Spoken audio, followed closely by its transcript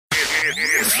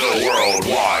It's the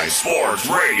Worldwide Sports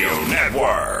Radio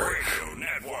Network.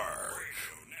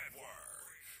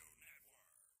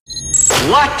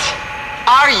 What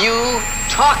are you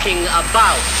talking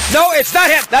about? No, it's not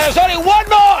him. There is only one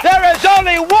more. There is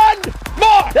only one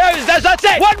more. That's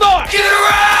it. One more. Get a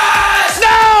rest!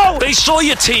 No! They saw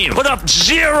your team put up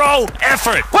zero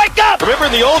effort. Wake up! Remember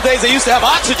in the old days they used to have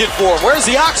oxygen for them. Where's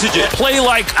the oxygen? Play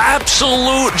like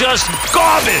absolute just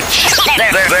garbage.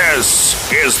 This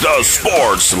is the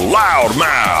Sports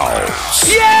Loudmouths.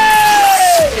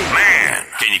 Yay! Man,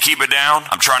 can you keep it down?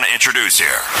 I'm trying to introduce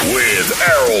here. With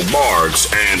Errol Marks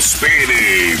and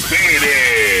Speedy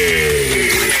Petey.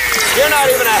 You're not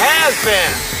even a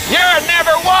has-been. You're a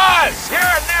never was. You're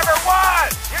a never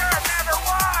was. You're a never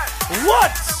was.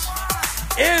 What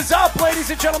is up, ladies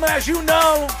and gentlemen? As you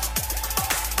know,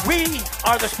 we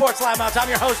are the Sports Loudmouths. I'm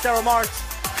your host, Errol Marks.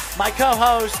 My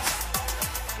co-host,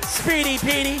 Speedy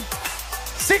Petey.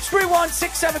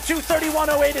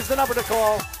 631-672-3108 is the number to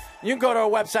call. You can go to our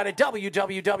website at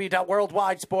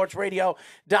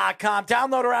www.worldwidesportsradio.com.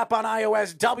 Download our app on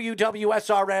iOS,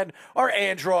 WWSRN, or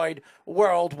Android,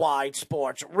 Worldwide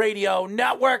Sports Radio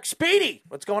Network. Speedy,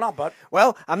 what's going on, bud?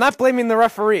 Well, I'm not blaming the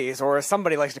referees, or as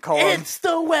somebody likes to call them. It's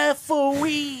the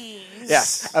referees.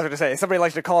 Yes, I was going to say, somebody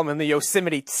likes to call them in the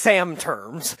Yosemite Sam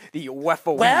terms, the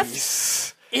referees.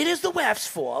 Wefs? It is the refs'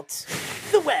 fault.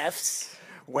 The refs.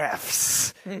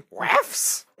 Wefs.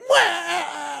 Wefs?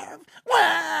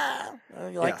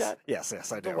 You like that? Yes,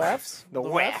 I do. The refs? The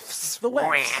wefs. The refs.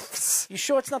 Wefs. You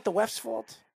sure it's not the refs'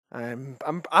 fault? I'm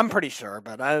pretty sure,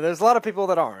 but there's a lot of people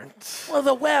that aren't. Well,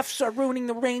 the refs are ruining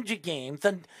the Ranger game.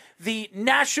 The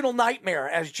national nightmare,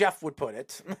 as Jeff would put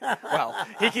it. Well,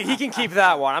 he can keep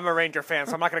that one. I'm a Ranger fan,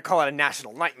 so I'm not going to call it a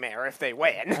national nightmare if they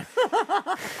win.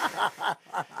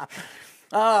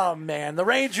 Oh, man. The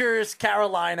Rangers,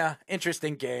 Carolina,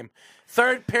 interesting game.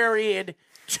 Third period,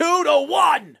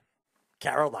 2-1,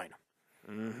 Carolina.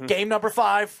 Mm-hmm. Game number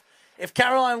 5. If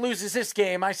Carolina loses this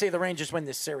game, I say the Rangers win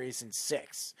this series in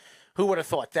 6. Who would have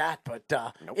thought that? But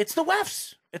nope. It's the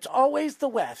Wefs. It's always the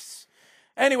Wefs.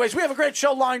 Anyways, we have a great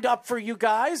show lined up for you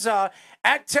guys. At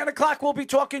 10 o'clock, we'll be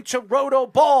talking to Roto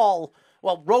Baller,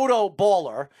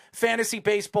 fantasy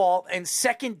baseball, and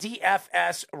second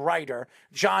DFS writer,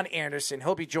 John Anderson.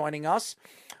 He'll be joining us.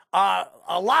 A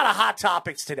lot of hot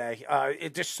topics today.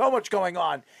 There's so much going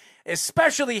on,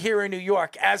 especially here in New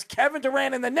York, as Kevin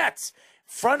Durant and the Nets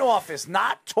front office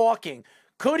not talking.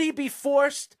 Could he be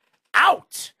forced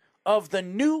out of the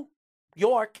New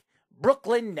York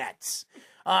Brooklyn Nets?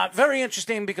 Very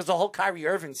interesting because the whole Kyrie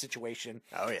Irving situation.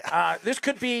 Oh, yeah. This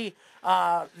could be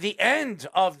the end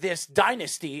of this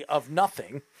dynasty of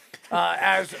nothing.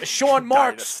 As Sean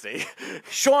Marks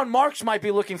might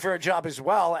be looking for a job as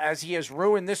well, as he has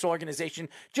ruined this organization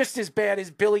just as bad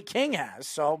as Billy King has.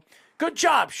 So, good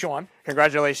job, Sean.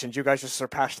 Congratulations. You guys just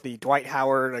surpassed the Dwight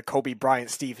Howard, Kobe Bryant,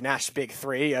 Steve Nash Big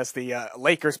Three as the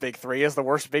Lakers Big Three as the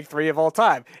worst Big Three of all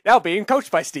time. Now being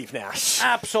coached by Steve Nash.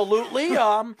 Absolutely.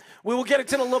 We will get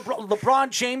into the LeBron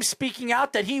James speaking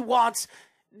out that he wants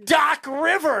Doc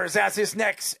Rivers as his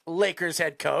next Lakers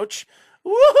head coach.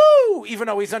 Woohoo! Even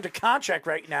though he's under contract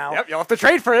right now. Yep, you'll have to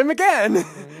trade for him again.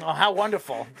 Oh, how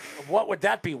wonderful. What would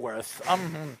that be worth?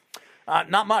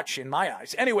 Not much in my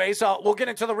eyes. Anyways, we'll get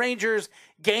into the Rangers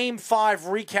Game 5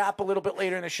 recap a little bit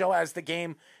later in the show as the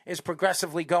game is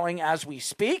progressively going as we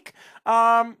speak.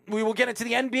 We will get into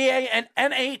the NBA and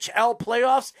NHL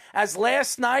playoffs as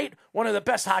last night, one of the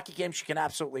best hockey games you can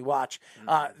absolutely watch.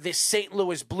 The St.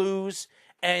 Louis Blues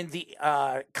and the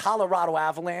Colorado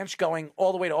Avalanche going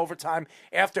all the way to overtime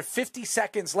after 50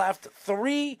 seconds left,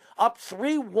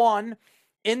 3-1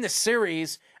 in the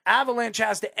series. Avalanche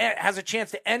has a chance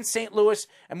to end St. Louis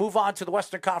and move on to the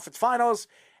Western Conference Finals.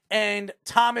 And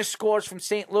Thomas scores from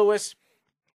St. Louis,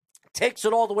 takes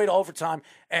it all the way to overtime,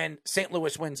 and St.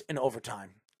 Louis wins in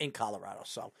overtime in Colorado.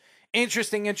 So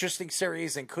interesting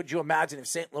series. And could you imagine if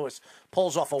St. Louis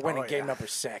pulls off a win in game number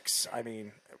 6? I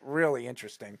mean, really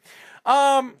interesting.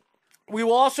 We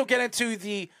will also get into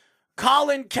the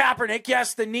Colin Kaepernick,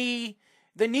 yes, the knee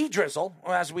drizzle,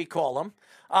 as we call him.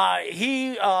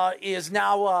 He is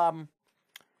now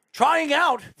trying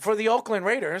out for the Oakland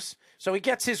Raiders. So he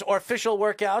gets his official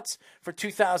workouts for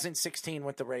 2016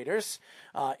 with the Raiders.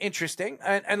 Interesting.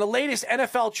 And the latest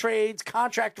NFL trades,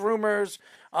 contract rumors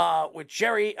with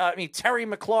Terry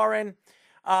McLaurin,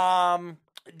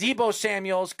 Deebo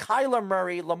Samuels, Kyler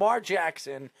Murray, Lamar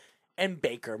Jackson, and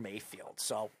Baker Mayfield.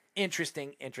 So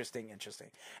interesting.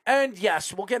 And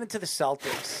yes, we'll get into the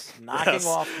Celtics knocking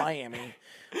off Miami.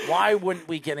 Why wouldn't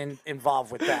we get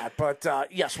involved with that? But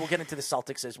yes, we'll get into the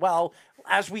Celtics as well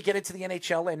as we get into the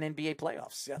NHL and NBA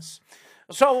playoffs. Yes.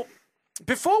 So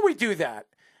before we do that,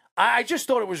 I just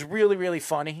thought it was really, really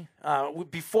funny.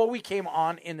 Before we came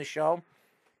on in the show,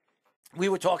 we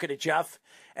were talking to Jeff,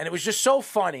 and it was just so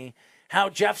funny how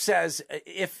Jeff says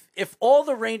if all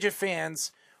the Ranger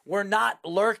fans were not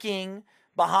lurking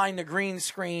behind the green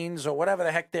screens or whatever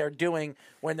the heck they're doing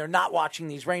when they're not watching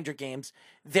these Ranger games,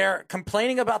 they're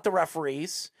complaining about the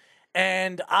referees.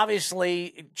 And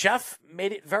obviously, Jeff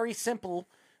made it very simple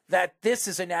that this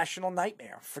is a national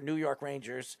nightmare for New York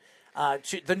Rangers,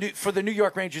 for the New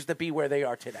York Rangers to be where they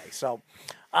are today. So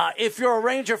if you're a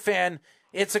Ranger fan,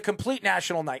 it's a complete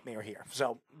national nightmare here.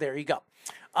 So there you go.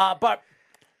 But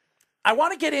I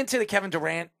want to get into the Kevin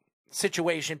Durant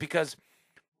situation because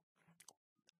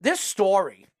this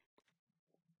story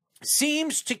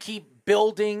seems to keep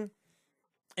building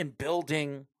and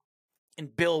building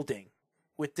and building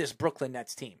with this Brooklyn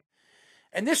Nets team.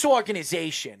 And this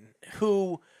organization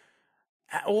who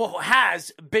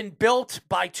has been built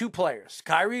by two players,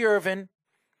 Kyrie Irving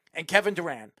and Kevin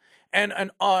Durant, and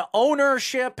an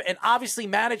ownership and obviously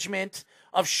management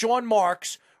of Sean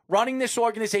Marks running this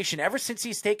organization ever since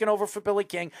he's taken over for Billy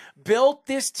King, built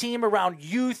this team around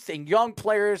youth and young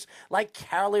players like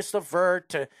Caris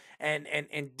LeVert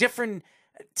and different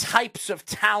types of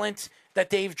talent that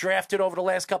they've drafted over the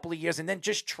last couple of years, and then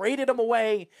just traded them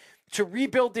away to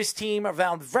rebuild this team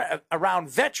around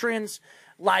veterans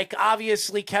like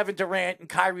obviously Kevin Durant and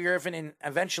Kyrie Irving and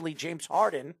eventually James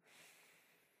Harden.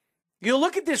 You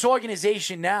look at this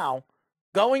organization now,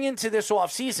 going into this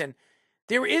offseason,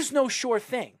 there is no sure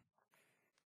thing.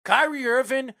 Kyrie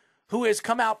Irving, who has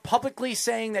come out publicly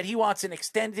saying that he wants an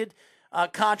extended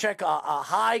contract, a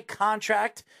high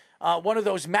contract, one of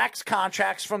those max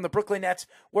contracts from the Brooklyn Nets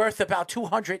worth about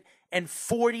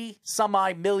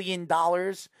 $240 million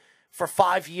for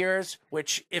 5 years,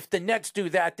 which if the Nets do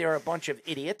that, they're a bunch of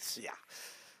idiots. Yeah.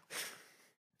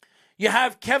 You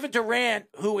have Kevin Durant,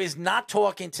 who is not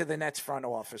talking to the Nets front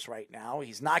office right now.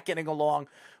 He's not getting along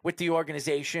with the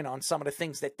organization on some of the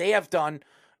things that they have done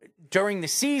during the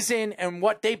season and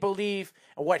what they believe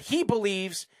and what he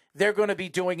believes they're going to be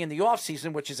doing in the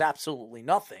offseason, which is absolutely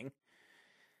nothing.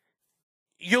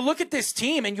 You look at this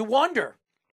team and you wonder,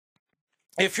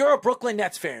 if you're a Brooklyn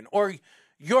Nets fan or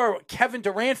you're a Kevin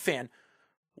Durant fan,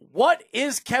 what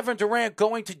is Kevin Durant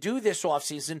going to do this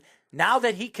offseason now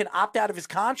that he can opt out of his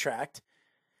contract?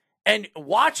 And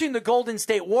watching the Golden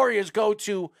State Warriors go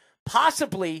to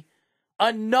possibly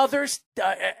another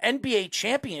NBA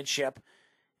championship,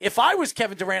 if I was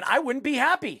Kevin Durant, I wouldn't be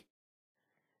happy.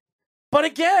 But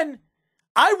again,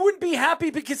 I wouldn't be happy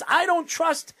because I don't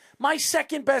trust my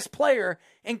second best player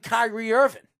in Kyrie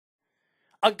Irving.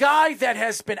 A guy that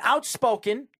has been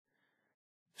outspoken,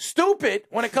 stupid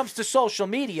when it comes to social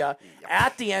media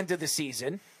at the end of the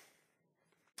season,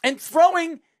 and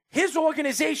throwing his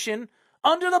organization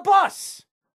under the bus.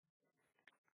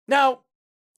 Now,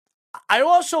 I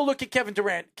also look at Kevin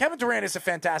Durant. Kevin Durant is a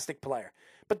fantastic player,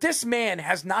 but this man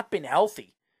has not been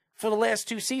healthy for the last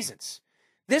 2 seasons.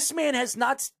 This man has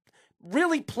not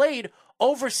really played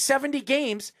over 70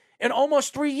 games in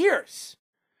almost 3 years.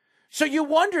 So you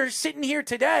wonder, sitting here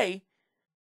today,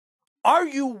 are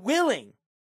you willing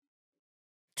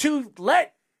to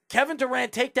let Kevin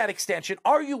Durant take that extension?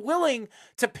 Are you willing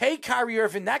to pay Kyrie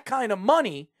Irving that kind of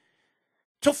money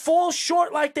to fall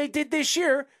short like they did this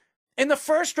year in the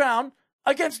first round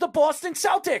against the Boston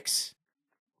Celtics?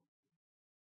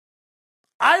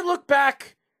 I look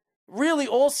back really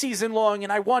all season long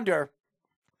and I wonder,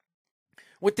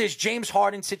 with this James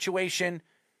Harden situation,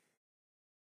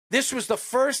 this was the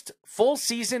first full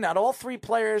season that all three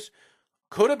players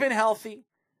could have been healthy,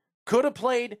 could have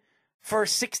played for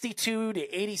 62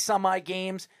 to 80 some odd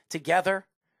games together,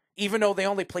 even though they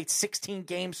only played 16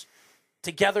 games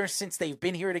together since they've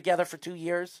been here together for 2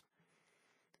 years.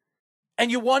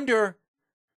 And you wonder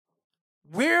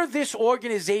where this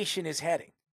organization is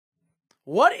heading.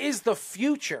 What is the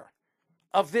future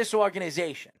of this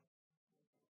organization?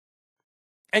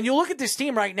 And you look at this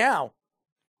team right now,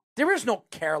 there is no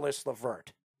Caris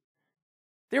LeVert.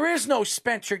 There is no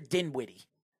Spencer Dinwiddie.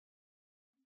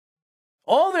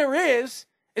 All there is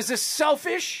a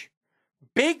selfish,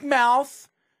 big mouth,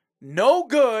 no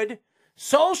good,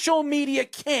 social media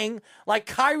king like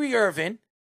Kyrie Irving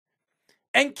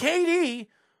and KD,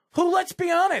 who, let's be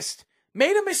honest,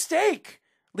 made a mistake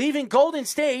leaving Golden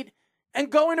State and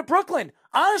going to Brooklyn.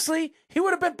 Honestly, he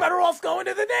would have been better off going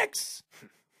to the Knicks.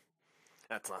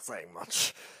 That's not saying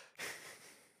much.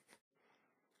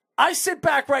 I sit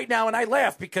back right now and I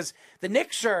laugh because the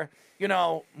Knicks are,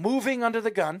 moving under the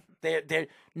gun.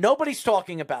 Nobody's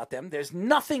talking about them. There's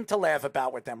nothing to laugh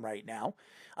about with them right now.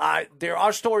 There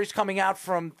are stories coming out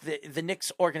from the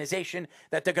Knicks organization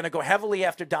that they're going to go heavily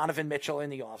after Donovan Mitchell in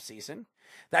the offseason,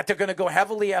 that they're going to go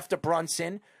heavily after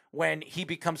Brunson when he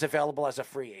becomes available as a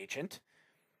free agent.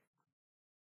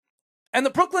 And the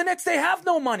Brooklyn Nets, they have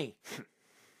no money.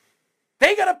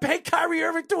 They got to pay Kyrie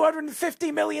Irving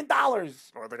 $250 million. Or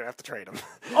they're going to have to trade him.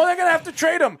 Oh, they're going to have to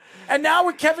trade him. And now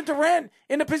with Kevin Durant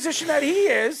in the position that he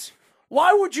is,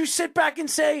 why would you sit back and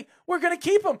say, we're going to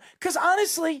keep him? Because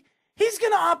honestly, he's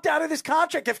going to opt out of this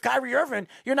contract if Kyrie Irving,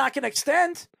 you're not going to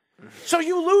extend. So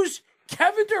you lose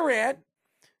Kevin Durant,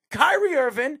 Kyrie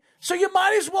Irving, so you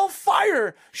might as well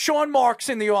fire Sean Marks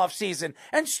in the offseason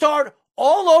and start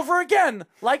all over again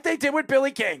like they did with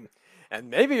Billy King. And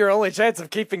maybe your only chance of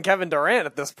keeping Kevin Durant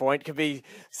at this point could be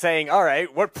saying, all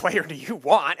right, what player do you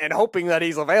want? And hoping that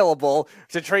he's available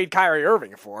to trade Kyrie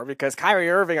Irving for. Because Kyrie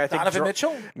Irving, I think... Donovan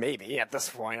Mitchell? Maybe at this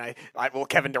point. Will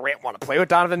Kevin Durant want to play with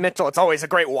Donovan Mitchell? It's always a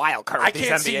great wild card. I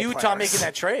can't see Utah making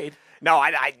that trade. No,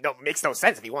 no, it makes no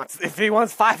sense. If he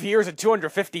wants 5 years and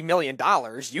 $250 million,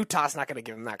 Utah's not going to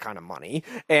give him that kind of money.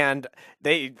 And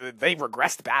they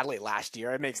regressed badly last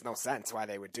year. It makes no sense why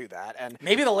they would do that. And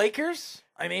maybe the Lakers?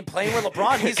 I mean, playing with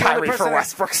LeBron, he's Kyrie the for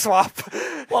Westbrook swap.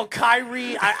 Well,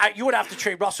 Kyrie, you would have to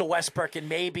trade Russell Westbrook and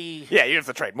maybe... Yeah, you'd have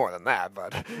to trade more than that,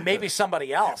 but... Maybe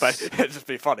somebody else. But it'd just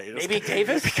be funny. Maybe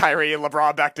Davis? Kyrie and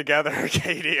LeBron back together,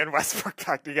 KD and Westbrook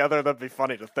back together, that'd be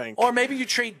funny to think. Or maybe you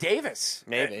trade Davis.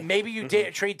 Maybe. Maybe you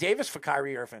trade Davis for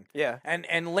Kyrie Irving. Yeah.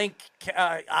 And link,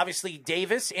 obviously,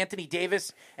 Anthony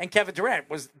Davis, and Kevin Durant.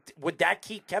 Would that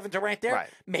keep Kevin Durant there? Right.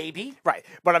 Maybe. Right.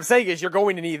 What I'm saying is you're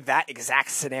going to need that exact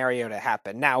scenario to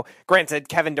happen. Now, granted,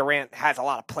 Kevin Durant has a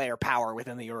lot of player power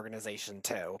within the organization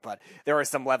too, but there are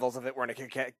some levels of it where it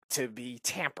could get to be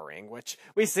tampering, which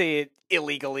we see it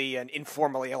illegally and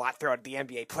informally a lot throughout the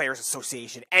NBA Players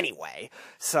Association anyway.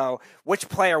 So which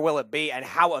player will it be and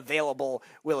how available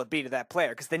will it be to that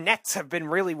player? Because the Nets have been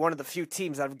really one of the few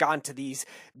teams that have gone to these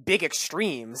big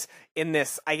extremes in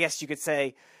this, I guess you could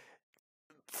say,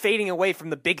 fading away from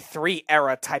the big three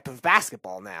era type of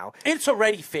basketball now. It's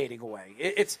already fading away.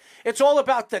 It's all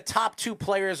about the top two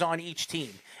players on each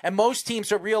team. And most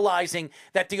teams are realizing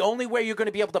that the only way you're going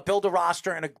to be able to build a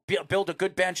roster and build a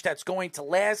good bench that's going to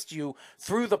last you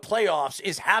through the playoffs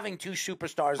is having two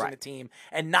superstars in the team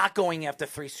and not going after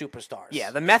three superstars.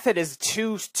 Yeah, the method is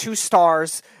two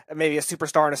stars, maybe a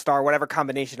superstar and a star, whatever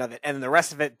combination of it, and then the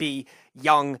rest of it be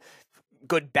young,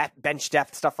 good bench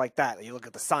depth, stuff like that. You look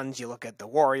at the Suns, you look at the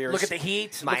Warriors. Look at the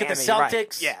Heat, Miami, look at the Celtics.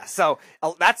 Right. Yeah, so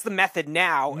that's the method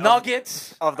now.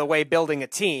 Nuggets. Of the way building a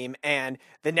team, and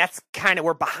the Nets kind of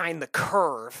were behind the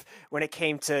curve when it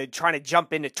came to trying to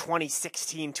jump into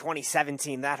 2016,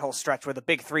 2017, that whole stretch where the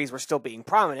big threes were still being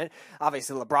prominent.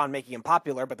 Obviously, LeBron making him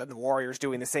popular, but then the Warriors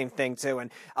doing the same thing too,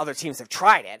 and other teams have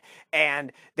tried it,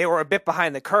 and they were a bit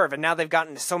behind the curve, and now they've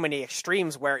gotten to so many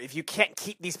extremes where if you can't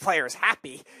keep these players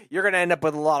happy, you're going to end up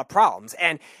with a lot of problems.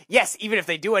 And yes, even if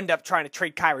they do end up trying to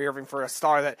trade Kyrie Irving for a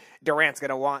star that Durant's going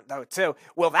to want, though, too,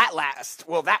 will that last?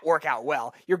 Will that work out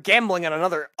well? You're gambling on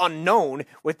another unknown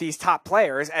with these top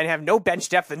players and have no bench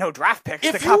depth and no draft picks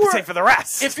to compensate for the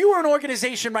rest. If you were an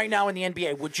organization right now in the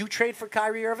NBA, would you trade for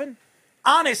Kyrie Irving?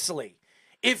 Honestly,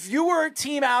 if you were a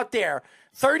team out there,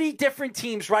 30 different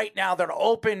teams right now that are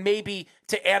open maybe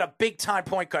to add a big-time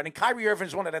point guard, and Kyrie Irving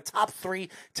is one of the top 3,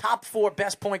 top 4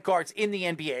 best point guards in the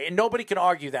NBA, and nobody can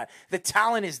argue that. The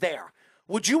talent is there.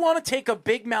 Would you want to take a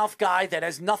big mouth guy that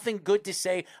has nothing good to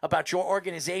say about your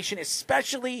organization,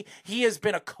 especially he has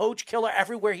been a coach killer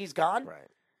everywhere he's gone? Right.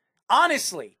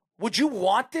 Honestly, would you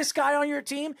want this guy on your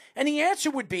team? And the answer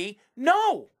would be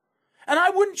no. And I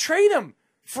wouldn't trade him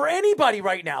for anybody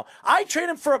right now. I'd trade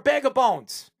him for a bag of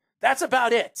bones. That's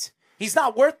about it. He's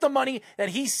not worth the money that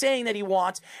he's saying that he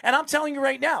wants. And I'm telling you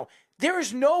right now, there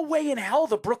is no way in hell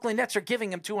the Brooklyn Nets are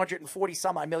giving him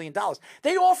 $240-some-odd million.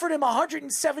 They offered him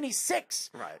 $176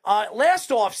 last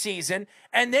offseason,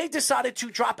 and they decided to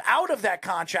drop out of that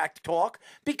contract talk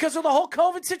because of the whole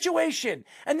COVID situation.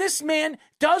 And this man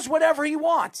does whatever he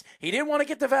wants. He didn't want to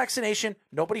get the vaccination.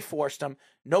 Nobody forced him.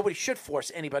 Nobody should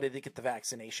force anybody to get the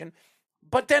vaccination.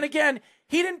 But then again,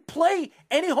 he didn't play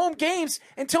any home games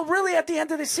until really at the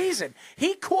end of the season.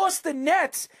 He cost the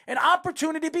Nets an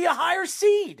opportunity to be a higher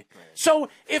seed. Right. So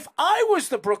if I was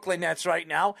the Brooklyn Nets right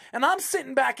now, and I'm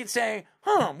sitting back and saying,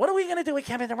 what are we going to do with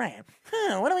Kevin Durant?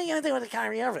 What are we going to do with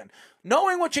Kyrie Irving?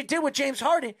 Knowing what you did with James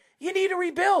Harden, you need to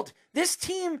rebuild. This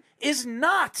team is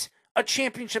not a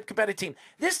championship competitive team.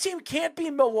 This team can't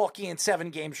beat Milwaukee in 7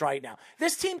 games right now.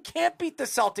 This team can't beat the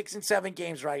Celtics in 7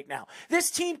 games right now. This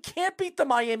team can't beat the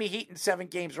Miami Heat in 7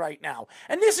 games right now.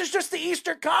 And this is just the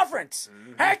Eastern Conference.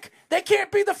 Mm-hmm. Heck, they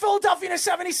can't beat the Philadelphia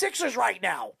 76ers right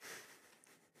now.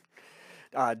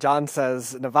 John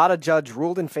says, Nevada judge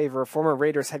ruled in favor of former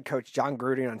Raiders head coach John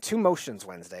Gruden on 2 motions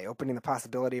Wednesday, opening the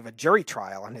possibility of a jury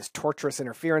trial on his torturous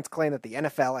interference claim that the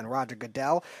NFL and Roger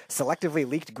Goodell selectively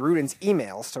leaked Gruden's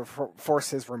emails to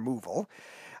force his removal.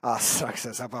 Stuck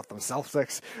says, how about them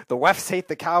Celtics? The Wefts hate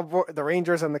the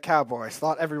Rangers and the Cowboys.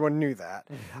 Thought everyone knew that.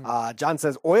 John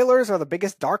says, Oilers are the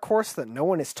biggest dark horse that no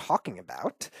one is talking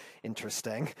about.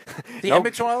 Interesting. The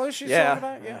Edmonton Oilers she's talking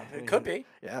about? Yeah, it could be.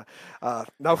 Yeah.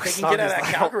 No, they can get out of that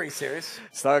Calgary series.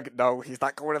 Snug, no, he's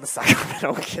not going to the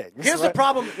Sacramento Kings. Here's the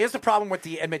problem with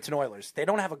the Edmonton Oilers. They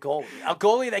don't have a goalie. A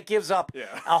goalie that gives up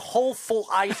a whole full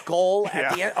ice goal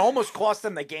at the end almost cost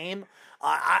them the game.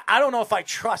 I don't know if I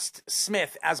trust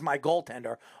Smith as my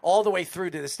goaltender all the way through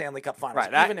to the Stanley Cup Finals.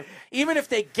 Right, even if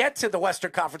they get to the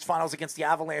Western Conference Finals against the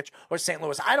Avalanche or St.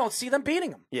 Louis, I don't see them beating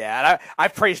them. Yeah, and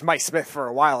I've praised Mike Smith for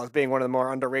a while as being one of the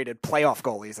more underrated playoff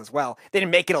goalies as well. They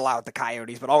didn't make it a lot with the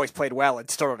Coyotes, but always played well and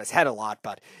stood on his head a lot.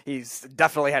 But he's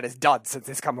definitely had his duds since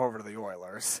he's come over to the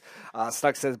Oilers.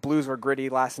 Stuck says Blues were gritty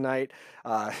last night.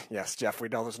 Yes, Jeff, we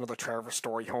know there's another Trevor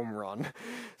Story home run.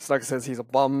 Stuck says he's a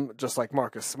bum just like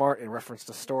Marcus Smart in reference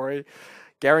to Story.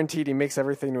 Guaranteed he makes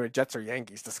everything to a Jets or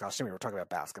Yankees discussion. We were talking about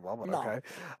basketball, but okay.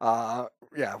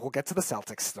 Yeah, we'll get to the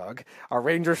Celtics, Snug. Our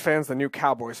Rangers fans, the new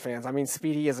Cowboys fans. I mean,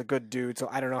 Speedy is a good dude, so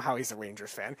I don't know how he's a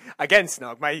Rangers fan. Again,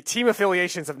 Snug, my team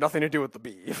affiliations have nothing to do with the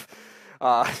beef.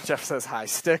 Jeff says, hi,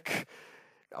 Stick.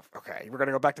 Okay, we're going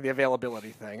to go back to the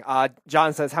availability thing.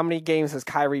 John says, how many games has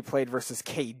Kyrie played versus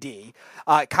KD?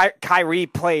 Kyrie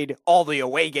played all the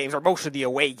away games, or most of the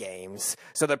away games,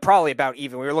 so they're probably about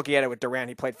even. We were looking at it with Durant.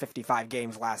 He played 55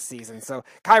 games last season, so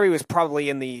Kyrie was probably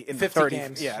in the 30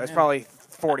 games. Yeah, it was probably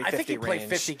 40, 50 I think he range. played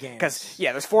 50 games. Because,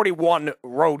 there's 41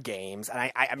 road games,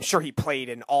 and I'm sure he played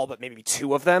in all but maybe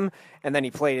 2 of them, and then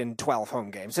he played in 12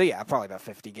 home games. So, probably about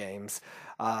 50 games.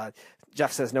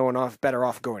 Jeff says no one better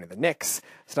off going to the Knicks.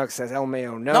 Snug says El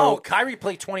Mayo no. No, Kyrie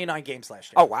played 29 games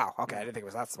last year. Oh, wow. Okay, I didn't think it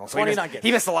was that small. So 29 games.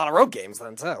 He missed a lot of road games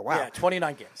then, too. Wow. Yeah,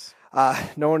 29 games.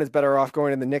 No one is better off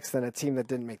going to the Knicks than a team that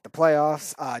didn't make the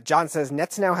playoffs. John says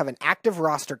Nets now have an active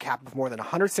roster cap of more than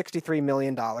 $163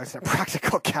 million and a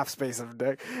practical cap space of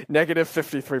negative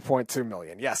 $53.2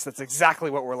 million. Yes, that's exactly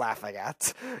what we're laughing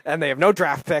at. And they have no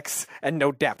draft picks and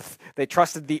no depth. They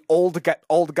trusted the old guy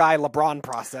LeBron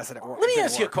process, and it worked. Let me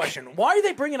ask you a question. Why are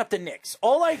they bringing up the Knicks?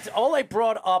 All I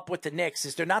brought up with the Knicks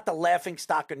is they're not the laughing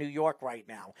stock of New York right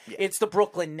now. Yeah. It's the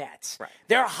Brooklyn Nets. Right.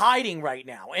 They're hiding right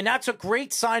now, and that's a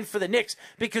great sign for the Knicks,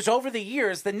 because over the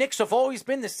years, the Knicks have always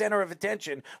been the center of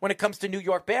attention when it comes to New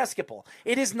York basketball.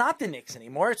 It is not the Knicks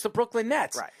anymore. It's the Brooklyn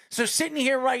Nets. Right. So sitting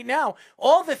here right now,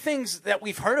 all the things that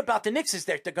we've heard about the Knicks is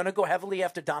that they're going to go heavily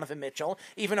after Donovan Mitchell,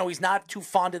 even though he's not too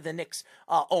fond of the Knicks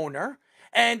owner.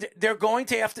 And they're going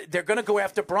to go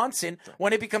after Brunson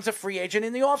when he becomes a free agent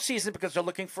in the offseason, because they're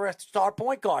looking for a star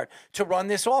point guard to run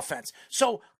this offense.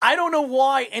 So I don't know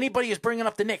why anybody is bringing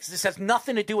up the Knicks. This has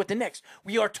nothing to do with the Knicks.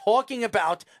 We are talking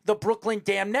about the Brooklyn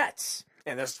damn Nets.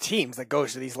 And there's teams that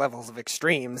goes to these levels of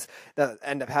extremes that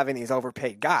end up having these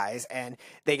overpaid guys, and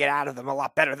they get out of them a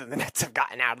lot better than the Nets have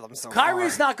gotten out of them so far.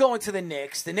 Kyrie's not going to the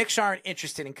Knicks. The Knicks aren't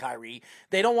interested in Kyrie.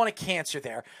 They don't want a cancer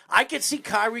there. I could see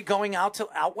Kyrie going out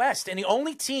west, and the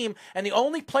only team and the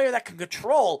only player that can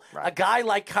control a guy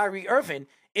like Kyrie Irving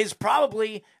is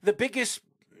probably the biggest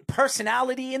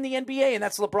personality in the NBA, and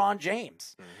that's LeBron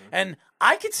James. Mm-hmm. And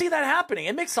I could see that happening.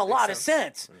 It makes a lot of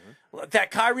sense. Mm-hmm.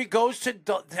 That Kyrie goes to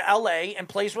L.A. and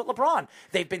plays with LeBron.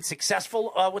 They've been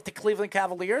successful with the Cleveland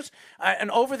Cavaliers.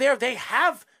 And over there, they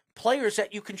have players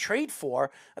that you can trade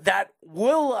for that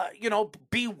will,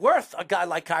 be worth a guy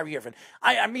like Kyrie Irving.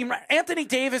 I mean, Anthony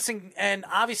Davis and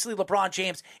obviously LeBron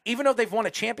James, even though they've won a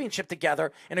championship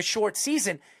together in a short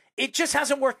season, it just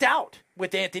hasn't worked out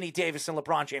with Anthony Davis and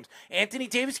LeBron James. Anthony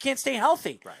Davis can't stay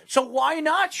healthy. Right. So why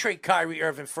not trade Kyrie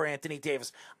Irving for Anthony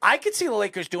Davis? I could see the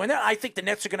Lakers doing that. I think the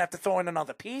Nets are going to have to throw in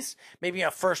another piece, maybe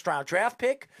a first-round draft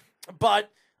pick.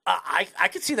 But I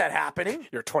could see that happening.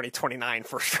 Your 2029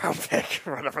 first-round pick,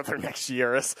 whatever their next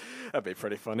year is. That'd be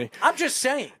pretty funny. I'm just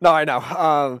saying. No, I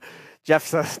know. Jeff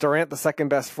says Durant, the second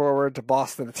best forward, to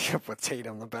Boston to team up with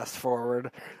Tatum, the best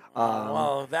forward.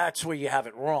 Well, that's where you have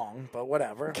it wrong, but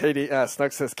whatever.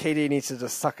 Snug says KD needs to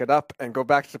just suck it up and go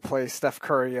back to play Steph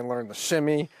Curry and learn the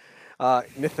shimmy.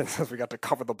 Nathan says we got to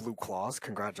cover the blue claws.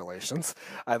 Congratulations.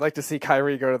 I'd like to see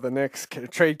Kyrie go to the Knicks,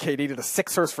 trade KD to the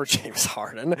Sixers for James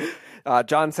Harden.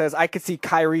 John says I could see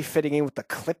Kyrie fitting in with the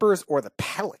Clippers or the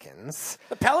Pelicans.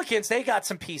 The Pelicans, they got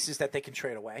some pieces that they can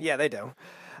trade away. Yeah, they do.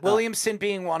 Williamson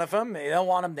being one of them. They don't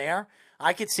want him there.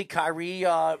 I could see Kyrie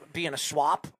being a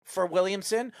swap for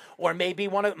Williamson, or maybe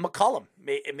one of McCollum,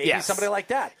 maybe somebody like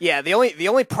that. Yeah, the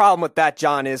only problem with that,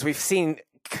 John, is we've seen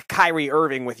Kyrie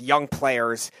Irving with young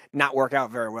players not work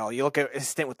out very well. You look at his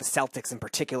stint with the Celtics in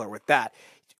particular with that.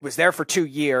 He was there for 2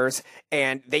 years,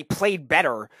 and they played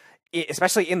better,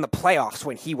 especially in the playoffs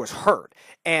when he was hurt.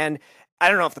 And I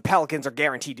don't know if the Pelicans are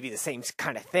guaranteed to be the same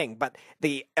kind of thing, but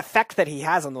the effect that he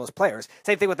has on those players,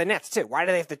 same thing with the Nets too. Why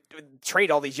do they have to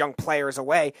trade all these young players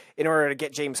away in order to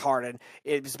get James Harden?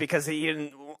 It was because he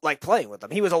didn't like playing with them.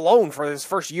 He was alone for his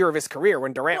first year of his career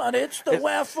when Durant. But it's the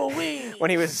referee. When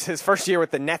he was his first year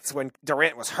with the Nets when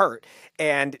Durant was hurt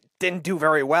and didn't do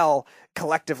very well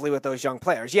collectively with those young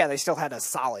players. Yeah, they still had a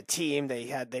solid team.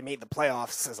 They made the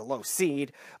playoffs as a low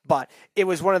seed, but it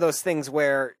was one of those things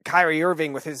where Kyrie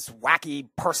Irving, with his wacky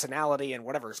personality and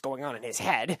whatever's going on in his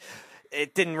head,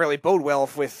 it didn't really bode well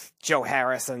with Joe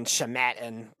Harris and Shamet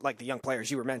and like the young players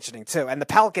you were mentioning too. And the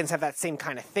Pelicans have that same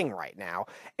kind of thing right now.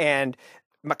 And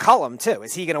McCollum too.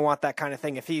 Is he going to want that kind of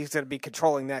thing if he's going to be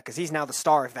controlling that? Because he's now the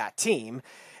star of that team.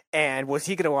 And was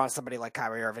he going to want somebody like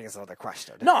Kyrie Irving is another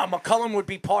question. No, McCollum would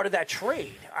be part of that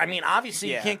trade. I mean,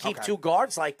 obviously you can't keep two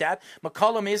guards like that.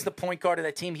 McCollum is the point guard of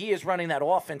that team. He is running that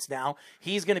offense now.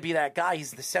 He's going to be that guy.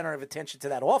 He's the center of attention to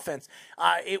that offense.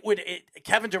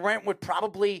 Kevin Durant would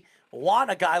probably want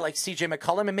a guy like C.J.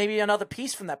 McCollum and maybe another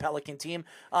piece from that Pelican team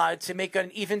to make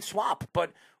an even swap.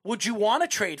 But would you want to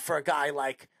trade for a guy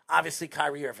like, obviously,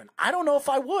 Kyrie Irving? I don't know if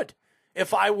I would.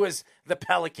 If I was the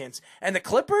Pelicans and the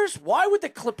Clippers, why would the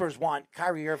Clippers want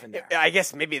Kyrie Irving there? I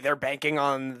guess maybe they're banking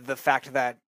on the fact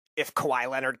that if Kawhi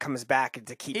Leonard comes back and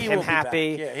to keep him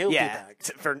happy, he'll be back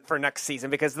for next season,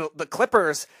 because the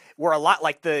Clippers were a lot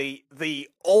like the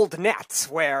old Nets,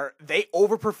 where they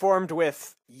overperformed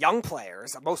with young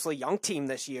players, a mostly young team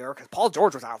this year, because Paul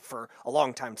George was out for a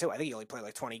long time too. I think he only played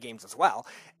like 20 games as well,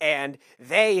 and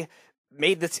they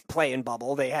made this play-in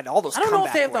bubble. They had all those comeback I don't know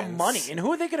if they have wins. the money. And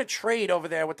who are they going to trade over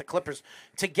there with the Clippers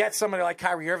to get somebody like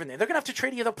Kyrie Irving there? They're going to have to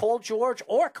trade either Paul George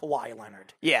or Kawhi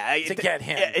Leonard to get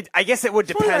him. I guess it would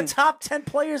It's one depend. of the top 10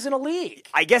 players in the league.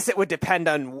 I guess it would depend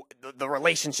on the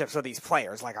relationships of these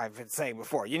players, like I've been saying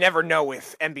before. You never know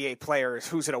with NBA players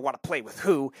who's going to want to play with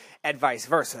who and vice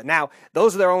versa. Now,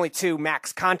 those are their only 2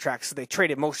 max contracts, so they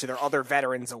traded most of their other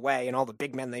veterans away and all the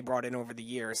big men they brought in over the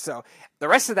years. So the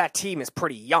rest of that team is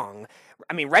pretty young.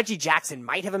 I mean, Reggie Jackson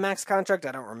might have a max contract.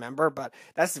 I don't remember, but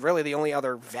that's really the only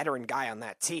other veteran guy on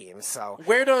that team. So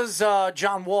where does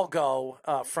John Wall go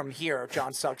from here,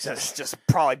 John Suggs? Just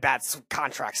probably bad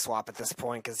contract swap at this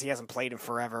point because he hasn't played in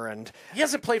forever. And he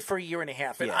hasn't played for a year and a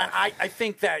half. And Yeah. I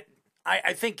think that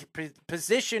I think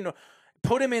position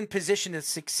put him in position to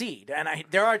succeed. And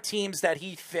there are teams that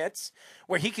he fits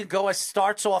where he can go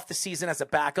starts off the season as a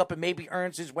backup and maybe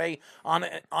earns his way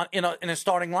in a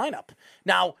starting lineup.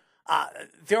 Now,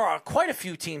 there are quite a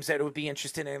few teams that would be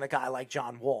interested in a guy like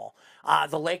John Wall.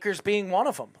 The Lakers being one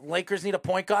of them. Lakers need a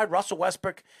point guard. Russell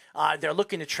Westbrook, they're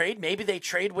looking to trade. Maybe they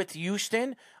trade with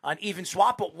Houston, an even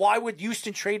swap. But why would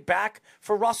Houston trade back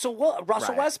for Russell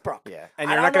Westbrook? Yeah, and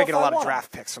you're not going to get a lot of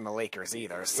draft picks from the Lakers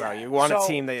either. So you want a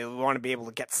team that you want to be able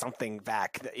to get something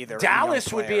back. Either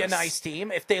Dallas would be a nice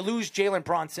team if they lose Jalen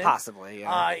Brunson. Possibly,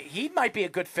 yeah. He might be a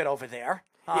good fit over there.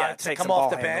 Yeah, to take come some off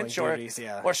the ball handling bench duties,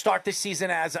 or start this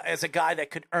season as a guy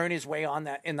that could earn his way in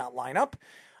that lineup.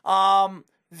 I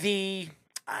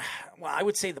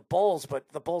would say the Bulls, but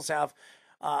the Bulls have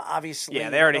obviously.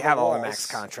 Yeah, they already have all their max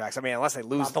contracts. I mean, unless they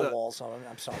lose the Walls.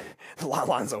 I'm sorry,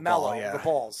 Lonzo Melo, Ball. Yeah, the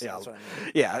Bulls. Yeah, That's what I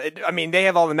mean. yeah. I mean, they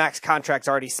have all the max contracts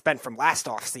already spent from last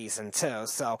off season too.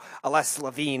 So unless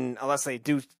they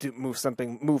do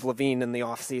move Levine in the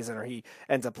off season, or he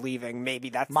ends up leaving,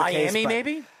 maybe that's Miami, the case,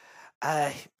 maybe.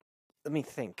 Let me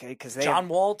think, because John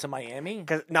Wall to Miami.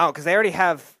 Because they already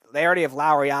have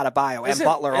Lowry, Adebayo, and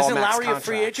Butler all max Isn't Lowry contracts. a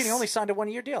free agent? He only signed a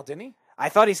 1-year deal, didn't he? I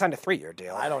thought he signed a 3-year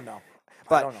deal. I don't know.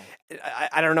 But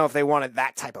I don't know if they wanted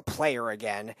that type of player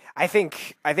again. I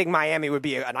think Miami would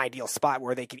be an ideal spot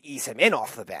where they could ease him in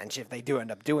off the bench if they do end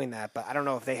up doing that. But I don't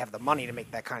know if they have the money to make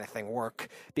that kind of thing work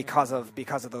because of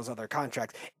those other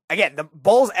contracts. Again, the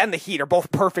Bulls and the Heat are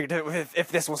both perfect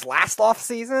if this was last off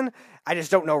season. I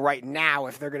just don't know right now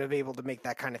if they're going to be able to make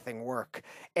that kind of thing work.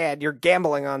 And you're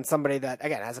gambling on somebody that,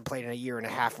 again, hasn't played in a year and a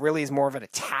half, really is more of an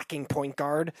attacking point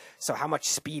guard. So how much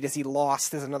speed has he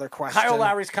lost is another question. Kyle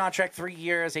Lowry's contract, 3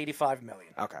 years, $85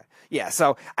 million. Okay. Yeah,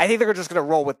 so I think they're just going to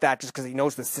roll with that just because he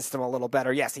knows the system a little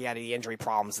better. Yes, he had the injury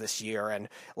problems this year, and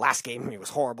last game he was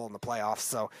horrible in the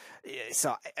playoffs.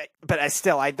 But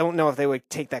I don't know if they would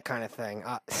take that kind of thing.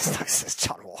 Says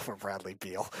John Wall for Bradley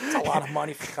Beal. It's a lot of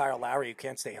money for Kyle Lowry who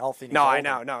can't stay healthy. No, I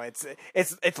know. No,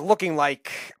 it's looking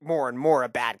like more and more a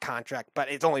bad contract,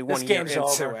 but it's only 1 year into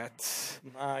over.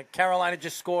 it. Carolina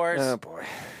just scores. Oh boy.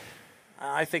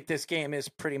 I think this game is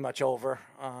pretty much over,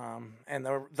 and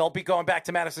they'll be going back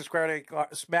to Madison Square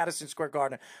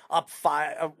Garden up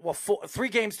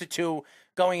 3-2,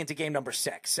 going into game number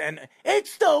 6, and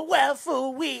it's the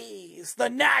referees, the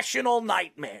national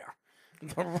nightmare,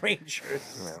 the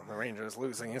Rangers. Well, the Rangers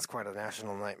losing is quite a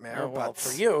national nightmare. Oh, well, but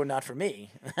for you, not for me.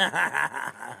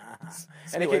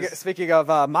 Speaking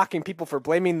of mocking people for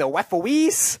blaming the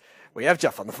referees, we have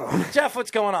Jeff on the phone. Jeff,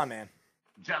 what's going on, man?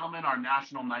 Gentlemen, our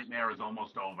national nightmare is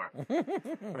almost over.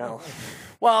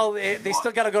 Well, they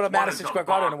still got to go to Madison Square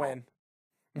Garden to win.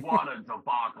 What a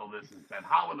debacle this has been.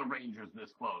 How are the Rangers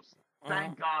this close?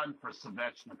 Thank God for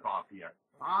Svechnikov here.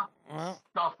 Huh?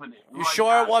 Stuffing it. You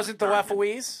sure it wasn't the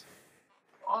referees?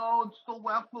 Oh, it's the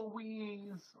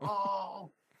referees.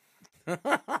 Oh.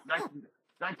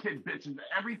 that kid bitches.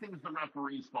 Everything's the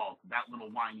referee's fault. That little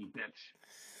whiny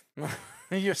bitch.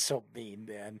 You're so mean,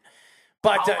 man.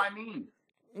 But I mean?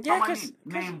 yeah,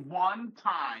 Name one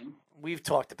time. We've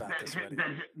talked about this already.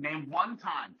 Name one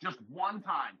time, just one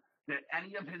time, that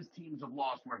any of his teams have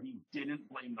lost where he didn't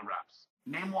blame the refs.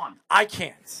 Name one. I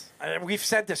can't. We've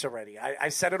said this already. I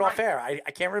said it off air. I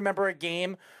can't remember a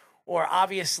game or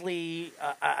obviously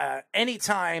any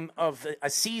time of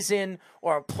a season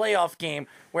or a playoff game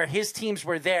where his teams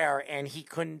were there and he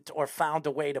couldn't or found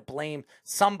a way to blame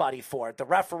somebody for it. The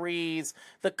referees,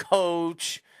 the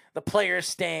coach, the players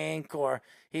stink, or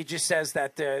he just says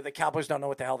that the Cowboys don't know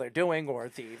what the hell they're doing, or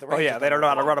the Rangers they don't know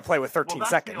how to run a play with 13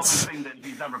 seconds. That's the only thing that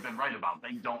he's ever been right about.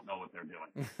 They don't know what they're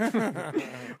doing.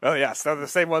 Well, yes, they're the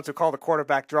same ones who call the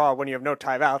quarterback draw when you have no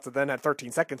timeouts and then had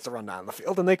 13 seconds to run down the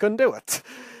field, and they couldn't do it.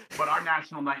 But our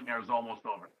national nightmare is almost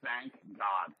over. Thank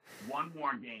God. One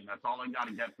more game. That's all they got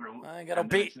to get through. They got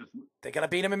to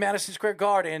beat him in Madison Square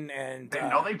Garden. And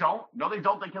no, they don't. No, they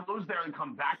don't. They can lose there and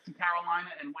come back to Carolina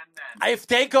and win then. If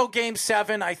they go Game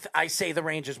 7, I say the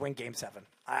Rangers win Game 7.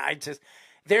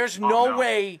 There's no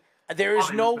way. There is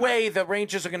no way the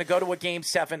Rangers are going to go to a Game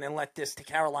 7 and let this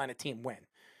Carolina team win.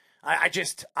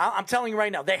 I'm telling you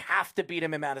right now, they have to beat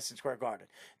him in Madison Square Garden.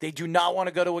 They do not want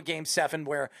to go to a Game 7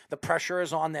 where the pressure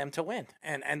is on them to win.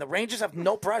 And the Rangers have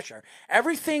no pressure.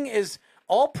 Everything is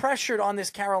all pressured on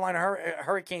this Carolina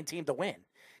Hurricane team to win.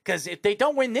 Because if they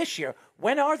don't win this year,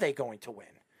 when are they going to win?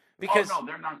 Because no,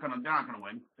 they're not going to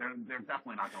win. They're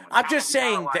definitely not going to win. I'm just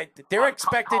saying that they're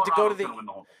expected to go to the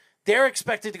They're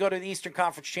expected to go to the Eastern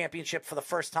Conference Championship for the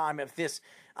first time of this,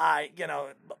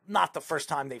 not the first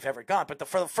time they've ever gone, but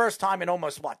for the first time in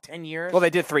almost, 10 years? Well, they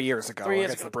did 3 years ago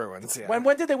against the Bruins. Yeah.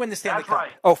 When did they win the Stanley Cup?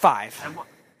 Right. 2005.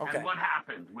 And what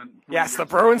happened? Yes, the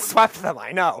Bruins swept them.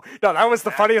 I know. No, that was the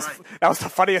funniest. Right. That was the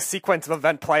funniest sequence of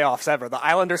event playoffs ever. The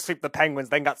Islanders sweep the Penguins,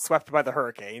 then got swept by the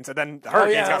Hurricanes, and then the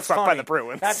Hurricanes got swept by the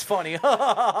Bruins. That's funny.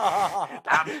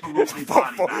 Absolutely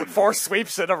funny. Four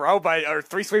sweeps in a row or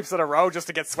 3 sweeps in a row just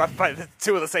to get swept by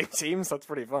 2 of the same teams. That's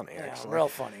pretty funny. Yeah, actually. Real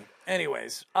funny.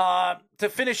 Anyways, to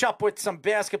finish up with some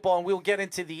basketball, and we'll get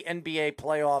into the NBA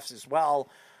playoffs as well.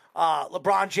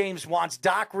 LeBron James wants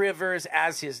Doc Rivers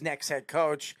as his next head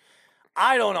coach.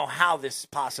 I don't know how this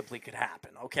possibly could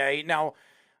happen, okay? Now,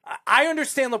 I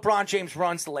understand LeBron James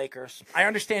runs the Lakers. I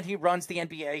understand he runs the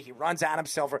NBA. He runs Adam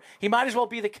Silver. He might as well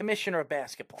be the commissioner of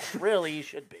basketball. Really, he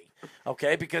should be,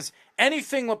 okay? Because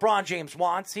anything LeBron James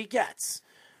wants, he gets.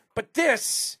 But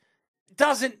this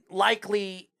doesn't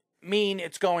likely mean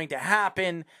it's going to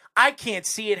happen. I can't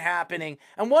see it happening.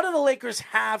 And what do the Lakers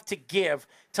have to give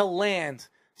to land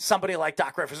somebody like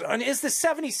Doc Rivers? And is the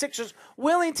 76ers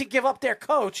willing to give up their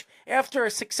coach after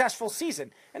a successful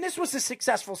season? And this was a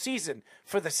successful season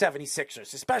for the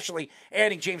 76ers, especially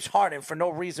adding James Harden for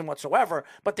no reason whatsoever,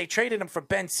 but they traded him for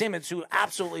Ben Simmons, who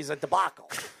absolutely is a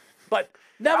debacle. But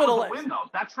nevertheless, that was a win, though.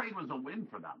 That trade was a win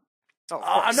for them. No,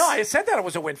 I said that it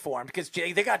was a win for him because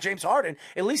they got James Harden.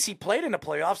 At least he played in the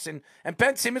playoffs, and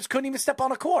Ben Simmons couldn't even step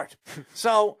on a court.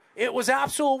 So it was an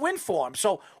absolute win for him.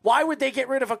 So why would they get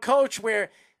rid of a coach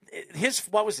where his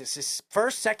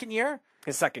second year?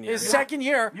 His second year. His second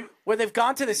year, where they've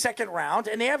gone to the second round,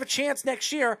 and they have a chance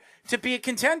next year to be a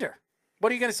contender.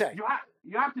 What are you going to say?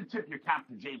 You have to tip your cap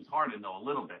to James Harden, though, a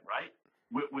little bit, right?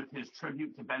 With his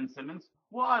tribute to Ben Simmons.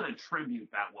 What a tribute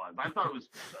that was. I thought it was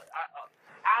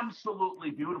absolutely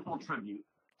beautiful tribute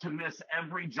to miss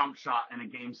every jump shot in a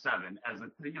Game 7 as a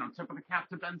tip of the cap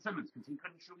to Ben Simmons because he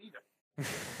couldn't shoot either.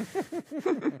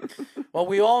 Well,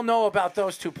 we all know about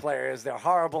those two players. They're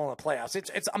horrible in the playoffs.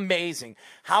 It's amazing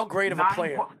how great of a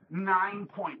player. 9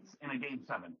 points in a Game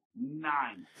 7. 9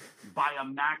 by a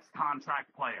max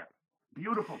contract player.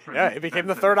 Beautiful tribute. Yeah, he became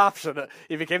the third option.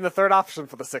 He became the third option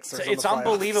for the Sixers. So it's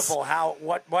unbelievable how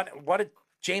what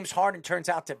James Harden turns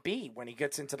out to be when he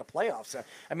gets into the playoffs.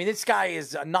 I mean, this guy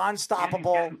is non-stoppable. And he's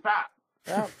getting fat.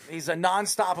 Yeah, he's a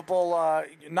non-stoppable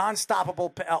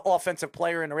offensive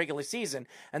player in the regular season,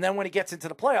 and then when he gets into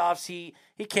the playoffs, he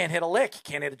can't hit a lick. He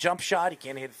can't hit a jump shot. He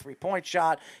can't hit a three-point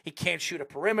shot. He can't shoot a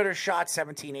perimeter shot,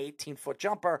 17, 18-foot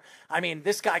jumper. I mean,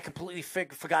 this guy completely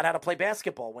forgot how to play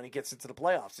basketball when he gets into the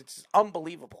playoffs. It's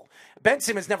unbelievable. Ben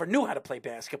Simmons never knew how to play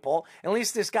basketball. At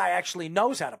least this guy actually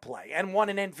knows how to play and won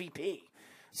an MVP.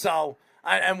 So,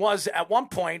 and was at one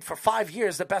point for 5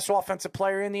 years the best offensive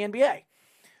player in the NBA.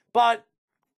 But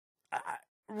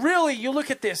really, you look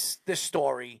at this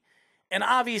story, and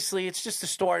obviously it's just a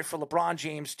story for LeBron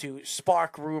James to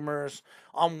spark rumors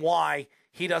on why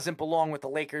he doesn't belong with the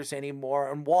Lakers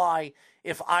anymore and why,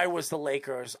 if I was the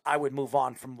Lakers, I would move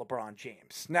on from LeBron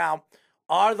James. Now,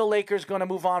 are the Lakers going to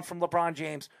move on from LeBron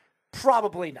James?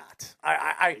 Probably not.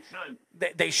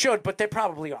 They should, but they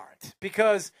probably aren't,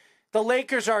 because the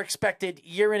Lakers are expected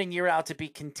year in and year out to be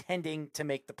contending to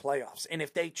make the playoffs. And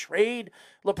if they trade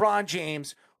LeBron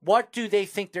James, what do they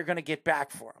think they're going to get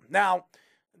back for him? Now,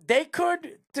 they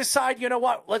could decide, you know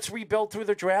what, let's rebuild through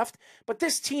the draft. But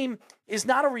this team is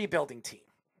not a rebuilding team.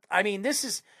 I mean, this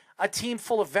is a team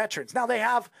full of veterans. Now, they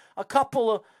have a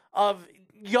couple of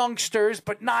youngsters,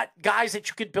 but not guys that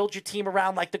you could build your team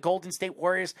around like the Golden State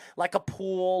Warriors, like a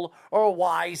Poole or a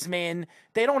Wiseman.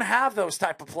 They don't have those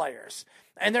type of players.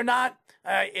 And they're not,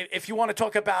 if you want to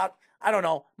talk about, I don't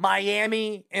know,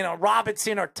 Miami in a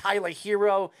Robinson or Tyler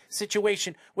Hero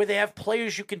situation where they have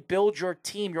players you can build your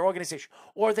team, your organization,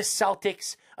 or the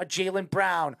Celtics, a Jaylen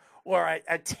Brown or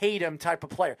a Tatum type of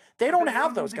player. They don't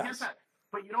have those guys.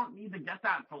 But you don't need to get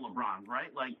that for LeBron,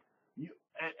 right? Like,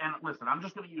 and listen, I'm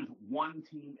just going to use one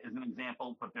team as an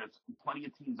example, but there's plenty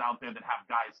of teams out there that have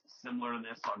guys similar to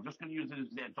this. So I'm just going to use it as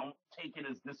that. Don't take it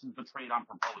as this is the trade I'm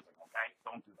proposing, okay?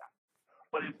 Don't do that.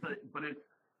 But if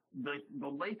the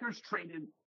Lakers traded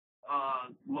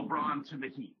LeBron to the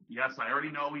Heat, yes, I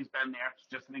already know he's been there. It's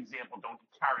just an example. Don't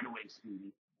get carried away,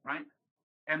 Speedy, right?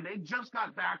 And they just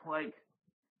got back like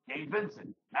Gabe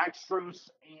Vincent, Max Strus,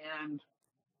 and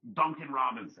Duncan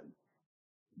Robinson.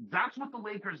 That's what the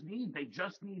Lakers need. They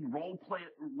just need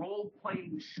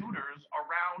role-playing shooters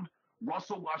around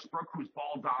Russell Westbrook, who's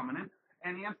ball dominant,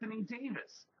 and Anthony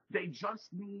Davis. They just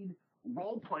need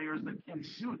role players that can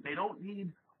shoot. They don't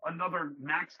need another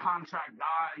max contract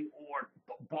guy or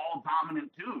ball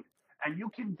dominant dude. And you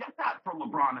can get that for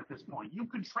LeBron at this point. You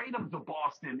could trade him to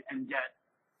Boston and get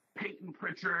Peyton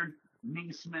Pritchard,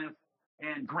 Nesmith,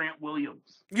 and Grant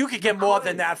Williams. You could get more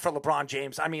than that for LeBron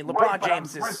James. I mean, LeBron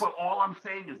James is... Right, but all I'm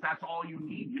saying is that's all you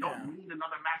need. You don't need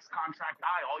another max contract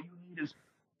guy. All you need is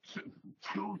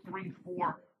two, three,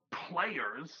 four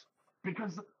players,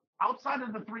 because outside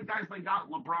of the three guys they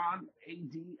got, LeBron,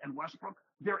 AD, and Westbrook,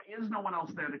 there is no one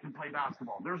else there that can play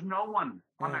basketball. There's no one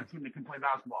on that team that can play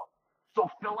basketball. So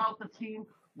fill out the team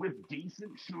with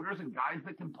decent shooters and guys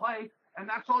that can play, and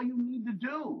that's all you need to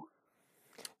do.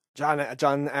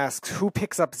 John asks, who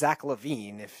picks up Zach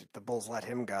LaVine if the Bulls let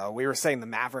him go? We were saying the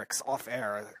Mavericks off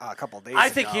air a couple of days ago. I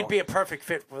think he'd be a perfect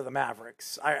fit for the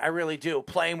Mavericks. I really do.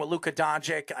 Playing with Luka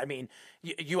Doncic, I mean,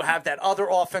 you have that other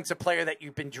offensive player that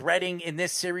you've been dreading in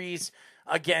this series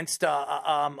against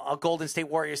a Golden State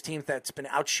Warriors team that's been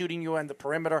out-shooting you on the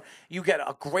perimeter. You get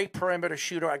a great perimeter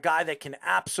shooter, a guy that can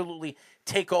absolutely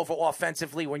take over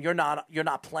offensively when you're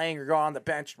not playing or you're on the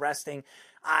bench resting.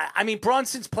 I mean,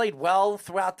 Brunson's played well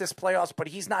throughout this playoffs, but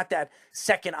he's not that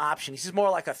second option. He's more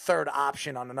like a third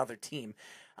option on another team.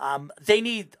 They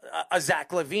need a Zach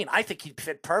LaVine. I think he'd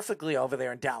fit perfectly over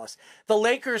there in Dallas. The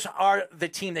Lakers are the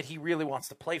team that he really wants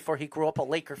to play for. He grew up a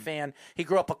Laker fan. He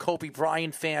grew up a Kobe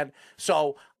Bryant fan.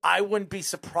 So I wouldn't be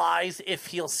surprised if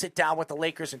he'll sit down with the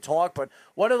Lakers and talk. But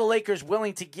what are the Lakers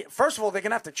willing to get? First of all, they're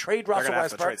going to have to trade Russell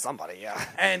Westbrook. To trade somebody, yeah.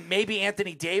 And maybe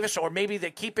Anthony Davis, or maybe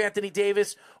they keep Anthony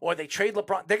Davis, or they trade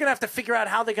LeBron. They're going to have to figure out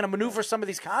how they're going to maneuver some of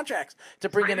these contracts to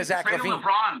bring in a Zach LaVine.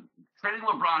 Trading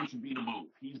LeBron should be the move.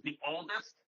 He's the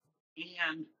oldest.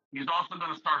 And he's also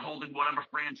going to start holding whatever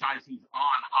franchise he's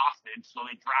on hostage, so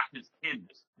they draft his kid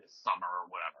this summer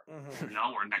or whatever,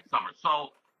 or next summer.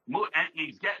 So and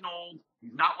he's getting old.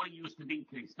 He's not what he used to be.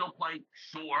 Can he still play?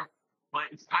 Sure.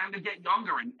 But it's time to get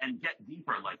younger and get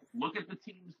deeper. Like, look at the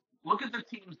teams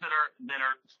that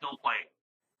are still playing.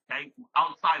 Okay?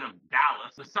 Outside of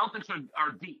Dallas, the Celtics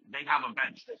are deep. They have a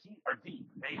bench. The Heat are deep.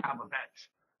 They have a bench.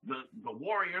 The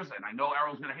Warriors, and I know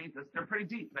Errol's going to hate this, they're pretty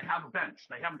deep. They have a bench.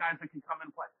 They have guys that can come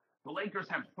and play. The Lakers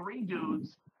have 3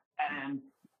 dudes and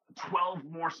 12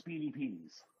 more Speedy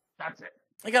Peas. That's it.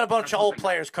 They got a bunch of old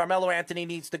players. Carmelo Anthony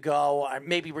needs to go.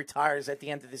 Maybe retires at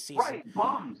the end of the season. Right,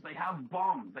 bums. They have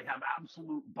bums. They have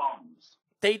absolute bums.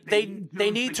 They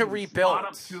need to rebuild.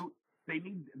 Right,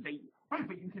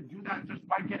 but you can do that just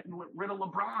by getting rid of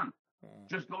LeBron.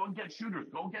 Just go and get shooters.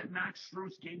 Go get Max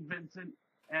Strus, Gabe Vincent,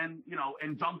 and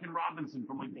Duncan Robinson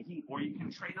from like the Heat, or you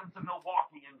can trade them to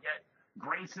Milwaukee and get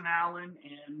Grayson Allen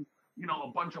and a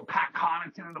bunch of Pat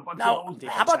Connaughton and a bunch of those.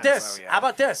 How about this? How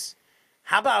about this?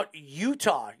 How about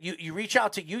Utah? You reach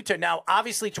out to Utah. Now,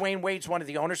 obviously, Dwayne Wade's one of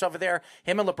the owners over there.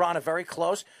 Him and LeBron are very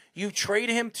close. You trade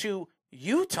him to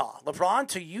Utah, LeBron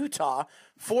to Utah,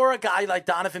 for a guy like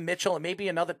Donovan Mitchell and maybe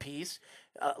another piece.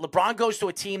 LeBron goes to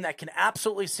a team that can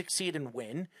absolutely succeed and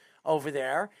win over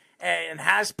there and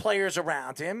has players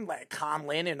around him like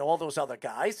Conlin and all those other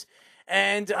guys.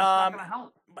 And that's not going to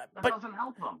help. That doesn't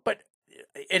help them. But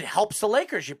it helps the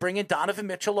Lakers. You bring in Donovan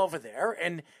Mitchell over there,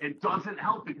 and it doesn't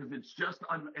help because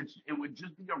it would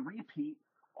just be a repeat.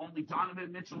 Only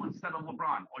Donovan Mitchell instead of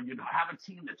LeBron, or you'd have a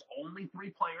team that's only 3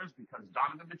 players because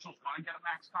Donovan Mitchell's going to get a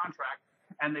max contract,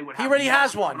 and they would. He already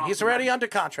has one. He's already under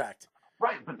contract.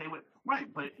 Right, but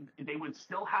they would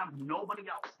still have nobody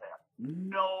else there.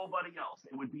 Nobody else.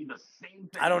 It would be the same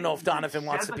thing. I don't know if Donovan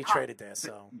wants to be traded there.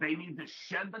 So they need to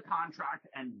shed the contract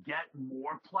and get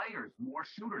more players, more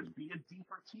shooters, be a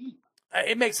deeper team.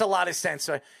 It makes a lot of sense.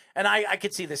 And I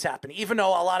could see this happen. Even though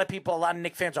a lot of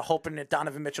Knicks fans are hoping that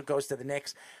Donovan Mitchell goes to the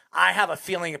Knicks, I have a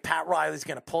feeling that Pat Riley's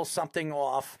going to pull something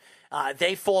off.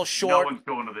 They fall short. No one's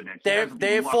going to the Knicks.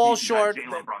 They fall short.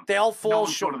 They'll fall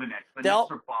short. No one's going to the Knicks. The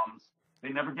Knicks are bums. They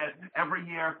never get every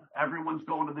year. Everyone's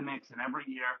going to the Knicks, and every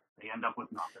year they end up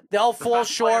with nothing. They'll fall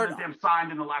short. The best player that they've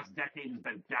signed in the last decade has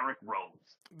been Derrick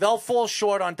Rose. They'll fall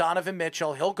short on Donovan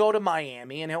Mitchell. He'll go to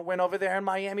Miami, and he'll win over there in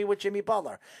Miami with Jimmy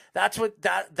Butler. That's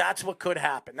what could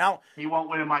happen. Now he won't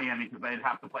win in Miami because they'd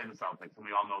have to play the Celtics, and we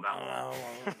all know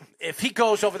that. If he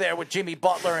goes over there with Jimmy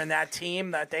Butler and that team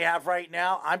that they have right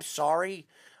now, I'm sorry.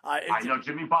 I know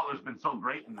Jimmy Butler's been so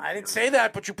great. I didn't say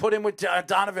that, but you put him with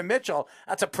Donovan Mitchell.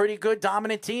 That's a pretty good,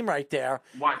 dominant team right there.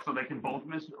 Why? So they can both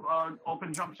miss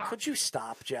open jump shots? Could you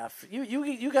stop, Jeff?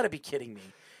 You got to be kidding me.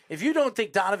 If you don't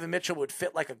think Donovan Mitchell would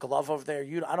fit like a glove over there,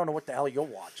 I don't know what the hell you're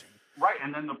watching. Right,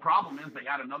 and then the problem is they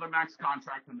had another max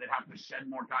contract, and they'd have to shed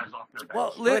more guys off their bench.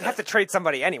 Well, they'd have to trade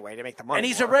somebody anyway to make the money. And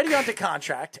he's already under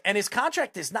contract, and his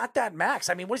contract is not that max.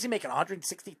 I mean, what is he making,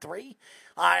 163?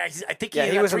 I think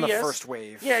he was in the first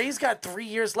wave. Yeah, he's got 3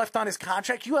 years left on his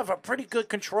contract. You have a pretty good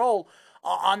control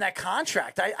on that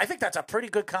contract. I think that's a pretty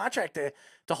good contract to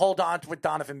hold on with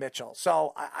Donovan Mitchell.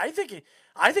 So I think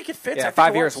it fits. Yeah,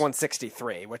 5 years,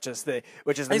 163, which is the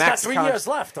he's max. He's got 3 years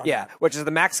left. Which is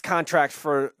the max contract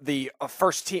for the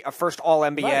first All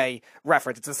NBA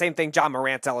reference. It's the same thing John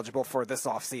Morant's eligible for this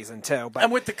offseason too. But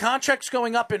and with the contracts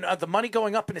going up and the money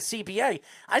going up in the CBA,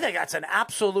 I think that's an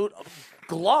absolute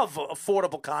glove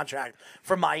affordable contract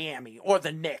for Miami or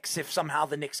the Knicks if somehow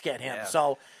the Knicks get him. Yeah.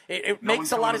 So it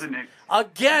makes a lot of sense.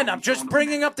 Again, I'm just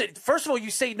bringing up first of all, you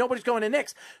say nobody's going to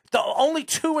Knicks. The only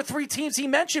 2 or 3 teams he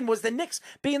mentioned was the Knicks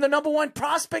being the number 1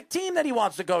 prospect team that he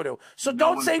wants to go to. So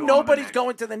don't say nobody's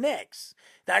going to the Knicks.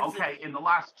 Okay, in the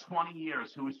last 20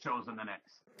 years, who has chosen the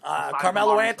Knicks?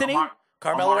 Carmelo Anthony?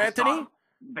 Carmelo Anthony?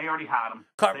 They already had him.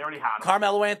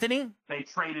 Carmelo Anthony? They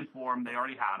traded for him. They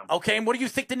already had him. Okay, and what do you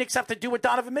think the Knicks have to do with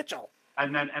Donovan Mitchell?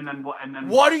 And then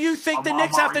what do you think the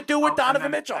Knicks have to do with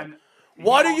Donovan Mitchell?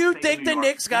 What do you think the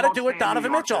Knicks got to do with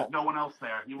Donovan Mitchell? There's no one else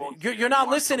there. You're not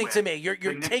listening to me. You're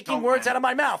taking words out of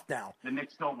my mouth now. The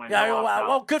Knicks don't win. Yeah,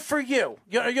 well, good for you.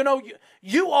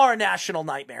 You are a national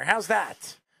nightmare. How's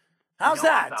that? How's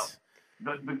that?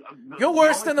 You're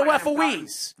worse than the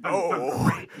referees.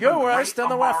 You're worse than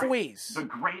the referees. The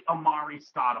great Amari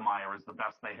Stoudemire is the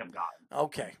best they have gotten.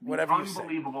 Okay, whatever you say.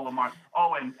 Unbelievable Amari.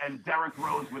 Oh, and Derrick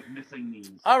Rose with missing knees.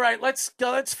 All right, let's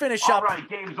finish up. All right,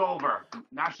 game's over.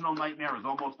 National Nightmare is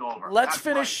almost over. Let's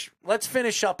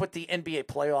finish up with the NBA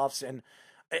playoffs and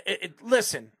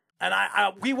listen. And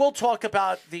we will talk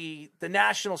about the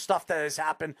national stuff that has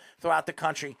happened throughout the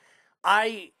country.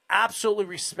 I absolutely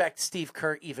respect Steve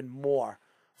Kerr even more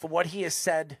for what he has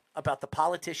said about the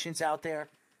politicians out there,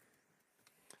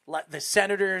 the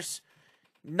senators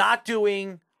not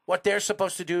doing what they're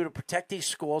supposed to do to protect these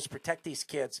schools, protect these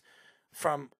kids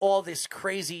from all these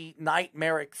crazy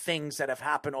nightmaric things that have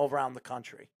happened all around the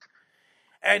country.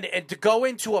 And to go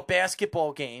into a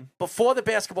basketball game, before the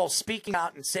basketball, speaking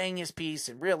out and saying his piece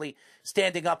and really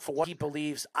standing up for what he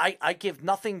believes, I give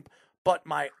nothing but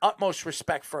my utmost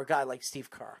respect for a guy like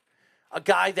Steve Kerr, a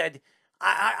guy that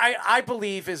I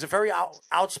believe is a very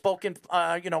outspoken,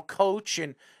 coach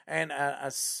and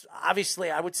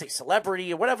obviously I would say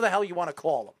celebrity or whatever the hell you want to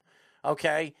call him.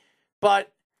 Okay.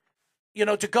 But,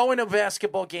 to go into a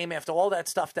basketball game after all that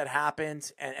stuff that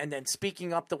happened and then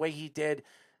speaking up the way he did,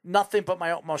 nothing but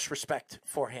my utmost respect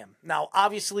for him. Now,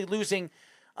 obviously losing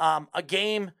a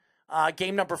game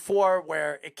game number 4,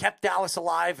 where it kept Dallas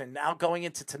alive, and now going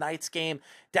into tonight's game,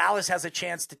 Dallas has a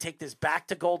chance to take this back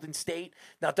to Golden State.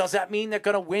 Now, does that mean they're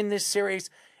going to win this series?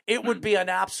 It would be an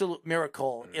absolute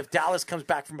miracle if Dallas comes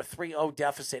back from a 3-0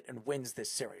 deficit and wins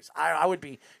this series. I would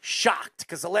be shocked,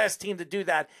 because the last team to do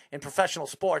that in professional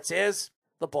sports is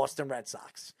the Boston Red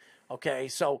Sox. Okay,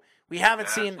 so we haven't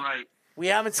seen a team. We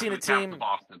haven't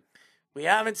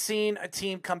seen a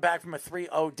team come back from a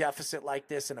 3-0 deficit like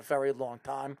this in a very long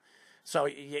time. So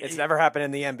it's never happened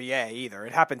in the NBA either.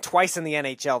 It happened twice in the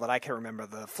NHL that I can remember.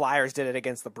 The Flyers did it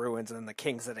against the Bruins, and then the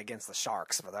Kings did it against the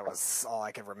Sharks. But that was all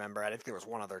I can remember. I think there was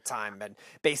one other time. And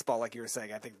baseball, like you were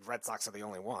saying, I think the Red Sox are the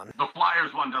only one. The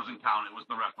Flyers one doesn't count. It was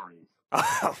the referees.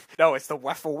 No, it's the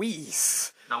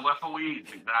referees. The referees,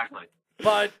 exactly.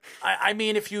 But I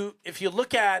mean, if you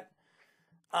look at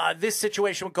this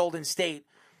situation with Golden State,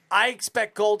 I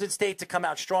expect Golden State to come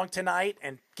out strong tonight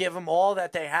and give them all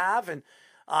that they have, and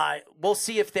we'll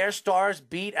see if their stars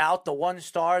beat out the one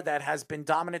star that has been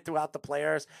dominant throughout the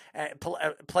playoffs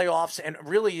and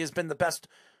really has been the best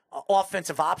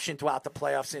offensive option throughout the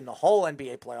playoffs in the whole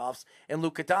NBA playoffs in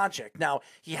Luka Doncic. Now,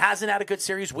 he hasn't had a good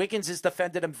series. Wiggins has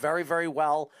defended him very, very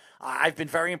well. I've been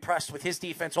very impressed with his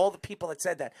defense. All the people that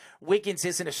said that Wiggins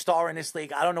isn't a star in this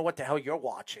league, I don't know what the hell you're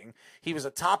watching. He was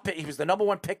he was the number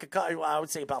 1 pick, I would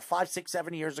say, about 5, 6,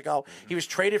 7 years ago. He was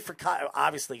traded for,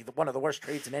 obviously, one of the worst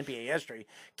trades in NBA history,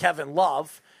 Kevin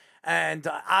Love. And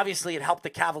obviously it helped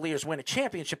the Cavaliers win a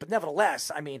championship, but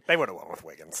nevertheless, I mean... They would have won with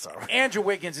Wiggins, so... Andrew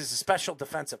Wiggins is a special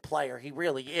defensive player. He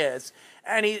really is.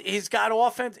 And he's got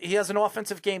offense. He has an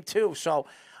offensive game, too. So,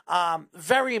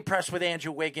 very impressed with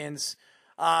Andrew Wiggins.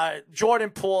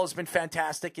 Jordan Poole has been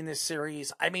fantastic in this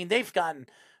series. I mean, they've gotten...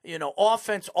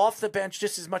 offense off the bench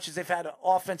just as much as they've had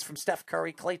offense from Steph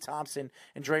Curry, Klay Thompson,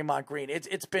 and Draymond Green.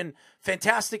 It's been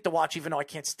fantastic to watch, even though I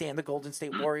can't stand the Golden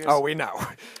State Warriors. Oh, we know.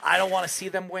 I don't want to see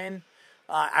them win.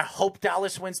 I hope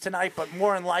Dallas wins tonight, but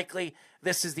more than likely,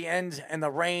 this is the end and the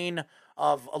reign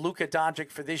of Luka Doncic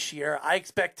for this year. I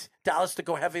expect Dallas to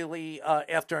go heavily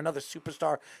after another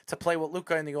superstar to play with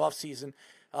Luka in the offseason.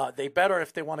 They better,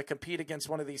 if they want to compete against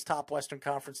one of these top Western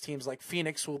Conference teams like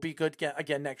Phoenix, will be good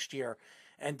again next year.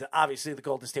 And obviously the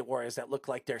Golden State Warriors that look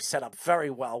like they're set up very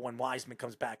well when Wiseman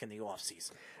comes back in the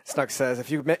offseason. Snug says,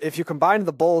 if you combine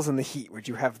the Bulls and the Heat, would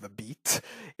you have the beat?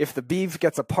 If the Beeve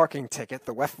gets a parking ticket,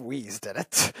 the Wees did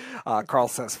it. Carl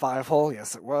says 5-hole.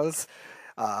 Yes, it was.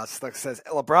 Snug says,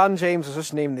 LeBron James was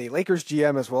just named the Lakers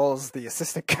GM as well as the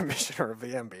assistant commissioner of the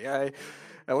NBA.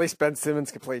 At least Ben Simmons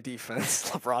can play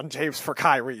defense. LeBron James for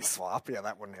Kyrie swap. Yeah,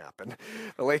 that wouldn't happen.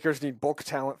 The Lakers need bulk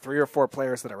talent, 3 or 4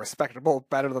 players that are respectable,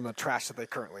 better than the trash that they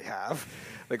currently have.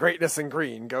 The greatness in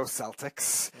green. Go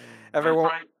Celtics.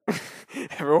 Everyone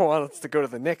wants to go to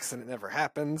the Knicks, and it never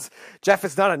happens. Jeff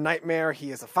is not a nightmare.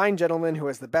 He is a fine gentleman who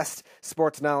has the best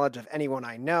sports knowledge of anyone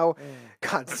I know.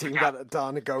 God's team got it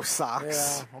done. Go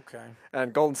Sox. Yeah, okay.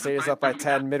 And Golden State is up by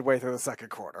 10 midway through the second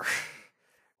quarter.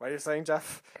 What are you saying,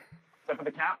 Jeff? Tip of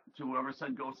the cap to whoever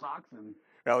said go Sox. And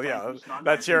well, yeah,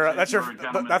 that's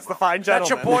the fine gentleman. That's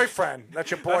your boyfriend.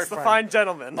 That's the fine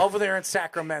gentleman over there in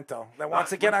Sacramento that wants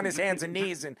to get on his hands and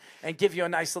knees and give you a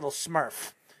nice little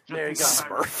smurf. There you go.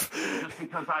 Smurf.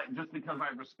 Just because I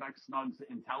respect Snug's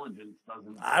intelligence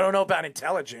doesn't. I don't know about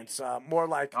intelligence. More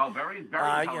like very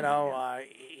intelligent.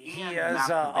 He has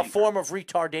a form of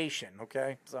retardation.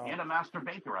 Okay, so and a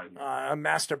masturbator, I hear. A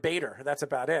masturbator. That's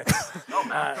about it.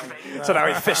 So now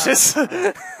he fishes.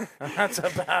 That's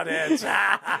about it.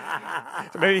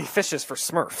 So maybe he fishes for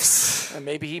Smurfs. And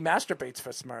maybe he masturbates for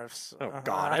Smurfs. Oh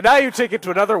God! And now you take it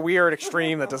to another weird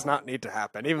extreme that does not need to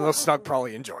happen, even though Snug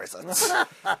probably enjoys it.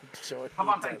 How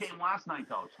about that game last night,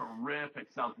 though?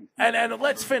 Terrific Celtics. And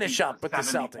let's finish up with the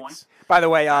Celtics. Points. By the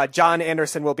way, John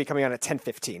Anderson will be coming on at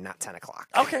 10:15, not 10 o'clock.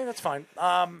 Okay, that's fine.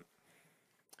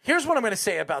 Here's what I'm going to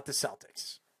say about the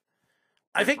Celtics.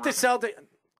 I think the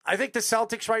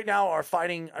Celtics right now are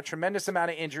fighting a tremendous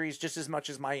amount of injuries, just as much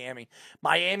as Miami.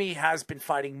 Miami has been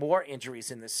fighting more injuries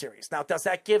in this series. Now, does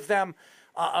that give them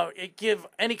give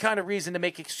any kind of reason to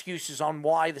make excuses on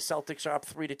why the Celtics are up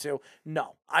 3-2?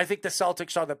 No. I think the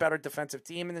Celtics are the better defensive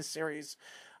team in this series.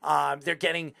 They're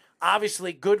getting,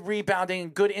 obviously, good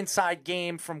rebounding, good inside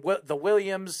game from the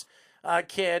Williams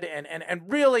kid. And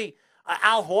really,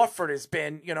 Al Horford has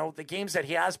been, the games that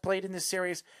he has played in this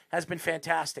series has been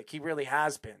fantastic. He really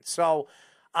has been. So,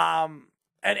 and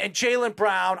Jaylen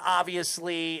Brown,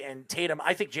 obviously, and Tatum.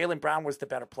 I think Jaylen Brown was the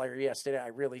better player yesterday. I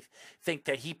really think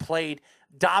that he played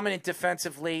dominant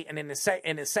defensively. And in the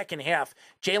second half,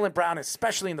 Jaylen Brown,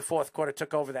 especially in the fourth quarter,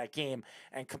 took over that game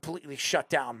and completely shut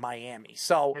down Miami.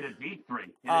 So, hit a deep three.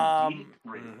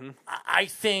 I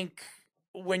think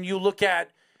when you look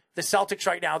at the Celtics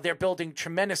right now, they're building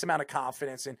tremendous amount of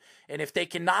confidence. And if they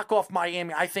can knock off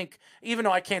Miami, I think, even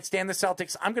though I can't stand the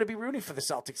Celtics, I'm going to be rooting for the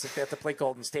Celtics if they have to play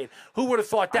Golden State. Who would have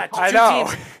thought that? I Two know.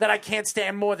 teams that I can't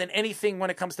stand more than anything when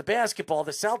it comes to basketball,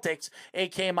 the Celtics,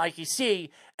 a.k.a. Mikey C,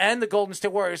 and the Golden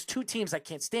State Warriors, two teams I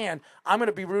can't stand. I'm going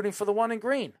to be rooting for the one in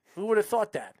green. Who would have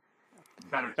thought that?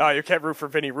 Oh, you can't root for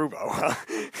Vinny Rubo.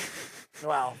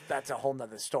 Well, that's a whole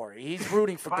nother story. He's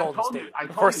rooting for Golden State.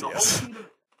 Of course he is.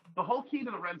 The whole key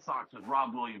to the Red Sox is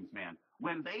Rob Williams, man.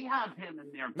 When they have him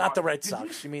in their Not the Red did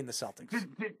Sox. You mean the Celtics. Did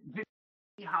you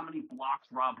see how many blocks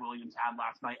Rob Williams had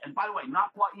last night? And by the way,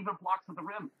 not even blocks at the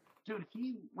rim. Dude,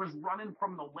 he was running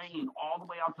from the lane all the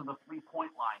way out to the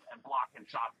three-point line and blocking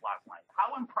shots last night.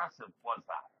 How impressive was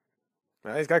that?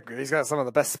 Well, he's got some of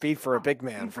the best speed for a big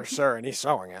man, for sure, and he's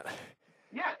showing it.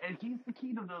 Yeah, and he's the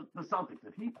key to the Celtics.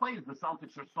 If he plays, the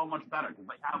Celtics are so much better because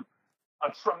they have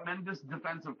a tremendous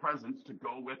defensive presence to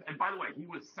go with. And by the way, he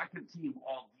was second team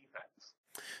all defense.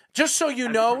 Just so you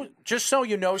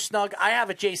know, Snug, I have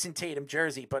a Jason Tatum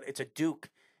jersey, but it's a Duke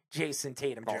Jason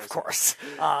Tatum jersey. Of course.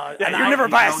 And you never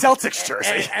buy a Celtics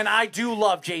jersey. And I do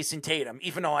love Jason Tatum,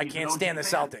 even though I He's can't an OG stand the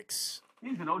fan. Celtics.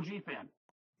 He's an OG fan.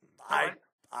 I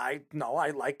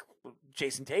like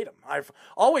Jason Tatum. I've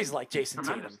always liked Jason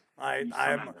Tremendous. Tatum. He's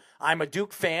tremendous. I'm a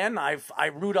Duke fan. I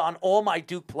root on all my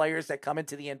Duke players that come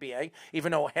into the NBA,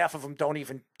 even though half of them don't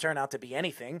even turn out to be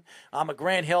anything. I'm a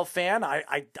Grant Hill fan.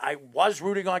 I was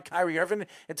rooting on Kyrie Irving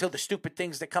until the stupid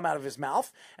things that come out of his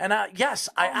mouth. And yes,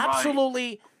 I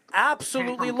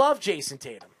absolutely love Jason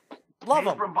Tatum. Love Came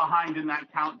him. from behind in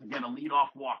that count to get a leadoff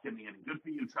walk in the inning. Good for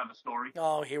you, Trevor Story.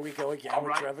 Oh, here we go again All with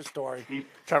right. Trevor Story. He's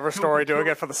Trevor two Story for doing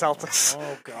two. it for the Celtics.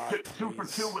 Oh God, Two for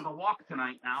please. two with a walk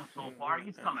tonight now so far.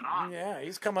 He's coming on. Yeah,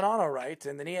 he's coming on all right,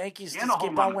 and the Yankees And a just home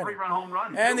keep run, on a winning. three-run home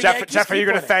run. And the Jeff, Yankees Jeff, are you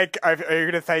keep going to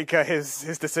winning. thank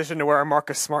his decision to wear a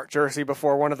Marcus Smart jersey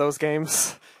before one of those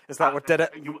games? Is that what did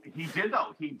it? He did,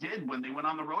 though. He did when they went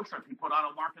on the road trip. He put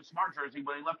on a Marcus Smart jersey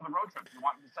when he left for the road trip. You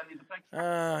want me to send you the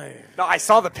picture? No, I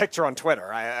saw the picture on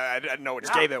Twitter. I didn't know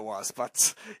which game it was,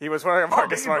 but he was wearing a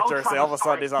Marcus Smart jersey. All of a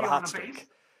sudden, he's on a hot streak.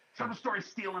 Trevor Story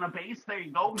stealing a base. There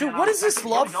you go. Dude, man. what is this There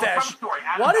love you go. Trevor fest? Story,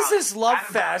 Adam What is Valley. this love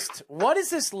Adam Valley. fest? What is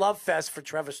this love fest for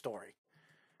Trevor Story?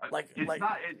 It's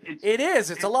not. It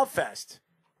is. It's a love fest.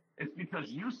 It's because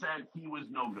you said he was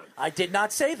no good. I did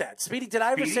not say that. Speedy, did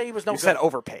I ever Speedy? say he was no You good? said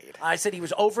overpaid. I said he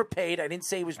was overpaid. I didn't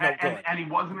say he was no good. And he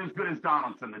wasn't as good as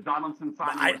Donaldson. The Donaldson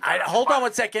signing. Hold on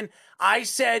one second. I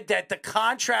said that the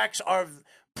contracts are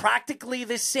practically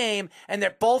the same, and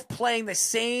they're both playing the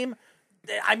same.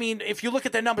 I mean, if you look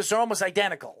at their numbers, they're almost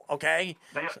identical. Okay.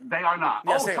 They are not.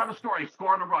 Yes, they Trevor are. Story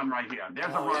scoring a run right here. There's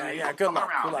a run. Yeah. Good luck.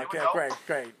 Around. Good luck. Here Yeah, we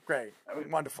go. great.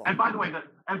 Wonderful. And by the way,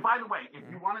 if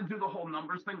you want to do the whole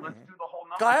numbers thing, let's do the whole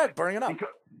numbers. Go ahead, thing. bring it up.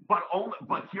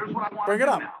 But here's what I want Bring to it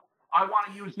do up. now. I want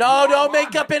to use. No, your don't make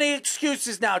logic. up any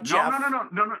excuses now, Jeff.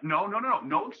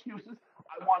 No excuses.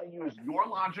 I want to use your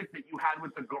logic that you had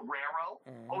with the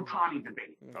Guerrero-Otani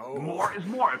debate. More is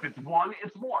more. If it's one,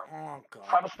 it's more. Oh, God.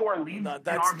 Trevor Story leads. No, in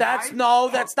that's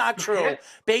RBIs. that's not true. Yeah.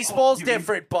 Baseball's You mean-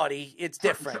 different, buddy. It's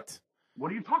different.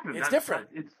 What are you talking about? It's different.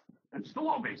 It's still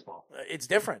all baseball. It's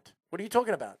different. What are you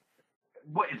talking about?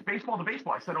 What? It's baseball to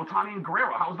baseball. I said Otani and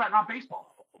Guerrero. How is that not baseball?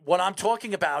 What I'm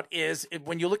talking about is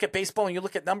when you look at baseball and you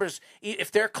look at numbers, if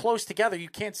they're close together, you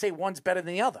can't say one's better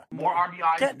than the other. More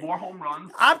RBIs, Get- more home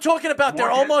runs. I'm talking about they're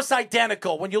More hits. almost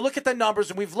identical. When you look at the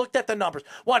numbers, and we've looked at the numbers,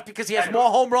 what? Because he has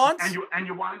more home runs. And you and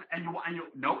RBIs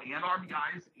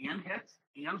and hits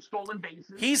and stolen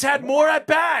bases. He's had more at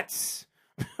bats.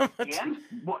 And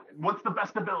what's the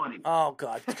best ability? Oh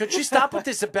God! Could you stop with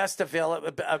this? Best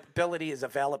ability is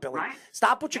availability. Right?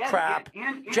 Stop with your crap,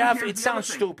 And Jeff. here's It the sounds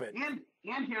other thing. stupid.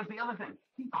 And here's the other thing: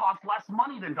 he costs less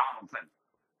money than Donaldson.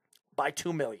 By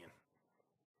 $2 million.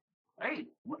 Hey,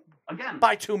 again.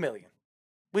 By $2 million.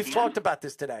 We've And- talked about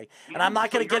this today, and I'm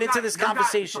not so going to get your into guy- this your guy-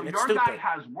 conversation. so It's your stupid. guy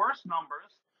has worse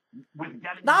numbers with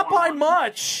getting Not more by money.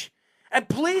 much. And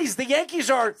please, the Yankees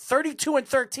are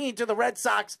 32-13 to the Red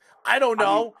Sox. I don't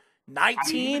know,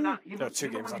 19. They're 2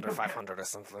 games when under you compare- 500 or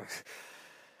something.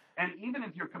 And even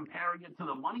if you're comparing it to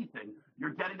the money thing,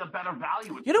 you're getting a better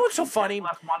value. You know what's so You get funny?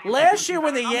 less money, Last you year get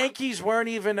when the better numbers. Yankees weren't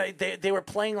even, they were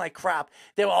playing like crap.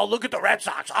 They were, oh, look at the Red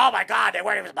Sox. Oh, my God, they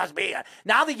weren't even supposed to be here.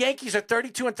 Now the Yankees are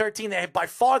 32-13. They're by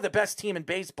far the best team in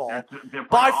baseball. They're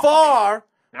By awful. far.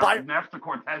 Nestor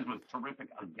Cortez was terrific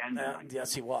again tonight.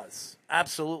 Yes, he was.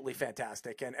 Absolutely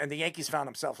fantastic. And the Yankees found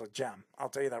themselves a gem. I'll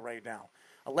tell you that right now.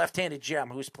 A left-handed gem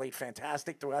who's played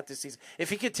fantastic throughout this season. If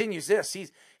he continues this, he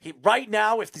right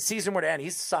now, if the season were to end,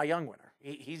 he's the Cy Young winner.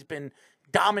 He's been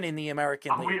dominant in the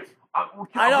American League.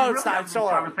 I know it's not. It's still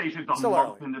early. Conversations Still a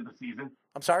month early. into the season.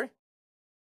 I'm sorry?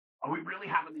 Are we really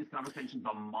having these conversations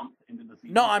a month into the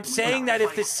season? No, I'm Can we saying not that if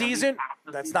play the every season, half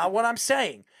the that's season? not what I'm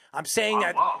saying. I'm saying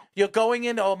that wow. you're going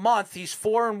into a month. He's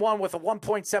 4-1 with a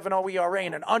 1.70 ERA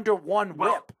and an under 1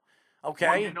 Well, WHIP. Okay.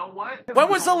 Well, you know what? When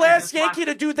was the last This Yankee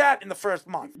to do that in the first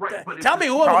month? Right, but Tell if me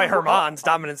this- who. Probably Herman's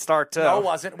dominant start, too. No, it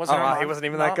wasn't. It wasn't Oh, wow, he Herman. wasn't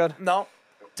even No, that good? No.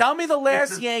 Tell me the last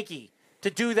this- Yankee to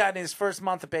do that in his first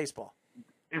month of baseball.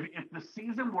 If the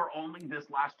season were only this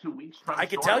last 2 weeks, Trevor I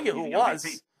can Story tell you would who be it was.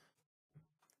 MVP.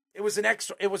 It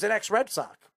was an ex Red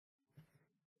Sox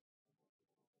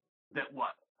That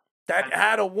what? that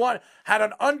had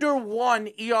an under 1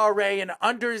 ERA and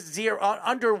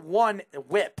under 1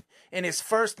 WHIP in his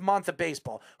first month of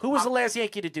baseball. Who was the last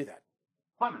Yankee to do that?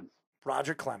 Clemens.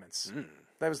 Roger Clemens.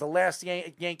 That was the last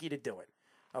Yankee to do it.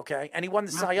 Okay, and he won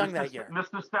the Cy Young that year.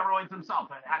 Mr. Steroids himself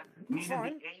needed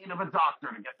Fine. the aid of a doctor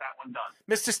to get that one done.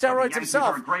 Mr. The Steroids Yankees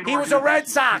himself. are a great He was a Red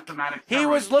organization, Sox. systematic He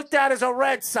was steroid looked at as a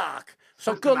Red Sox.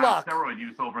 So good systematic luck. Steroid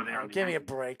use over there. Oh, in the give me a Yankees.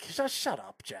 break. Just shut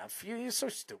up, Jeff. You're so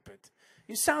stupid.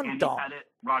 You sound Andy dumb. Pettit,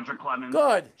 Roger Clemens.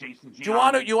 Good. Jason Do you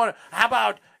want to? Giambi. How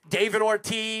about David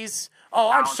Ortiz? Oh,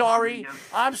 I'm Alex sorry. Rodriguez.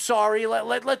 I'm sorry.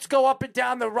 Let's go up and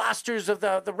down the rosters of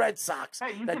the Red Sox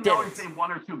Hey, you that can did always it. say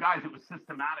one or two guys. It was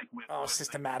systematic with. Oh,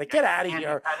 systematic. Get out of Andy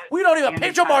here. Pettit- We don't even. Andy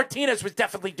Pedro Pettit. Martinez was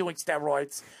definitely doing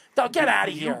steroids. Don't get out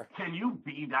of here. Can you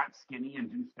be that skinny and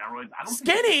do steroids? I don't think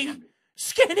you Skinny? can be.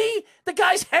 Skinny? The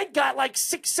guy's head got like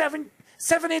 7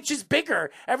 inches bigger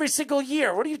every single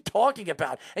year. What are you talking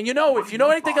about? And you know, What if are you know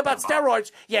you anything about talking about?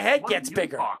 steroids, your head What gets are you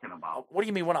bigger. talking about? What do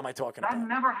you mean? What am I talking That about?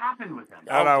 never happened with him.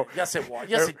 I know. Yes, it was.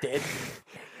 Yes, it did.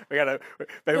 We gotta.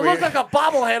 You look like a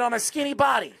bobblehead on a skinny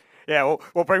body. Yeah,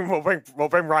 we'll bring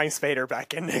Ryan Spader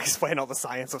back in to explain all the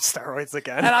science of steroids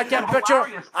again. And I bet you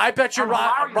hilarious. Ryan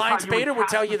Hilarious how you Spader would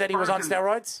tell you cast that he was on Spurgeon.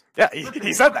 steroids. yeah,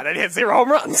 he said that and he had 0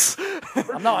 home runs.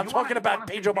 No, I'm You talking wanna- about you wanna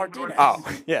Pedro say David Martinez.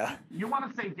 Oh, yeah. You want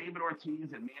to say David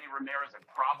Ortiz and Manny Ramirez and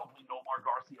probably Nomar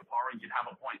Garciaparra, you'd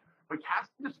have a point. But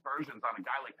casting aspersions on a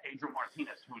guy like Pedro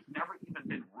Martinez, who's never even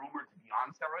been rumored to be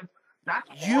on steroids, that's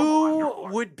horrible on your You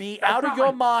part. would be That's out of not your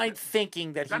like- mind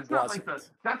thinking that he That's not wasn't.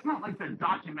 that's not like the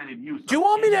documented use. Do you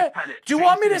want me to? Do you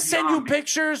want me to send you Jason Giambi,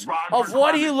 pictures Roger of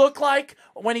what he Clemens? looked like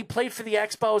when he played for the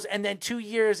Expos, and then 2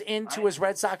 years into his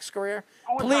Red Sox career?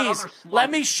 Who was that Please other slug? let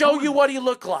me show Who you was- what he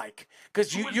looked like,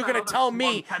 because who was you're that going to other tell slug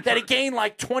me catcher? that he gained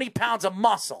like 20 pounds of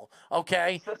muscle.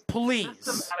 Okay, please,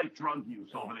 Systematic drug use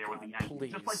over there with the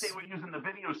Yankees, just like Please. they were using the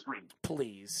video screen,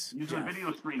 please, using the Jeff.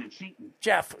 video screen and cheating.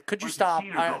 Jeff, could you Bunch of stop?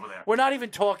 cheaters over there. We're not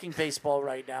even talking baseball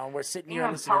right now, and we're sitting here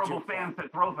And listening to terrible you. fans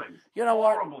that throw things. You know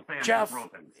what, Horrible fans Jeff? that throw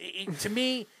things. To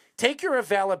me, take your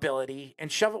availability and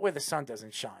shove it where the sun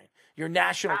doesn't shine. Your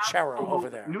national cherub over Absolutely.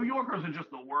 there. New Yorkers are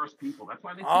just the worst people. That's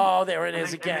why they. Oh, there it and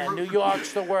is they- again. and they New root for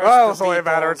York's the worst. Well, the it's only a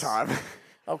matter of Beatles. time.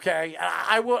 Okay,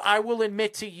 I will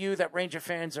admit to you that Ranger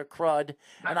fans are crud,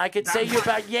 and I could say that's you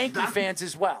why- about Yankee that's- fans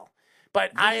as well.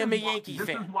 But I am a Yankee This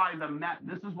fan. is why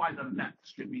the Mets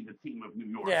should be the team of New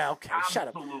York. Yeah, okay, shut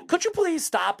up. Absolutely. Could you please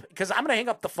stop? Because I'm going to hang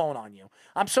up the phone on you.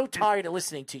 I'm so tired of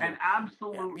listening to you. An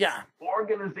absolute Yeah.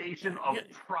 organization of Yeah.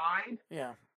 pride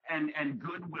Yeah. and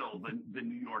goodwill. The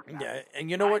New York. has. Yeah, and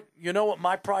you know what? You know what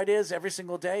my pride is every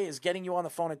single day is getting you on the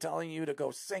phone and telling you to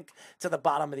go sink to the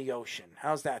bottom of the ocean.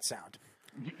 How's that sound?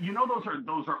 You know those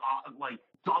are like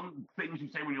dumb things you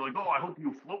say when you're like, oh, I hope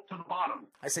you float to the bottom.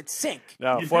 I said sink.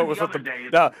 No, You float did was the with the other day.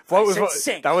 no, float I was said what,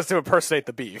 sink. that was to impersonate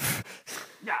the beef.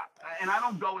 Yeah, and I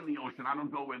don't go in the ocean. I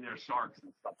don't go where there's sharks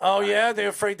and stuff. Oh like that. yeah, they're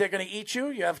afraid they're going to eat you.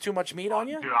 You have too much meat on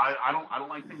you. Dude, I don't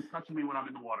like things touching me when I'm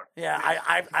in the water. Yeah,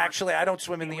 I don't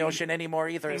swim in the ocean anymore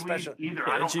either. Seaweed Especially either.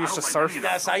 Yeah, I didn't don't, you I used don't to like surf? any of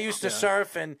that yes, I stuff. used to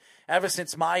surf, and ever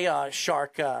since my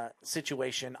shark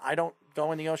situation, I don't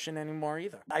go in the ocean anymore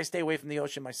either. I stay away from the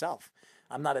ocean myself.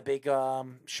 I'm not a big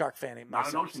shark fan myself. Not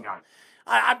an ocean guy.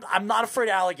 I'm not afraid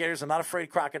of alligators. I'm not afraid of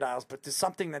crocodiles. But there's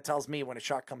something that tells me when a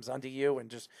shark comes under you and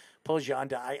just pulls you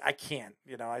under. I can't.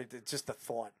 You know, it's just a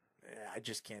thought. I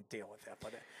just can't deal with that.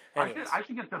 But anyways, I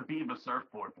should get the Beaver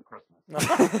surfboard for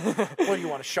Christmas. what do you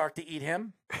want, a shark to eat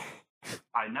him?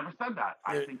 I never said that.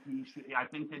 I Yeah. think he should. I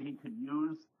think that he could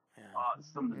use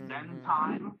some Mm-hmm. Zen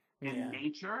time in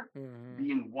nature,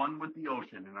 being one with the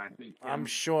ocean, and I think I'm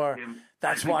sure him-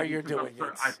 that's I think why he you're should go doing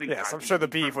surf- it. I think Yes, I I'm think sure the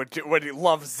he beef should- would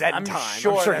love Zen I'm time.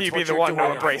 sure I'm sure that's he'd be what the you're one to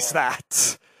doing it embrace for.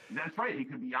 that. That's right. He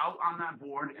could be out on that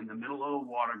board in the middle of the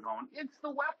water, going, "It's the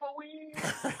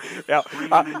Weffelweed."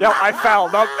 Yeah, I fell.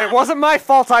 No, it wasn't my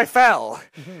fault. I fell.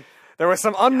 There were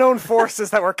some unknown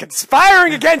forces that were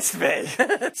conspiring against me.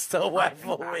 it's the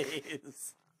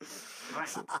Weffelweeds. Right.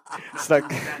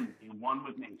 Snug, Zen, being one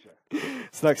with nature.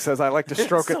 Snug says, I like to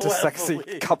stroke It's it to the sexy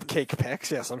Weffelweeds. cupcake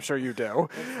pics. Yes, I'm sure you do.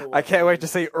 I can't wait to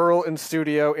see Earl in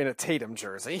studio in a Tatum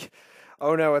jersey.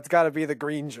 Oh no, it's got to be the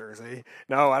green jersey.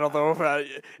 No, I don't know.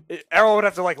 Errol would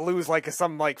have to lose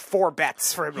some 4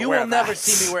 bets for him to You wear will never that.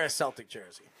 see me wear a Celtic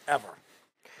jersey ever.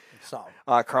 So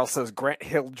Carl says Grant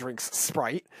Hill drinks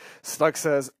Sprite. Snug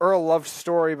says Earl loved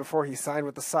Story before he signed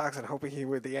with the Sox and hoping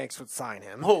the Yanks would sign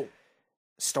him. who?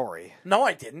 Story. No,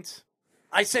 I didn't.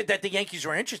 I said that the Yankees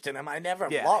were interested in him. I never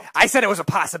loved. I said it was a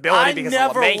possibility I because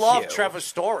never of LeMahieu. loved Trevor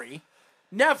Story.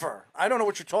 Never. I don't know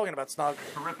what you're talking about, Snug.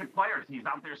 Terrific players. He's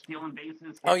out there stealing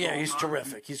bases. Oh yeah, he's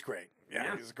terrific. He's great.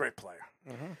 Yeah, he's a great player.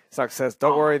 Snug says,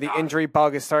 don't worry, the injury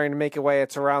bug is starting to make its way.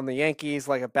 It's around the Yankees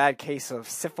like a bad case of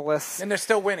syphilis. And they're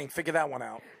still winning. Figure that one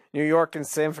out. New York and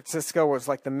San Francisco was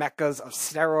like the meccas of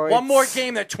steroids. One more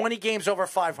game, they're 20 games over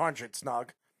 500,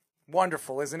 Snug.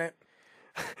 Wonderful, isn't it?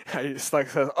 Snug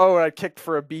says, oh, I kicked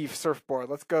for a beef surfboard.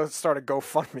 Let's go start a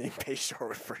GoFundMe. Bayshore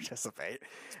would participate.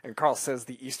 And Carl says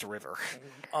the East River.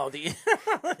 Oh, the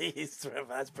East River.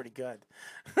 That's pretty good.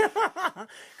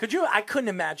 Could you? I couldn't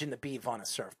imagine the beef on a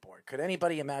surfboard. Could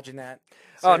anybody imagine that?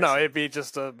 Oh, no, it'd be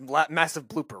just a massive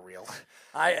blooper reel.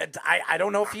 I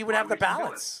don't know if he would have the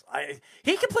balance.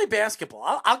 He can play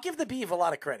basketball. I'll give the Beav a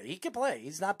lot of credit. He can play.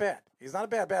 He's not bad. He's not a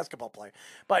bad basketball player.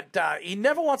 But he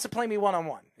never wants to play me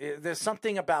one-on-one. There's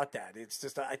something about that. It's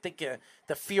just I think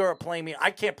the fear of playing me.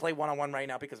 I can't play one-on-one right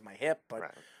now because of my hip.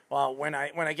 But when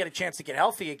I get a chance to get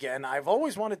healthy again, I've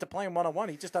always wanted to play him one-on-one.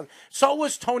 He just doesn't. So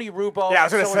was Tony Rubo. Yeah, I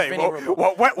was going to say.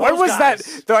 What was that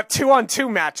 2-on-2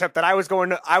 matchup that I was going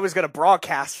to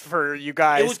broadcast for you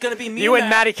guys? It was going to be me. You and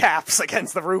Matty Caps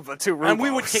against the two Rubos. And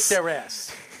we would kick their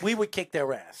ass. We would kick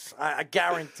their ass. I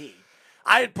guarantee.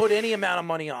 I'd put any amount of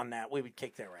money on that. We would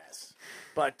kick their ass.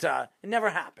 But it never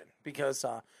happened because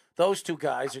those two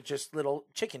guys are just little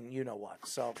chicken, you know what.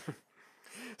 So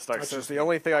Stark says the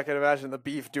only thing I can imagine the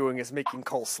Beef doing is making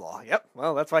coleslaw. Yep.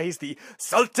 Well, that's why he's the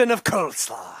Sultan of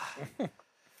Coleslaw.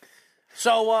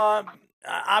 So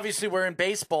obviously we're in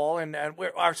baseball, and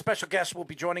our special guest will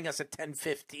be joining us at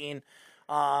 10:15.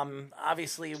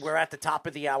 Obviously, we're at the top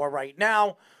of the hour right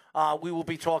now. We will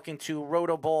be talking to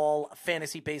Rotoball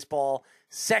Fantasy Baseball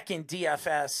second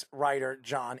DFS writer,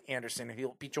 John Anderson.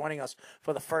 He'll be joining us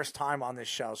for the first time on this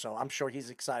show, so I'm sure he's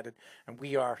excited, and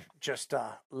we are just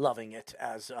loving it.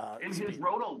 In his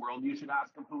Roto world, you should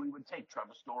ask him who he would take,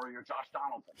 Trevor Story or Josh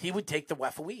Donaldson. He would take the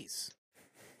Wefoese.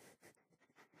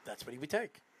 That's what he would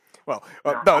take. Well,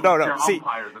 no. See,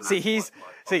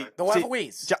 the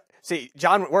Wefoese. See,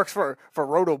 John works for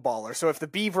Rotoballer, so if the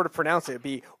B were to pronounce it, it'd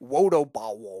be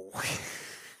Wodobawo.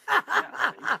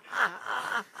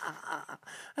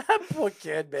 That poor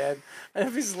kid, man.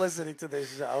 If he's listening to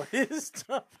this show, it's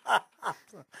the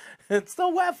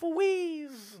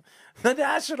Wefoese. The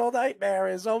national nightmare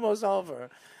is almost over.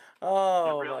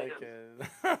 Oh, really my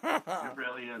God. It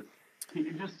really is. Can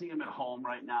you just see him at home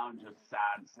right now, just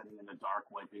sad, sitting in the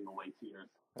dark, wiping away tears?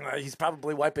 He's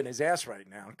probably wiping his ass right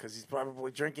now because he's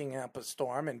probably drinking up a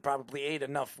storm and probably ate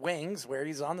enough wings where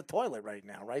he's on the toilet right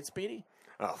now. Right, Speedy?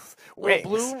 Oh,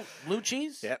 wings. Blue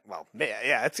cheese? Yeah, well,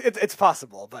 yeah, it's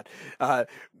possible, but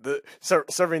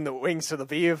serving the wings to the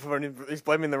beef when he's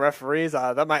blaming the referees,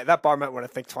 that bar might want to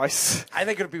think twice. I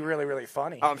think it would be really, really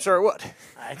funny. I'm sure it would.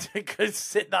 I think he's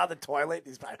sitting on the toilet.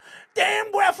 He's like,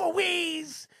 "Damn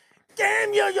referees!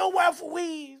 Damn you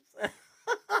referees!"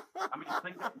 I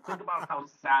mean, think about how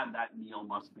sad that meal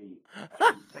must be.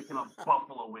 Picking up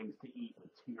buffalo wings to eat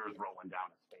with tears rolling down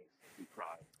his face. He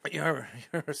cried.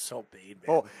 You're so bad, man.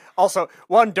 Well, also,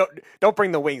 one, don't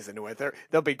bring the wings into it.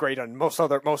 They'll be great on most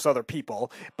other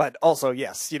people. But also,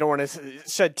 yes, you don't want to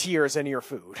shed tears into your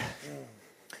food.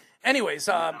 Anyways,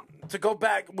 to go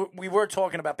back, we were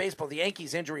talking about baseball. The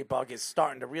Yankees injury bug is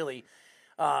starting to really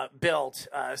build.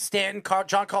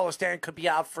 John Carlos Stanton could be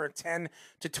out for 10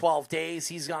 to 12 days.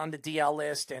 He's on the DL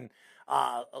list, and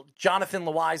Jonathan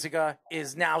Loaizaga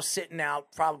is now sitting out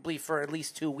probably for at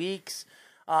least 2 weeks.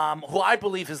 Who I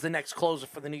believe is the next closer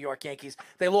for the New York Yankees.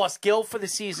 They lost Gill for the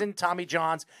season, Tommy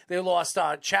Johns. They lost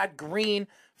Chad Green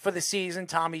for the season,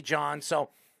 Tommy John. So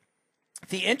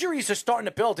the injuries are starting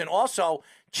to build, and also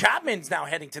Chapman's now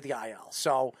heading to the IL.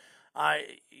 So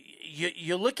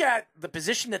you look at the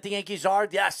position that the Yankees are.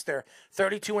 Yes, they're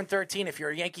 32-13. If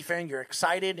you're a Yankee fan, you're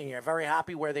excited and you're very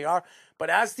happy where they are. But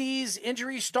as these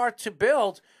injuries start to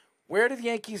build, where do the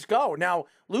Yankees go? Now,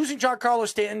 losing Giancarlo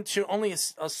Stanton to only a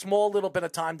small little bit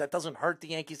of time, that doesn't hurt the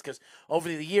Yankees because over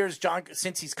the years,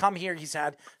 since he's come here, he's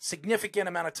had significant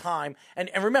amount of time. And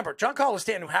remember, Giancarlo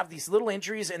Stanton will have these little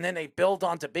injuries, and then they build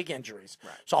onto big injuries.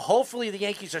 Right. So hopefully the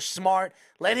Yankees are smart.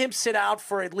 Let him sit out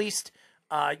for at least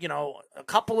a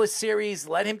couple of series,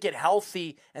 let him get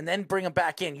healthy, and then bring him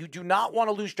back in. You do not want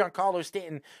to lose Giancarlo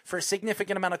Stanton for a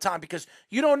significant amount of time because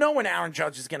you don't know when Aaron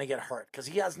Judge is going to get hurt because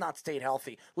he has not stayed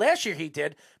healthy. Last year he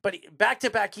did, but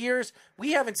back-to-back years,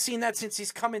 we haven't seen that since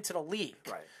he's come into the league.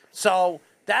 Right. So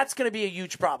that's going to be a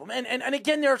huge problem. And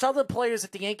again, there's other players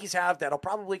that the Yankees have that are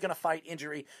probably going to fight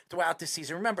injury throughout the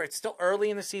season. Remember, it's still early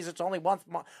in the season. It's only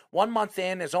 1 month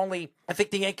in. There's only, I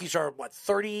think the Yankees are,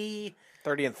 30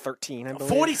 and 13, I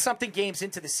believe. 40-something games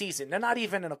into the season. They're not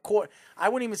even in a quarter. I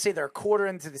wouldn't even say they're a quarter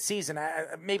into the season.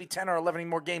 Maybe 10 or 11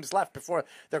 more games left before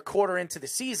they're quarter into the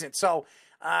season. So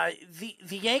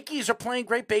the Yankees are playing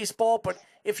great baseball, but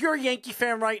if you're a Yankee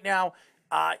fan right now,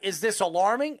 is this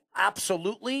alarming?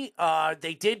 Absolutely.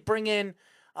 They did bring in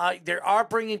they are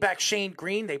bringing back Shane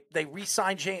Green. They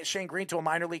re-signed Shane Green to a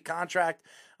minor league contract,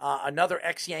 another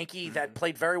ex-Yankee that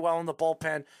played very well in the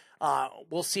bullpen.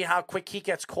 We'll see how quick he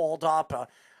gets called up.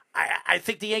 I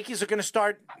think the Yankees are going to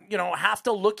start, have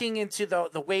to looking into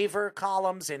the waiver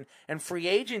columns and free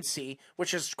agency,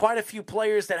 which is quite a few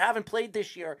players that haven't played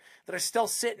this year that are still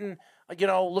sitting,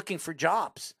 looking for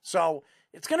jobs. So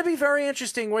it's going to be very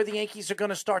interesting where the Yankees are going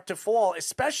to start to fall,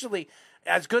 especially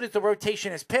as good as the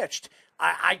rotation is pitched.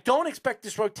 I don't expect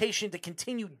this rotation to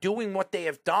continue doing what they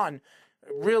have done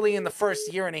really in the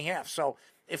first year and a half. So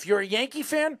if you're a Yankee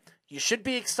fan, you should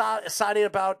be excited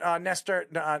about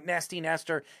Nasty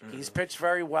Nestor. He's pitched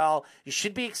very well. You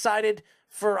should be excited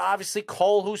for, obviously,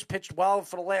 Cole, who's pitched well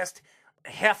for the last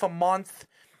half a month.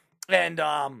 And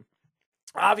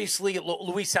obviously,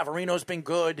 Luis Severino's been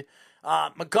good.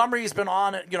 Montgomery's been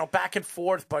on, back and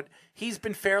forth, but he's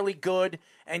been fairly good.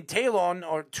 And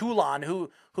Toulon,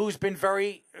 who's been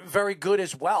very, very good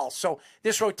as well. So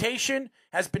this rotation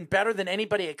has been better than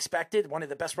anybody expected, one of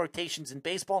the best rotations in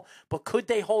baseball. But could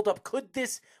they hold up? Could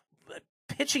this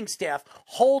pitching staff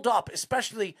hold up,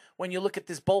 especially when you look at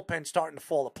this bullpen starting to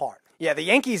fall apart? Yeah, the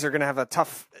Yankees are going to have a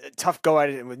tough go at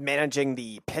it with managing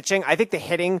the pitching. I think the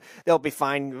hitting, they'll be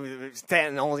fine.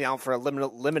 Stanton only out for a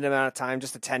limited amount of time,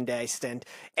 just a 10-day stint.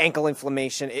 Ankle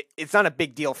inflammation. It's not a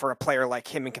big deal for a player like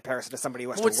him in comparison to somebody who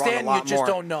has to run Stanton, a lot more. you just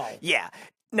don't know. Yeah.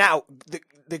 Now,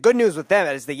 the good news with them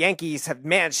is the Yankees have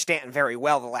managed Stanton very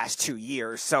well the last 2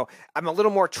 years, so I'm a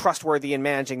little more trustworthy in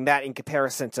managing that in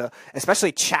comparison to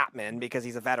especially Chapman, because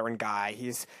he's a veteran guy.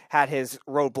 He's had his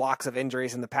roadblocks of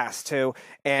injuries in the past too,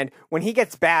 and when he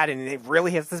gets bad and it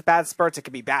really hits this bad spurts, it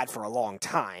can be bad for a long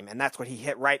time, and that's what he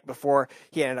hit right before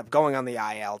he ended up going on the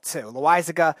IL too.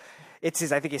 Loaisiga,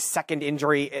 it's I think his second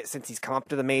injury since he's come up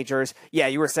to the majors. Yeah,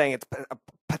 you were saying it's a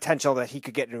potential that he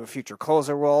could get into a future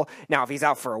closer role. Now, if he's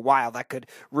out for a while, that could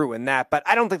ruin that. But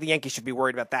I don't think the Yankees should be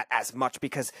worried about that as much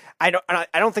because I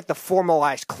don't think the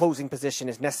formalized closing position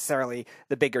is necessarily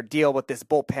the bigger deal with this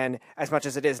bullpen as much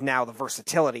as it is now the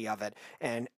versatility of it.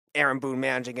 And Aaron Boone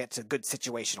managing it to good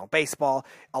situational baseball,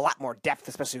 a lot more depth,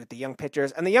 especially with the young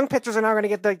pitchers. And the young pitchers are now going to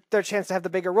get their chance to have the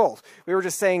bigger roles. We were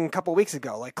just saying a couple of weeks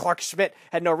ago, like Clark Schmidt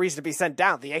had no reason to be sent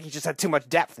down. The Yankees just had too much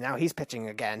depth. Now he's pitching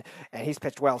again, and he's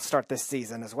pitched well to start this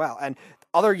season as well. And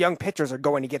other young pitchers are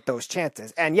going to get those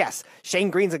chances. And yes, Shane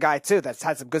Green's a guy, too, that's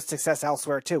had some good success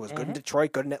elsewhere, too. Was good in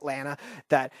Detroit, good in Atlanta,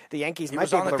 that the Yankees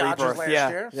might be able to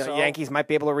rebirth. The Yankees might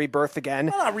be able to rebirth again.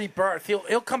 Well, not rebirth.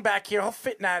 He'll come back here. He'll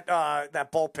fit in that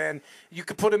bullpen. You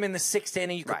could put him in the sixth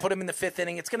inning. You could put him in the fifth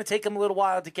inning. It's going to take him a little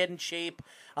while to get in shape.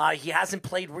 He hasn't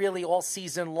played really all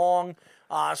season long.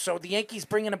 So the Yankees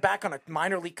bringing him back on a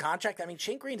minor league contract. I mean,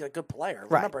 Shane Green's a good player.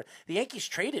 Remember, the Yankees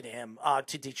traded him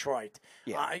to Detroit,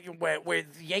 where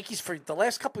the Yankees for the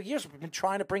last couple of years have been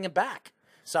trying to bring him back.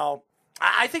 So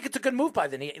I think it's a good move by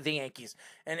the Yankees.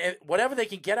 And whatever they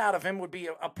can get out of him would be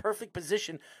a perfect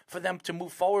position for them to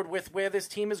move forward with where this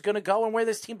team is going to go and where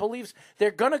this team believes they're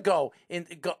going to go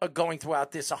going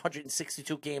throughout this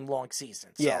 162-game long season.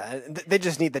 So. Yeah, they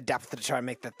just need the depth to try to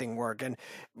make that thing work. And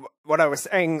what I was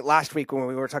saying last week when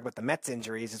we were talking about the Mets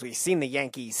injuries is we've seen the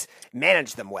Yankees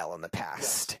manage them well in the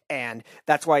past. Yes. And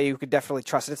that's why you could definitely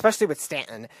trust it, especially with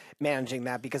Stanton managing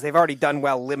that, because they've already done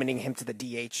well limiting him to the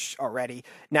DH already.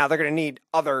 Now they're going to need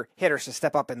other hitters to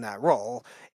step up in that role.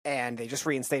 And they just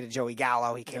reinstated Joey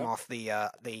Gallo. He came off the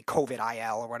COVID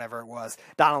IL or whatever it was.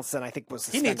 Donaldson, I think, was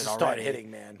suspended. He needs to start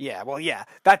hitting, man. Yeah, well, yeah.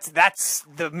 That's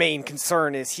the main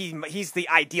concern is he's the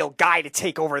ideal guy to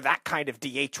take over that kind of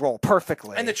DH role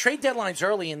perfectly. And the trade deadline's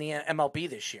early in the MLB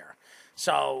this year.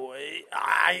 So,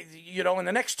 in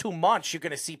the next 2 months, you're going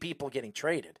to see people getting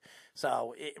traded.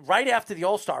 So, right after the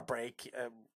All-Star break,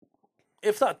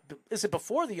 if not, is it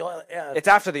before the? It's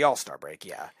after the All-Star break,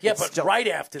 yeah. Yeah, but right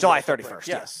after July the 31st.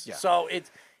 Yes. Yeah. So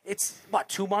it's what,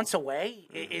 2 months away.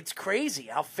 It's crazy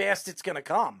how fast it's going to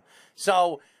come.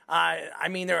 So I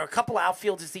mean, there are a couple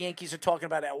outfielders the Yankees are talking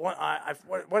about.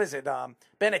 What is it?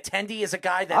 Benintendi is a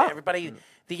guy that everybody,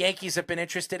 the Yankees have been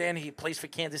interested in. He plays for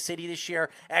Kansas City this year,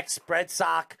 ex-Red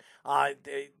Sox.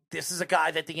 This is a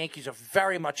guy that the Yankees are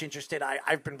very much interested.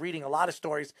 I've been reading a lot of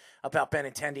stories about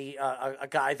Benintendi, a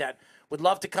guy that would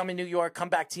love to come in New York, come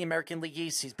back to the American League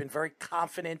East. He's been very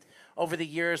confident over the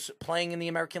years playing in the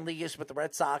American League East with the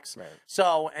Red Sox. Right.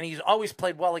 So, and he's always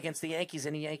played well against the Yankees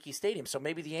in the Yankee Stadium. So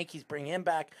maybe the Yankees bring him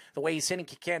back. The way he's hitting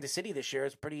Kansas City this year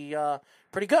is pretty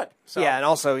good. So, yeah, and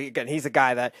also, again, he's a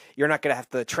guy that you're not going to have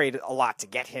to trade a lot to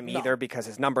get him either because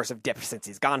his numbers have dipped since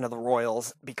he's gone to the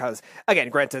Royals. Because, again,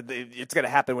 granted, it's going to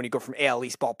happen when you go from AL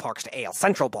East ballparks to AL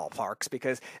Central ballparks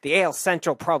because the AL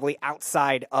Central probably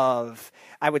outside of,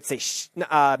 I would say,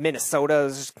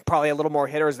 Minnesota's probably a little more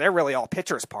hitters. They're really all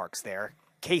pitchers parks there.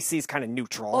 KC's kind of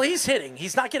neutral. Well, he's hitting.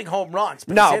 He's not getting home runs.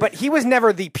 But he was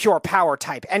never the pure power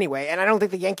type anyway, and I don't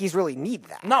think the Yankees really need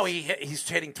that. No, he's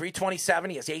hitting 327.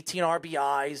 He has 18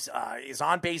 RBIs. His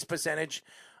on-base percentage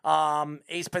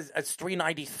it's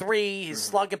 393. His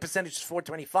slugging percentage is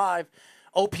 425.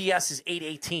 OPS is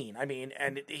 818. I mean,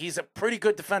 and he's a pretty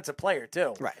good defensive player,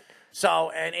 too. Right.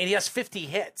 So, and he has 50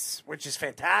 hits, which is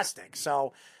fantastic.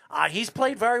 So, he's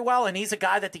played very well, and he's a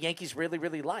guy that the Yankees really,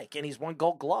 really like, and he's won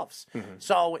Gold Gloves. Mm-hmm.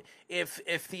 So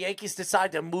if the Yankees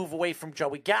decide to move away from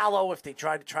Joey Gallo, if they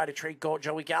try to trade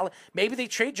Joey Gallo, maybe they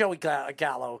trade Joey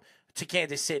Gallo to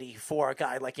Kansas City for a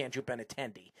guy like Andrew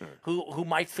Benintendi, who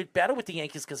might fit better with the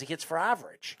Yankees because he hits for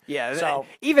average. Yeah, so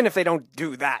even if they don't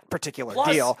do that particular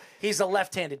deal. He's a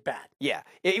left-handed bat. Yeah,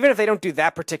 even if they don't do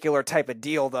that particular type of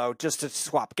deal, though, just to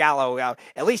swap Gallo out,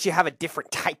 at least you have a different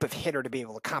type of hitter to be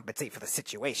able to compensate for the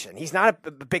situation. He's not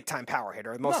a big-time power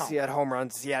hitter. The most he had home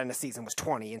runs he had in a season was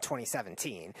 20 in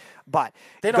 2017. But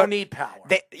they don't need power.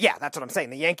 That's what I'm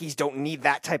saying. The Yankees don't need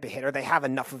that type of hitter. They have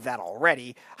enough of that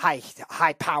already.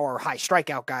 High power, high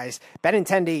strikeout guys.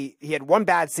 Benintendi, he had one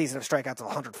bad season of strikeouts of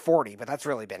 140, but that's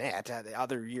really been it. The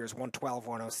other years, 112,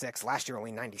 106. Last year,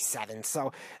 only 97.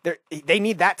 So they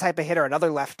need that type of hitter,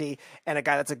 another lefty, and a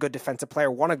guy that's a good defensive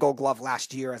player. Won a Gold Glove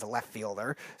last year as a left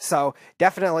fielder. So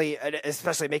definitely,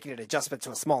 especially making an adjustment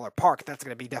to a smaller park, that's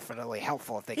going to be definitely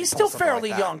helpful if they can. He's still fairly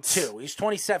young, too. He's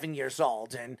 27 years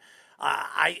old, and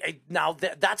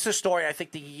that's the story. I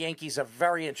think the Yankees are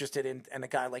very interested in a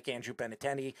guy like Andrew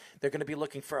Benintendi. They're going to be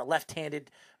looking for a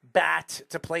left-handed bat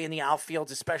to play in the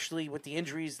outfield, especially with the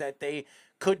injuries that they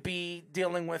could be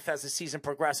dealing with as the season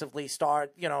progressively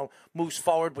moves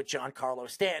forward with Giancarlo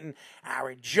Stanton,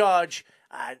 Aaron Judge.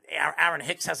 Aaron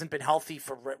Hicks hasn't been healthy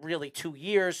for really 2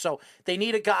 years, so they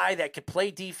need a guy that could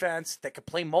play defense, that could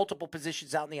play multiple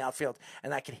positions out in the outfield,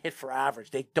 and that can hit for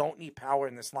average. They don't need power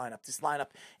in this lineup. This lineup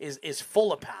is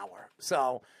full of power.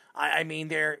 So, I mean,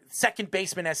 their second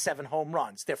baseman has 7 home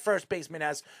runs. Their first baseman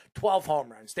has 12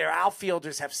 home runs. Their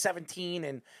outfielders have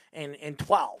 17 and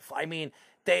 12. I mean,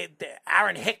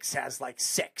 Aaron Hicks has like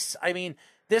 6. I mean,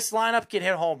 this lineup can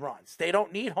hit home runs. They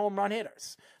don't need home run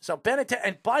hitters. So Benintendi,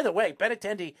 and by the way,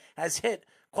 Benintendi has hit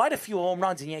quite a few home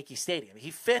runs in Yankee Stadium.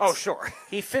 He fits. Oh, sure.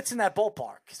 He fits in that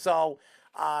ballpark. So,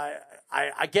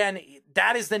 again,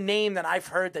 that is the name that I've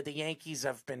heard that the Yankees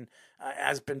has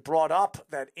been brought up.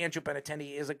 That Andrew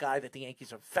Benintendi is a guy that the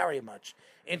Yankees are very much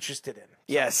interested in.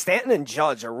 Yeah, Stanton and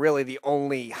Judge are really the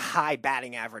only high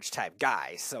batting average type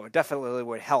guys, so it definitely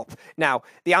would help. Now,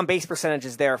 the on-base percentage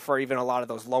is there for even a lot of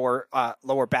those lower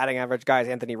batting average guys.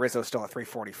 Anthony Rizzo's still at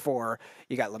 344.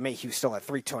 You got LeMahieu still at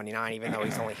 329, even though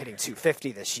he's only hitting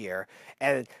 250 this year.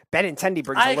 And Benintendi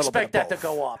brings a little bit of both. I expect that to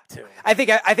go up, too. I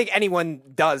think anyone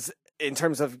does. In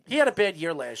terms of he had a bad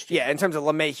year last year. Yeah, in terms of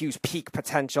LeMahieu's peak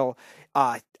potential,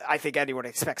 I think anyone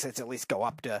expects it to at least go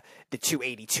up to the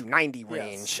 280, 290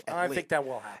 range. Yes, I think that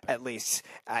will happen. At least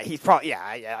he's probably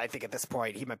I think at this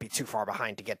point he might be too far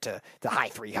behind to get to the high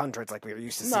 300s like we were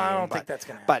used to seeing. No, I don't think that's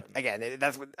going to happen. But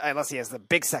again, unless he has the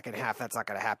big second half, that's not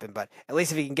going to happen. But at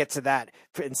least if he can get to that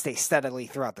and stay steadily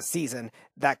throughout the season,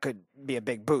 that could be a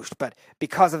big boost. But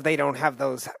because they don't have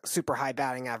those super high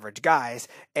batting average guys,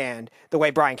 and the way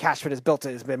Brian Cashman has built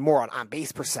it has been more on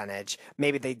base percentage,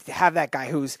 maybe they have that guy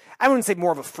who's, I wouldn't say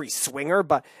more of a free swinger,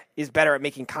 but is better at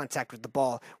making contact with the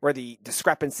ball, where the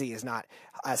discrepancy is not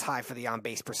as high for the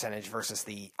on-base percentage versus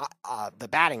the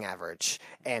batting average.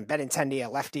 And Benintendi, a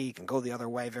lefty, can go the other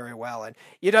way very well. And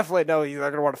you definitely know you're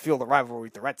going to want to fuel the rivalry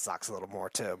with the Red Sox a little more,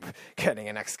 too, getting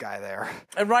a next guy there.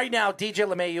 And right now, DJ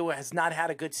LeMahieu has not had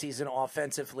a good season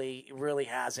offensively. He really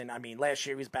hasn't. I mean, last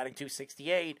year he was batting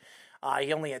 .268.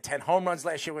 He only had 10 home runs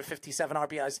last year with 57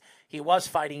 RBIs. He was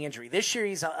fighting injury. This year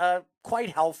he's quite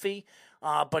healthy.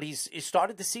 But he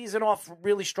started the season off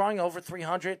really strong, over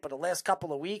 300, but the last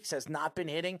couple of weeks has not been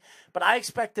hitting. But I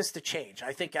expect this to change.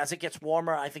 I think as it gets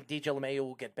warmer, I think DJ LeMahieu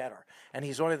will get better. And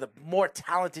he's one of the more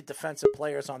talented defensive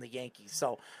players on the Yankees.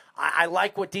 So I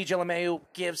like what DJ LeMahieu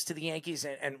gives to the Yankees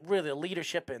and really the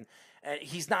leadership. And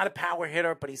he's not a power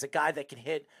hitter, but he's a guy that can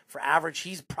hit for average.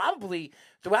 He's probably,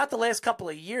 throughout the last couple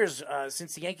of years,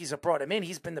 since the Yankees have brought him in,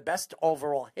 he's been the best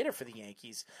overall hitter for the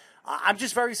Yankees. I'm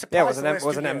just very surprised.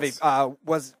 Yeah,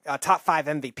 was a top 5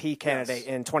 MVP candidate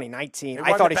in 2019.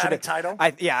 I thought he should have title.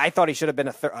 I thought he should have been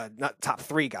a not top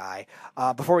 3 guy.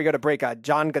 Before we go to break,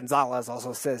 John Gonzalez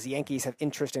also says the Yankees have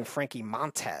interest in Frankie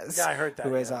Montes. Yeah, I heard that.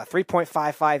 Who is a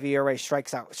 3.55 ERA,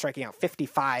 striking out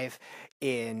 55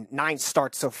 in 9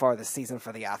 starts so far this season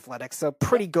for the Athletics. So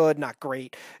pretty good, not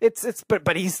great.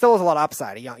 But he still has a lot of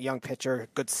upside. A young pitcher,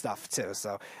 good stuff too.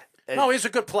 So. No, he's a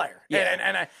good player. Yeah.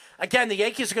 And again, the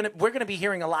Yankees we're going to be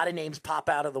hearing a lot of names pop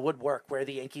out of the woodwork where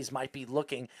the Yankees might be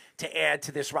looking to add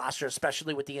to this roster,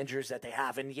 especially with the injuries that they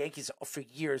have. And the Yankees for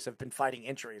years have been fighting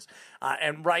injuries.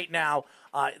 And right now,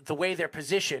 the way they're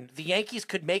positioned, the Yankees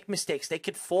could make mistakes. They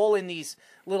could fall in these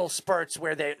little spurts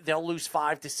where they'll lose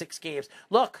 5 to 6 games.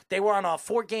 Look, they were on a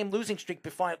 4-game losing streak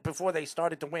before they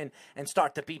started to win and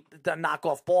start to knock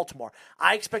off Baltimore.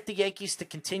 I expect the Yankees to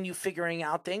continue figuring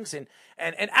out things. And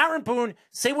Aaron Boone,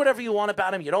 say whatever you want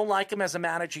about him. You don't like him as a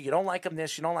manager. You don't like him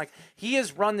this. You don't like. He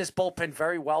has run this bullpen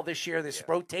very well this year. This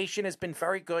rotation has been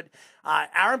very good.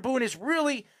 Aaron Boone is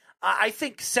really, I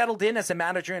think, settled in as a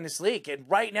manager in this league. And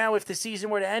right now, if the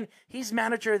season were to end, he's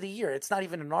manager of the year. It's not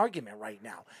even an argument right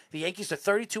now. The Yankees are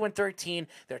 32-13.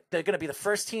 They're going to be the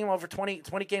first team over 20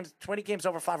 games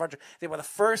over 500. They were the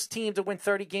first team to win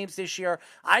 30 games this year.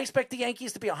 I expect the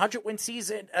Yankees to be a 100-win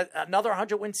season, another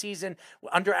 100-win season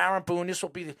under Aaron Boone. This will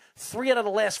be 3 out of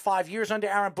the last 5 years under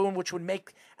Aaron Boone, which would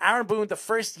make Aaron Boone the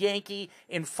first Yankee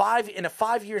in a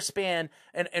 5-year span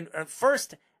and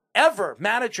first ever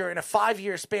manager in a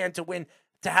 5-year span to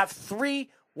have 3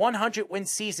 100-win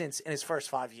seasons in his first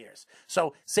 5 years.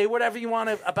 So say whatever you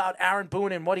want about Aaron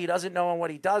Boone and what he doesn't know and what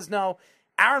he does know.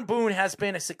 Aaron Boone has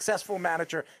been a successful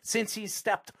manager since he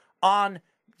stepped on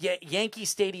Yankee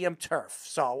Stadium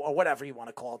turf, or whatever you want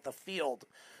to call it, the field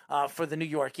for the New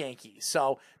York Yankees.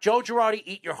 So Joe Girardi,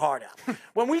 eat your heart out.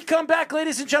 When we come back,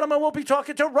 ladies and gentlemen, we'll be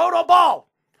talking to Roto Ball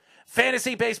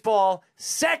Fantasy Baseball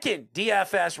second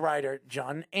DFS writer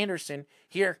John Anderson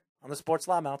here on the Sports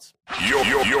Loudmouths.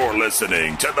 You're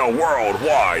listening to the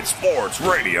Worldwide Sports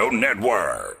Radio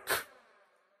Network.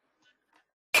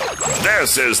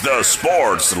 This is the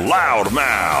Sports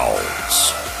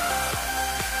Loudmouths.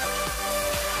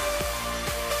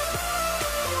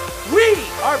 We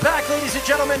are back, ladies and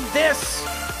gentlemen. This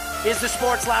is the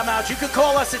Sports Loudmouths. You can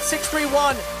call us at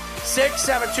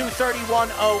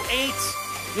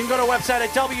 631-672-3108. You can go to our website at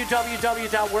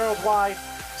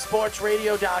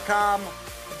www.worldwidesportsradio.com.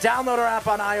 Download our app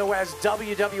on iOS,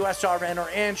 WWSRN, or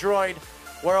Android,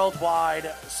 Worldwide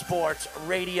Sports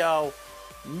Radio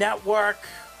Network.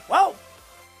 Well,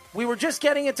 we were just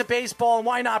getting into baseball, and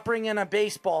why not bring in a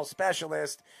baseball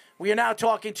specialist? We are now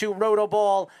talking to Roto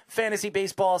Ball Fantasy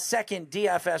Baseball second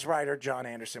DFS writer, John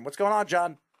Anderson. What's going on,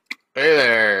 John? Hey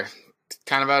there.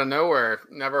 Kind of out of nowhere.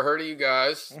 Never heard of you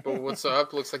guys, but what's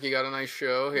up? Looks like you got a nice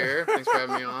show here. Thanks for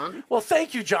having me on. Well,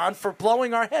 thank you, John, for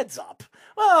blowing our heads up.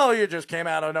 Well, you just came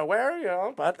out of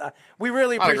nowhere, but we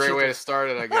really appreciate it. A great way to start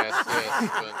it, I guess. Yes,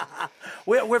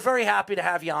 but. We're very happy to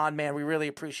have you on, man. We really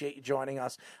appreciate you joining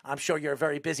us. I'm sure you're a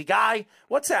very busy guy.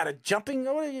 What's that, a jumping?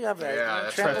 What do you have there? Yeah,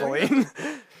 that's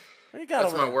trampoline?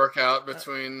 That's my workout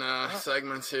between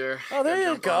segments here. Oh, there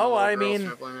you go. I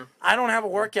mean, I don't have a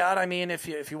workout. I mean,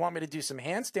 if you want me to do some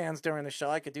handstands during the show,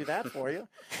 I could do that for you.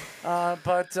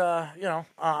 But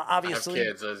obviously, I have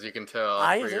kids, as you can tell, a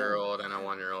 3-year-old and a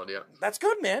 1-year-old. Yep. That's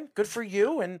good, man. Good for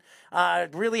you, and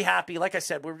really happy. Like I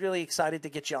said, we're really excited to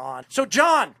get you on. So,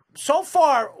 John, so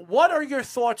far, what are your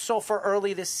thoughts so far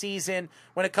early this season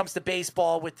when it comes to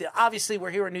baseball? Obviously,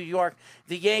 we're here in New York,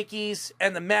 the Yankees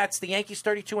and the Mets. The Yankees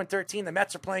 32-13. The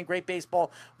Mets are playing great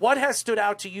baseball. What has stood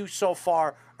out to you so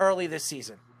far early this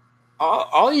season?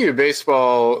 All you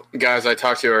baseball guys I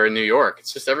talk to are in New York.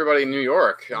 It's just everybody in New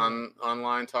York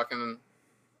online talking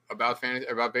about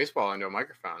baseball into a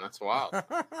microphone. That's wild.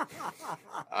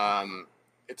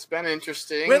 It's been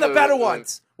interesting. We're the better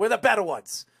ones. We're the better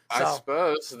ones. I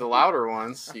suppose the louder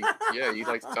ones. You'd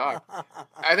like to talk.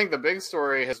 I think the big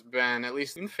story has been, at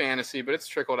least in fantasy, but it's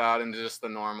trickled out into just the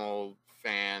normal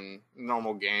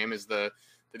game, is the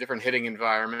different hitting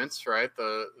environments, right?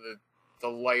 The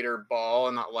lighter ball,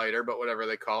 and not lighter, but whatever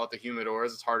they call it, the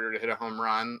humidors. It's harder to hit a home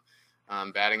run.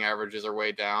 Batting averages are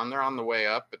way down. They're on the way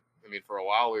up, but I mean, for a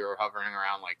while we were hovering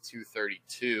around like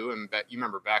 232, and you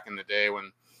remember back in the day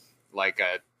when like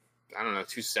I don't know,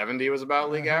 270 was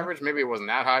about league average. Maybe it wasn't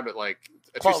that high, but like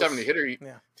a Close. 270 hitter,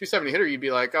 270 hitter, you'd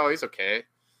be like, oh, he's okay.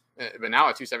 But now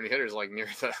a 270 hitter is like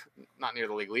not near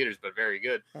the league leaders, but very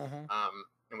good.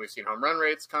 And we've seen home run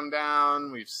rates come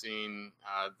down. We've seen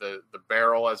the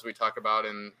barrel, as we talk about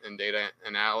in data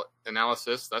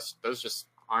analysis. Those just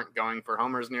aren't going for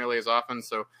homers nearly as often.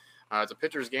 So it's a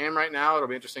pitcher's game right now. It'll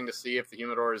be interesting to see if the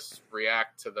humidors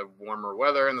react to the warmer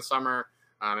weather in the summer.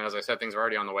 And as I said, things are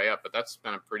already on the way up, but that's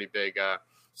been a pretty big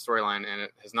storyline, and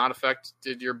it has not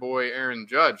affected your boy Aaron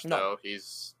Judge, though.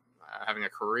 He's having a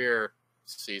career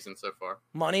season so far.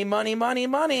 Money, money, money,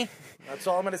 money. That's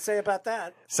all I'm going to say about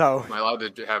that. So, am I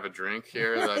allowed to have a drink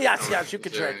here? Yes, you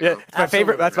can drink. Yeah, it's my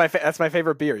favorite. That's my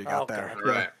favorite beer you got there.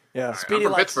 Right. Yeah, Speedy I'm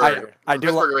from likes Pittsburgh. I do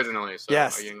Pittsburgh originally. So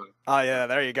yes. Oh yeah,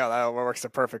 there you go. That works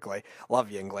perfectly. Love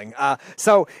Yingling.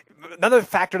 So another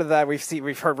factor to that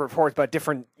we've heard reports about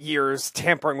different years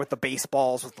tampering with the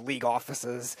baseballs, with the league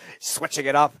offices, switching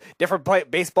it up, different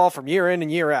baseball from year in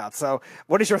and year out. So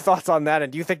what is your thoughts on that?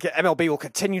 And do you think MLB will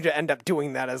continue to end up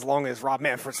doing that as long as Rob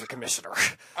Manfred's the commissioner?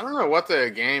 I don't know what the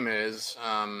game is.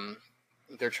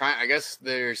 They're trying. I guess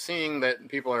they're seeing that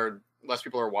less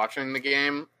people are watching the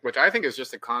game, which I think is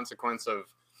just a consequence of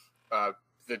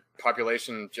the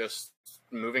population just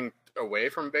moving away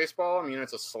from baseball. I mean,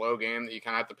 it's a slow game that you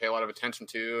kind of have to pay a lot of attention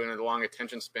to, and a long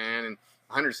attention span, and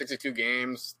 162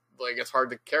 games. Like, it's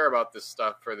hard to care about this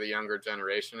stuff for the younger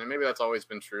generation, and maybe that's always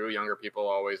been true. Younger people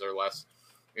always are less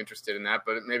interested in that,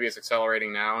 but maybe it's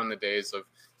accelerating now in the days of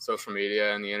social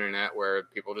media and the internet, where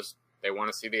people they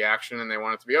want to see the action and they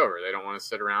want it to be over. They don't want to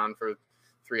sit around for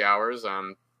 3 hours.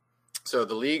 So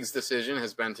the league's decision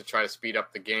has been to try to speed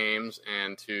up the games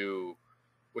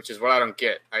which is what I don't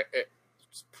get.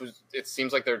 It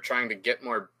seems like they're trying to get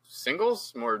more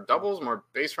singles, more doubles, more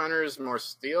base runners, more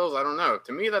steals. I don't know.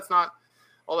 To me, that's not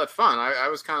all that fun. I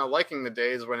was kind of liking the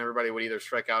days when everybody would either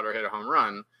strike out or hit a home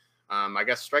run. I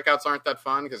guess strikeouts aren't that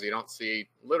fun because you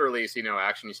see no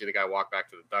action. You see the guy walk back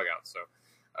to the dugout. So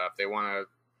if they want to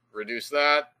reduce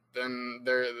that, then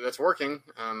that's working.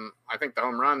 I think the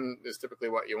home run is typically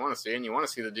what you want to see, and you want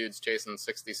to see the dudes chasing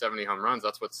 60, 70 home runs.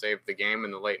 That's what saved the game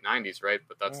in the late 90s, right?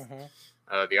 But that's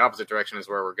the opposite direction is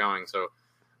where we're going. So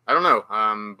I don't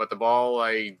know. But the ball,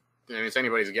 it's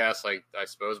anybody's guess, I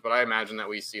suppose, but I imagine that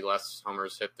we see less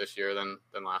homers hit this year than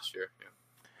last year. Yeah.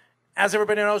 As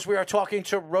everybody knows, we are talking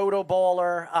to Roto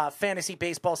Baller, fantasy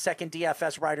baseball second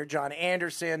DFS writer John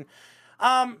Anderson.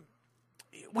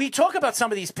 We talk about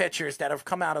some of these pitchers that have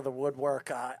come out of the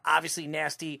woodwork. Obviously,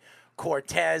 Nasty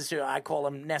Cortez, I call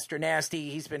him Nestor Nasty.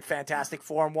 He's been fantastic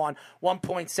for him.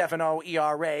 1.70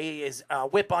 ERA, is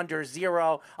whip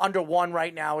under 1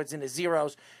 right now. It's in the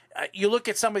zeros. You look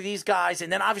at some of these guys,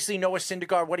 and then obviously Noah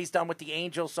Syndergaard, what he's done with the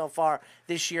Angels so far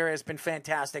this year has been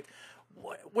fantastic.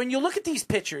 When you look at these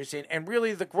pitchers and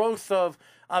really the growth of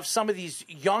some of these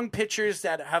young pitchers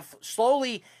that have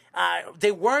slowly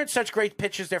they weren't such great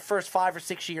pitchers their first 5 or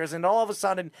 6 years, and all of a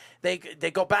sudden they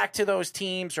go back to those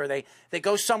teams or they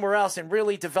go somewhere else and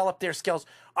really develop their skills.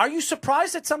 Are you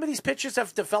surprised that some of these pitchers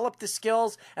have developed the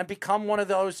skills and become one of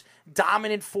those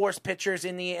dominant force pitchers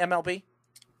in the MLB?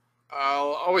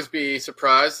 I'll always be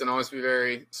surprised and always be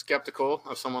very skeptical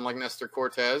of someone like Nestor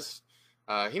Cortez.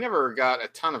 He never got a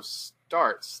ton of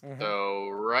starts, though,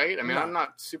 right? I mean, I'm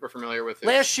not super familiar with his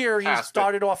Last year, he past,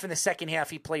 started off in the second half.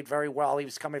 He played very well. He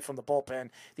was coming from the bullpen.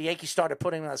 The Yankees started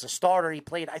putting him as a starter. He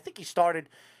started,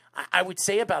 I would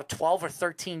say, about 12 or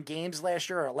 13 games last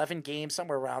year, or 11 games,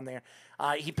 somewhere around there.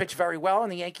 He pitched very well,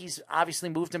 and the Yankees obviously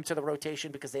moved him to the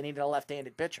rotation because they needed a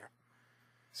left-handed pitcher.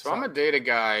 So I'm a data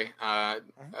guy. I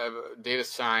have a data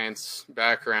science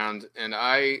background, and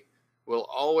I will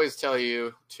always tell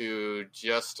you to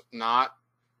just not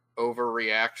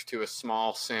overreact to a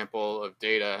small sample of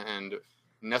data. And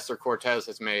Nestor Cortez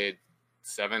has made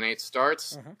 7-8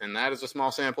 starts, and that is a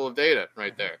small sample of data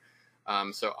right there.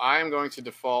 So I'm going to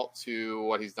default to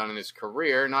what he's done in his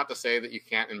career, not to say that you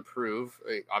can't improve.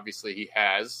 Obviously, he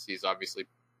has. He's obviously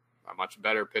a much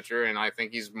better pitcher, and I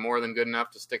think he's more than good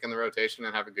enough to stick in the rotation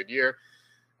and have a good year.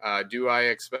 Do I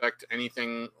expect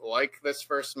anything like this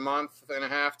first month and a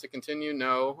half to continue?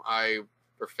 No.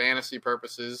 For fantasy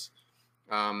purposes,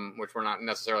 which we're not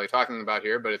necessarily talking about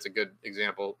here, but it's a good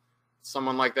example.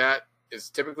 Someone like that is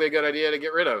typically a good idea to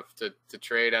get rid of, to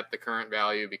trade at the current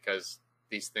value, because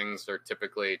these things are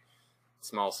typically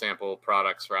small sample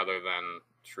products rather than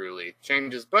truly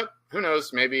changes. But who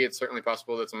knows? Maybe it's certainly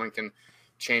possible that someone can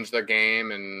change their game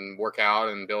and work out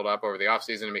and build up over the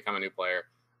offseason and become a new player.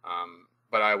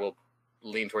 But I will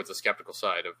lean towards the skeptical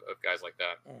side of guys like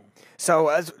that. So,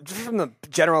 just from the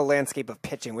general landscape of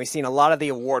pitching, we've seen a lot of the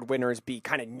award winners be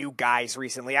kind of new guys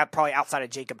recently, probably outside of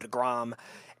Jacob deGrom.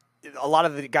 A lot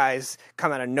of the guys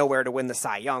come out of nowhere to win the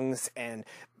Cy Youngs and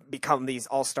become these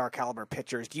all-star caliber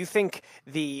pitchers. Do you think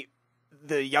the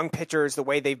young pitchers, the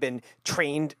way they've been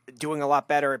trained, doing a lot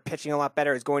better, pitching a lot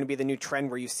better, is going to be the new trend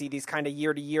where you see these kind of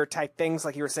year-to-year type things,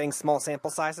 like you were saying, small sample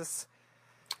sizes?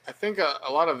 I think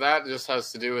a lot of that just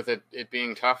has to do with it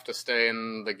being tough to stay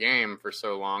in the game for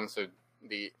so long. So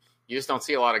you just don't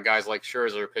see a lot of guys like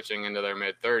Scherzer pitching into their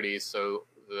mid-30s. So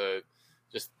the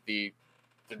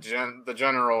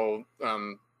general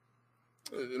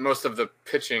most of the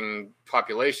pitching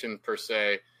population per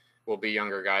se will be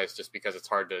younger guys, just because it's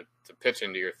hard to pitch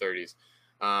into your 30s.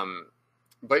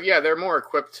 But yeah, they're more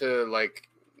equipped to, like,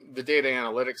 the data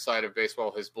analytics side of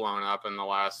baseball has blown up in the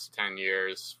last 10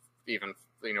 years, even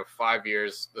 5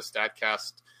 years. The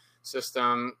StatCast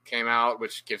system came out,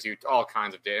 which gives you all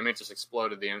kinds of data. I mean, it just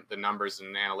exploded the numbers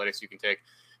and analytics you can take,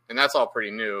 and that's all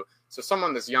pretty new. So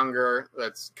someone that's younger,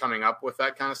 that's coming up with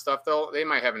that kind of stuff, they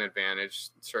might have an advantage,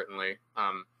 certainly,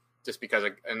 just because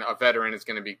a veteran is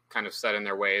going to be kind of set in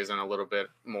their ways and a little bit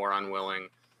more unwilling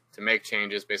to make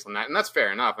changes based on that. And that's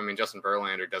fair enough. I mean, Justin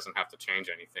Verlander doesn't have to change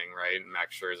anything, right? And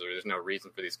Max Scherzer, there's no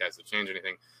reason for these guys to change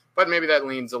anything. But maybe that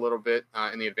leans a little bit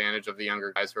in the advantage of the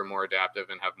younger guys who are more adaptive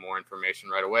and have more information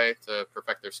right away to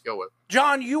perfect their skill with.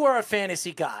 John, you are a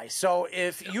fantasy guy. So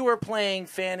if you were playing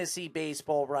fantasy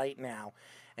baseball right now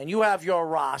and you have your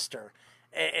roster,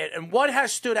 and what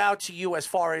has stood out to you as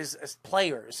far as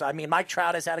players? I mean, Mike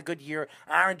Trout has had a good year.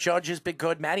 Aaron Judge has been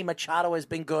good. Manny Machado has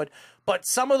been good. But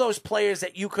some of those players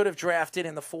that you could have drafted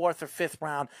in the 4th or 5th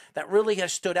round that really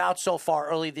has stood out so far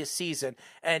early this season.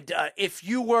 And if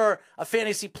you were a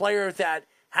fantasy player that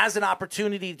has an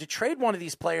opportunity to trade one of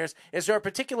these players, is there a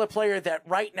particular player that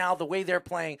right now, the way they're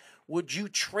playing, would you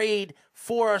trade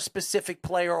for a specific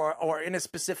player or in a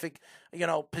specific,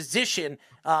 position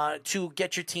to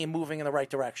get your team moving in the right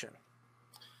direction?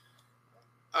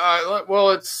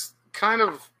 Well, it's kind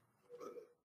of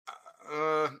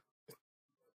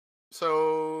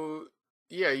so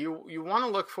yeah. You want to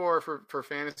look for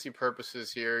fantasy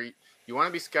purposes here. You want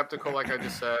to be skeptical, like I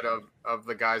just said, of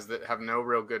the guys that have no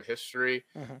real good history,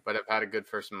 but have had a good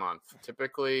first month.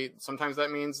 Typically, sometimes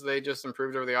that means they just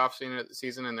improved over the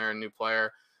offseason and they're a new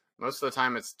player. Most of the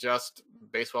time, it's just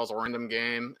baseball's a random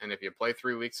game, and if you play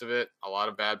 3 weeks of it, a lot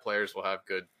of bad players will have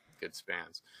good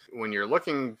spans. When you're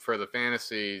looking for the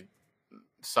fantasy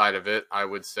side of it, I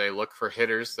would say look for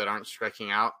hitters that aren't striking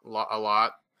out a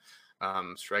lot.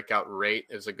 Strikeout rate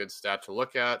is a good stat to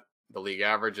look at. The league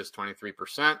average is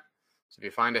 23%. So if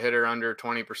you find a hitter under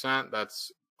 20%,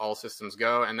 that's all systems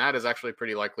go, and that is actually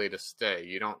pretty likely to stay.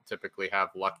 You don't typically have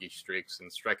lucky streaks in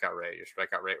strikeout rate. Your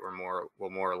strikeout rate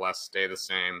will more or less stay the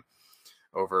same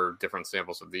over different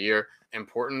samples of the year.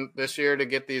 Important this year to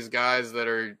get these guys that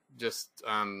are just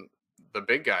the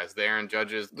big guys, the Aaron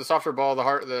Judges, the softer ball,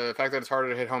 the fact that it's harder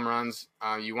to hit home runs.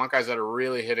 You want guys that are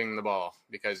really hitting the ball,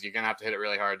 because you're going to have to hit it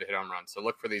really hard to hit home runs. So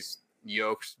look for these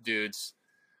yoked dudes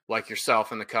like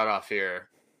yourself in the cutoff here.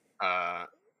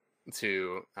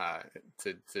 To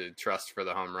trust for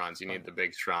the home runs. You need the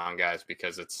big, strong guys,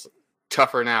 because it's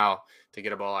tougher now to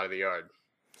get a ball out of the yard.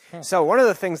 So one of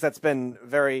the things that's been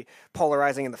very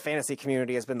polarizing in the fantasy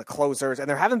community has been the closers, and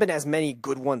there haven't been as many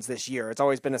good ones this year. It's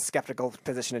always been a skeptical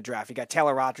position to draft. You got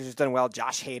Taylor Rogers, who's done well,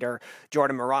 Josh Hader,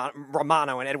 Jordan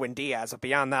Romano, and Edwin Diaz. But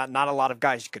beyond that, not a lot of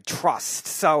guys you could trust.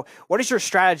 So what is your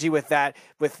strategy with that,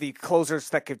 with the closers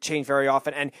that could change very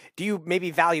often? And do you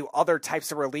maybe value other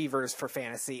types of relievers for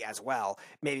fantasy as well,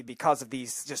 maybe because of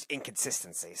these just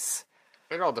inconsistencies?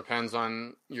 It all depends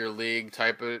on your league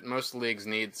type. Most leagues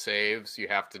need saves. You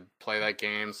have to play that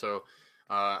game. So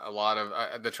a lot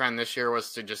of the trend this year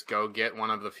was to just go get one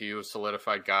of the few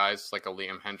solidified guys, like a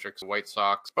Liam Hendricks, White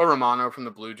Sox, or Romano from the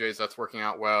Blue Jays. That's working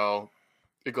out well.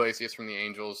 Iglesias from the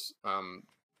Angels.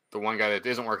 The one guy that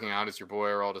isn't working out is your boy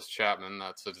Aroldis Chapman.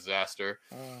 That's a disaster.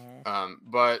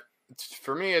 But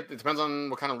for me, it depends on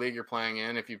what kind of league you're playing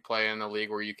in. If you play in a league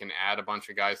where you can add a bunch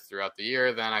of guys throughout the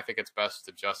year, then I think it's best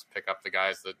to just pick up the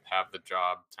guys that have the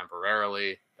job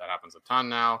temporarily. That happens a ton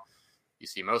now. You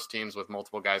see most teams with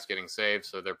multiple guys getting saved,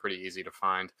 so they're pretty easy to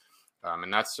find.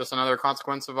 And that's just another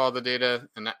consequence of all the data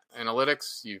and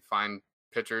analytics. You find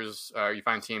you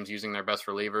find teams using their best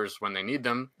relievers when they need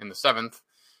them in the 7th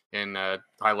in a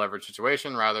high leverage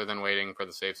situation rather than waiting for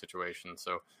the save situation.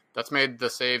 So that's made the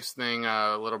saves thing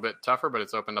a little bit tougher, but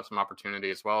it's opened up some opportunity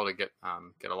as well to get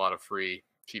a lot of free,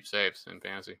 cheap saves in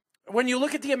fantasy. When you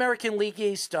look at the American League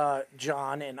East,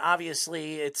 John, and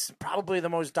obviously it's probably the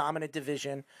most dominant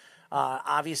division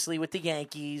Obviously, with the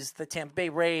Yankees, the Tampa Bay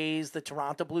Rays, the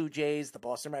Toronto Blue Jays, the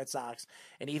Boston Red Sox,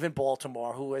 and even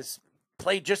Baltimore, who has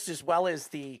played just as well as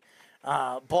the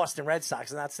Boston Red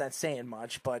Sox, and that's not saying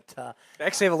much, but They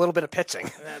actually have a little bit of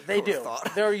pitching. They do.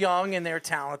 They're young and they're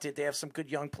talented. They have some good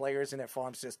young players in their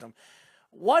farm system.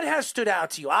 What has stood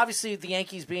out to you? Obviously, the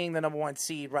Yankees being the number 1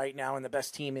 seed right now and the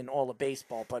best team in all of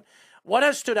baseball, but what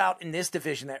has stood out in this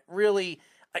division that really,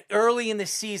 early in the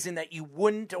season, that you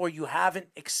wouldn't or you haven't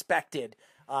expected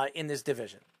in this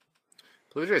division?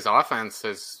 Blue Jays offense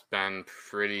has been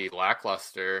pretty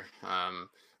lackluster.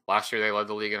 Last year they led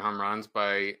the league in home runs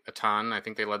by a ton. I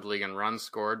think they led the league in runs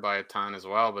scored by a ton as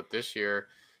well. But this year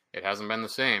it hasn't been the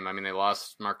same. I mean, they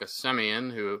lost Marcus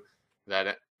Semien, who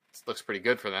that looks pretty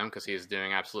good for them because he is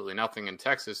doing absolutely nothing in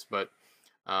Texas. But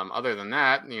other than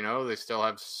that, they still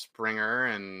have Springer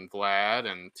and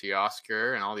Vlad and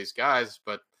Teoscar and all these guys.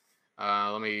 But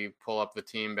let me pull up the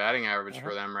team batting average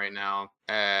for them right now.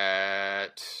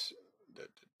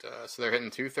 So they're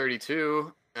hitting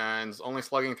 232 and only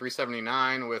slugging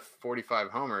 379 with 45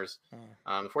 homers.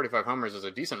 The 45 homers is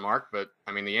a decent mark, but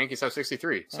I mean the Yankees have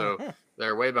 63, so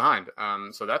they're way behind.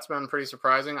 So that's been pretty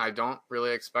surprising. I don't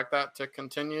really expect that to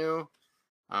continue.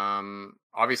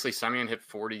 Obviously, Semien hit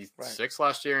 46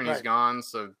 last year, and he's gone,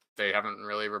 so they haven't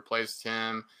really replaced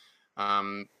him.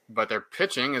 But their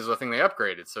pitching is the thing they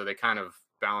upgraded, so they kind of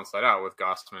balanced that out with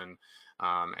Gausman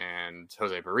and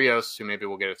Jose Barrios, who maybe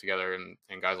will get it together, and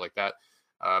guys like that.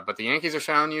 But the Yankees are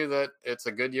showing you that it's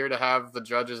a good year to have the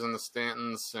Judges and the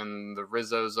Stantons and the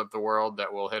Rizzos of the world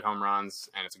that will hit home runs,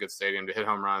 and it's a good stadium to hit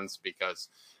home runs because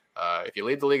if you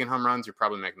lead the league in home runs, you're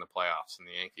probably making the playoffs, and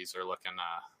the Yankees are looking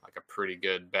like a pretty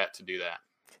good bet to do that.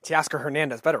 Teoscar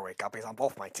Hernandez better wake up. He's on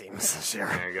both my teams this year.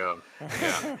 There you go.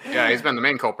 Yeah, he's been the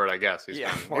main culprit, I guess. He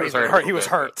was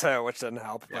hurt too, which didn't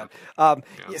help. Yeah. But,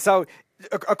 So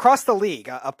across the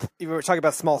league, you were talking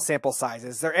about small sample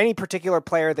sizes. Is there any particular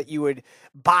player that you would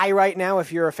buy right now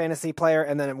if you're a fantasy player,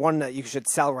 and then one that you should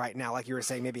sell right now, like you were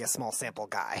saying, maybe a small sample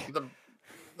guy?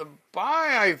 The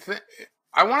buy,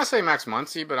 I want to say Max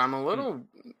Muncy, but I'm a little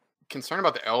concerned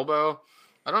about the elbow.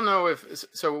 I don't know if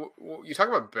 – so you talk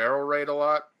about barrel rate a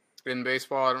lot in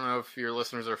baseball. I don't know if your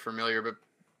listeners are familiar, but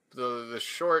the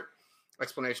short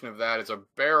explanation of that is a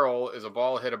barrel is a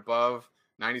ball hit above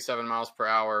 97 miles per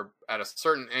hour at a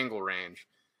certain angle range.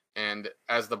 And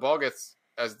as the ball gets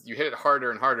 – as you hit it harder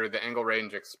and harder, the angle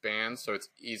range expands, so it's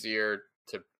easier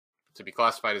to be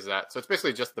classified as that. So it's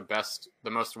basically just the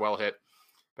most well-hit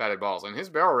batted balls. And his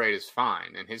barrel rate is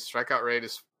fine, and his strikeout rate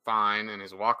is fine, and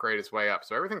his walk rate is way up.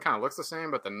 So everything kind of looks the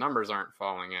same, but the numbers aren't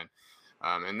falling in.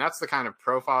 And that's the kind of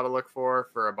profile to look for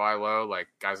a buy low, like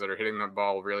guys that are hitting the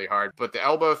ball really hard. But the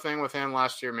elbow thing with him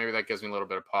last year, maybe that gives me a little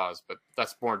bit of pause. But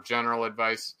that's more general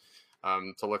advice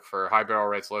to look for high barrel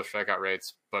rates, low strikeout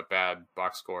rates, but bad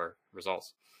box score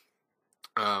results.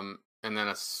 And then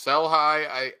a sell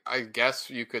high, I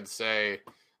guess you could say,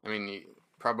 I mean,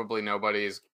 probably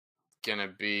nobody's going to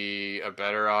be a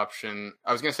better option.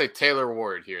 I was going to say Taylor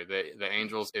Ward here. The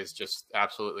Angels is just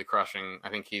absolutely crushing. I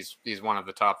think he's one of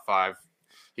the top 5.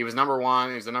 He was number 1.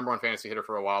 He was the number 1 fantasy hitter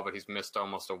for a while, but he's missed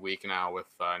almost a week now with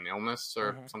an illness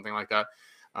or something like that.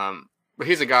 But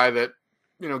he's a guy that,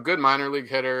 good minor league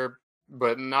hitter,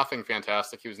 but nothing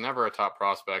fantastic. He was never a top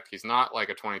prospect. He's not like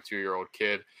a 22-year-old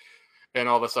kid. And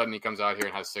all of a sudden he comes out here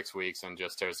and has 6 weeks and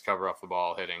just tears the cover off the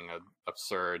ball, hitting an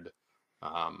absurd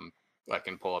I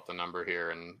can pull up the number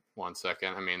here in 1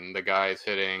 second. I mean, the guy's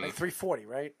hitting like 340,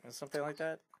 right? Or something like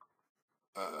that.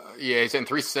 Yeah, he's hitting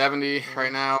 370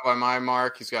 right now by my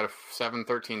mark. He's got a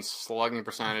 713 slugging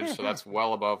percentage, so that's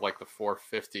well above like the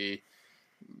 450.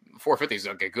 450 is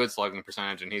a good slugging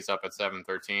percentage, and he's up at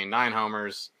 713. 9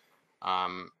 homers,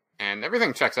 and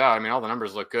everything checks out. I mean, all the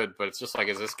numbers look good, but it's just like,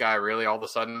 is this guy really all of a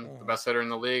sudden the best hitter in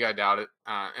the league? I doubt it.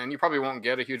 And you probably won't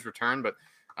get a huge return, but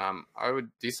I would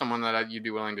be someone that you'd be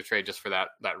willing to trade just for that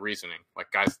reasoning. Like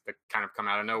guys that kind of come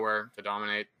out of nowhere to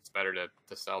dominate, it's better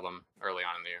to sell them early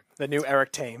on in the year. The new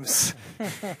Eric Thames.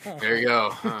 There you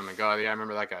go. Oh, my God. Yeah, I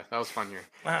remember that guy. That was a fun year.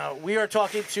 We are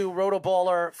talking to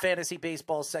Rotoballer Fantasy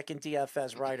Baseball second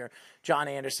DFS writer, John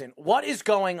Anderson. What is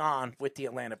going on with the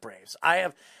Atlanta Braves?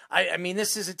 I mean,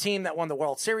 this is a team that won the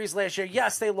World Series last year.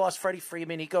 Yes, they lost Freddie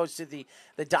Freeman. He goes to the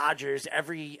Dodgers.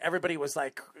 Everybody was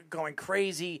like going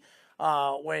crazy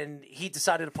when he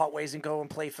decided to part ways and go and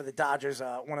play for the Dodgers,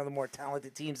 one of the more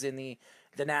talented teams in the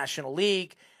National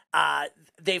League.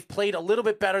 They've played a little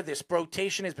bit better. This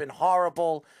rotation has been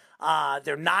horrible.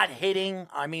 They're not hitting.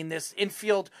 I mean, this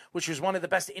infield, which was one of the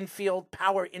best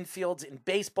power infields in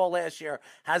baseball last year,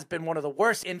 has been one of the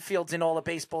worst infields in all of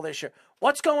baseball this year.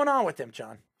 What's going on with them,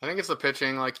 John? I think it's the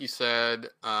pitching, like you said.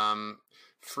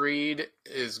 Fried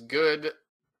is good.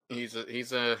 He's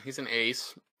an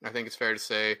ace. I think it's fair to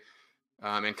say.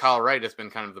 And Kyle Wright has been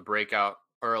kind of the breakout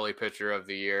early pitcher of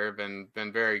the year. Been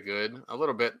very good. A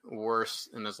little bit worse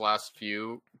in his last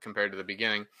few compared to the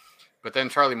beginning. But then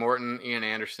Charlie Morton, Ian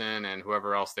Anderson, and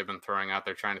whoever else they've been throwing out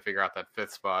there trying to figure out that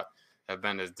fifth spot have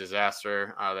been a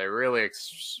disaster. They really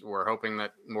were hoping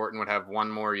that Morton would have one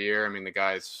more year. I mean, the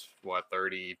guy's,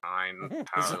 39?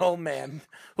 He's an old man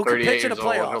who can pitch in the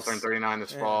playoffs. He'll turn 39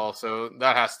 this fall. So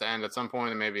that has to end at some point,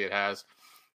 and maybe it has.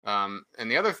 And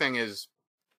the other thing is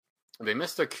they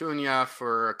missed Acuna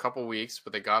for a couple weeks,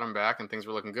 but they got him back, and things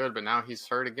were looking good. But now he's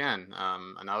hurt again.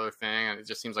 Another thing, and it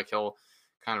just seems like he'll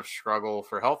kind of struggle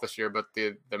for health this year. But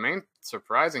the main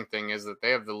surprising thing is that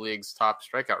they have the league's top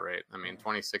strikeout rate. I mean,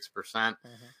 26%.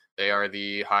 They are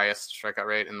the highest strikeout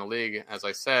rate in the league, as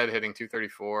I said, hitting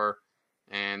 234.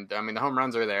 And I mean, the home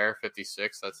runs are there,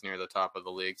 56. That's near the top of the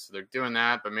league. So they're doing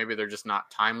that, but maybe they're just not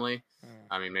timely.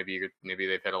 I mean, maybe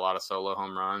they've hit a lot of solo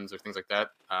home runs or things like that.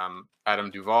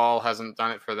 Adam Duvall hasn't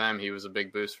done it for them. He was a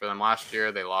big boost for them last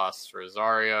year. They lost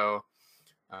Rosario.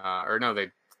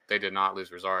 They did not lose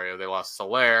Rosario. They lost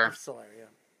Soler.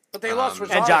 But they lost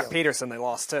Rosario. And Jock Peterson they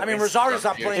lost too. I mean, Rosario's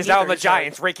not playing. He's out on the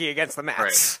Giants, Ricky against the Mets.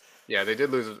 Right. Yeah, they did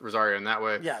lose Rosario in that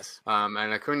way. Yes. And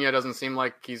Acuna doesn't seem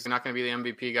like he's not going to be the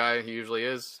MVP guy he usually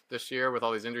is this year with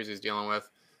all these injuries he's dealing with.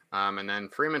 And then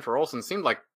Freeman for Olsen seemed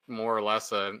like more or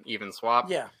less an even swap.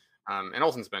 Yeah. And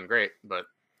Olsen's been great, but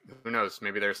who knows?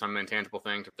 Maybe there's some intangible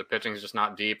thing. The pitching's just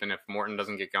not deep, and if Morton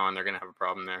doesn't get going, they're going to have a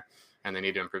problem there, and they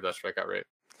need to improve that strikeout rate.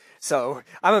 So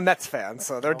I'm a Mets fan,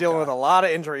 so they're dealing with a lot of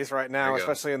injuries right now,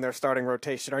 especially in their starting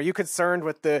rotation. Are you concerned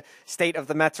with the state of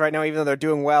the Mets right now, even though they're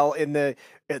doing well in the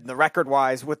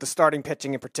record-wise with the starting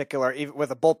pitching in particular, even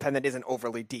with a bullpen that isn't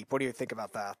overly deep? What do you think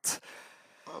about that?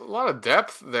 A lot of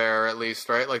depth there, at least,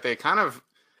 right? Like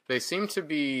they seem to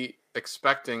be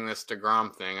expecting this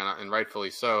DeGrom thing, and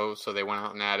rightfully so. So they went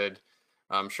out and added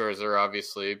Scherzer,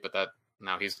 obviously, but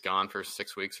now he's gone for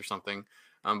 6 weeks or something.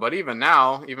 But even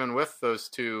now, even with those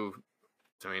two,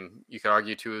 I mean, you could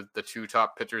argue the two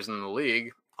top pitchers in the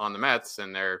league on the Mets,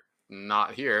 and they're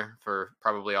not here for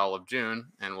probably all of June.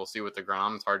 And we'll see with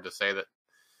DeGrom. It's hard to say that.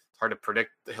 It's hard to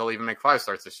predict that he'll even make 5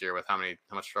 starts this year with how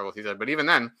much struggle he's had. But even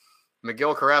then,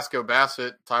 McGill, Carrasco,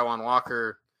 Bassett, Taijuan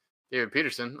Walker, David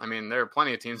Peterson. I mean, there are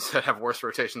plenty of teams that have worse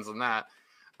rotations than that.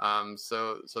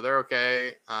 So they're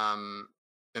okay.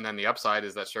 And then the upside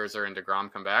is that Scherzer and DeGrom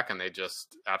come back and they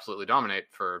just absolutely dominate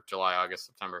for July, August,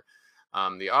 September.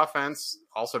 The offense,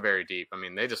 also very deep. I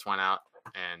mean, they just went out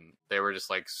and they were just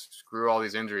like, screw all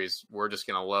these injuries. We're just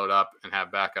going to load up and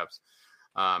have backups.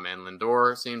 And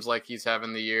Lindor seems like he's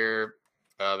having the year,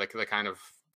 the kind of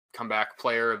comeback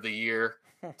player of the year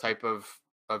type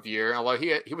of year. Although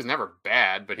he was never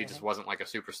bad, but he just wasn't like a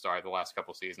superstar the last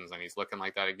couple seasons, and he's looking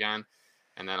like that again.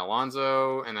 And then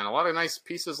Alonso, and then a lot of nice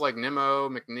pieces like Nimmo,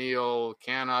 McNeil,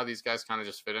 Canna. These guys kind of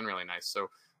just fit in really nice. So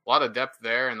a lot of depth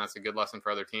there, and that's a good lesson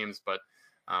for other teams. But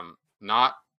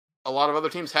not a lot of other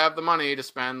teams have the money to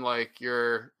spend like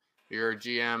your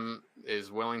GM is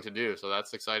willing to do. So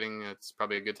that's exciting. It's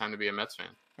probably a good time to be a Mets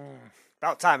fan.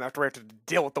 About time after we have to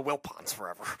deal with the Wilpons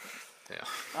forever. Yeah.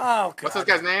 Oh, God. What's this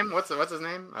guy's name? What's his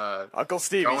name? Uncle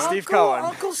Stevie. Cohen? Steve Cohen.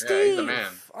 Uncle Steve. Yeah, he's the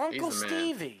man. Uncle He's the man.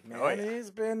 Stevie. Man. Oh, yeah. He's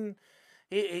been...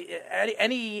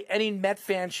 Any Met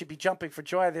fan should be jumping for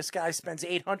joy. This guy spends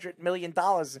 $800 million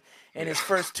in his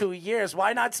first 2 years.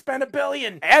 Why not spend $1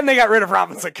 billion? And they got rid of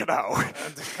Robinson Cano.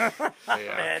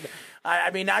 Man,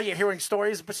 I mean, now you're hearing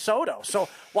stories of Soto. So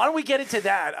why don't we get into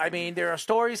that? I mean, there are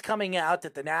stories coming out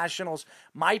that the Nationals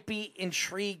might be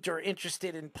intrigued or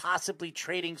interested in possibly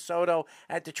trading Soto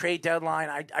at the trade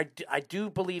deadline. I do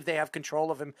believe they have control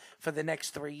of him for the next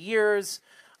 3 years.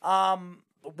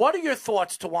 What are your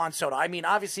thoughts to Juan Soto? I mean,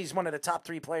 obviously he's one of the top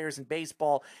 3 players in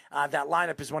baseball. That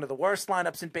lineup is one of the worst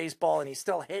lineups in baseball, and he's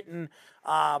still hitting.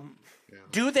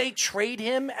 Do they trade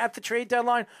him at the trade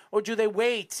deadline, or do they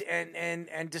wait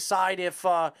and decide if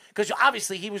because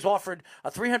obviously he was offered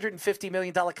a $350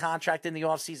 million contract in the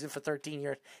offseason for 13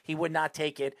 years. He would not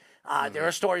take it. There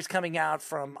are stories coming out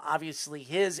from obviously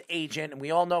his agent, and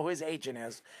we all know who his agent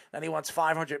is, that he wants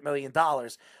 $500 million.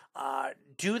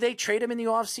 Do they trade him in the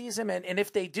offseason? And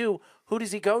if they do, who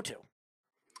does he go to?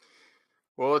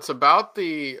 Well, it's about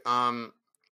the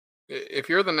if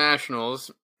you're the Nationals,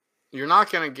 you're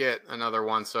not going to get another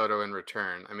Juan Soto in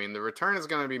return. I mean, the return is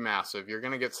going to be massive. You're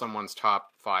going to get someone's top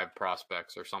 5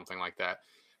 prospects or something like that.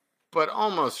 But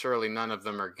almost surely none of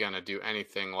them are going to do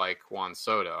anything like Juan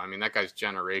Soto. I mean, that guy's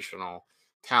generational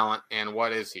talent. And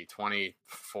what is he,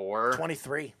 24?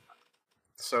 23.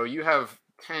 So you have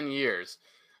 10 years.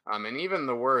 And even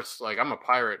the worst, like I'm a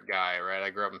Pirate guy, right? I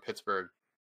grew up in Pittsburgh.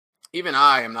 even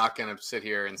I am not going to sit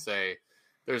here and say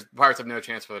there's Pirates have no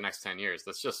chance for the next 10 years.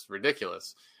 That's just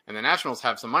ridiculous. And the Nationals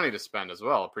have some money to spend as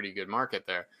well, a pretty good market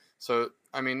there. So,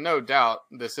 I mean, no doubt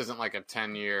this isn't like a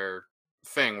 10-year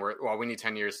thing where, well, we need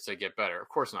 10 years to get better. Of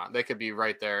course not. They could be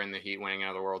right there in the heat winning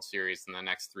another World Series in the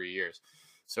next 3 years.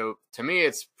 So to me,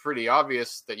 it's pretty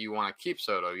obvious that you want to keep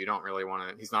Soto. You don't really want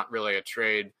to, he's not really a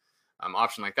trade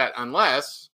option like that,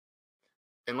 unless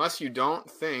you don't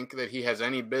think that he has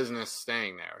any business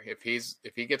staying there. If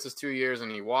he gets his 2 years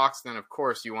and he walks, then of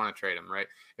course you want to trade him, right?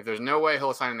 If there's no way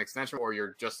he'll sign an extension, or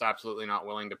you're just absolutely not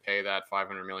willing to pay that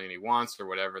 $500 million he wants or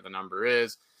whatever the number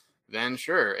is, then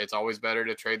sure, it's always better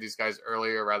to trade these guys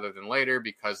earlier rather than later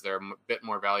because they're a bit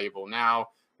more valuable now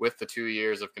with the 2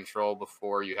 years of control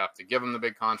before you have to give them the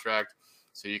big contract.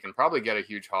 So you can probably get a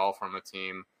huge haul from a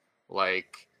team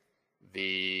like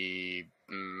the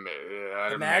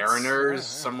Mariners,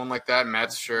 someone like that,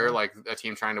 Mets, sure, like a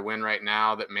team trying to win right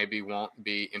now that maybe won't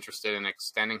be interested in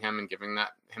extending him and giving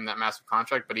him that massive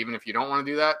contract. But even if you don't want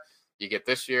to do that, you get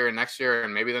this year and next year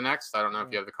and maybe the next. I don't know if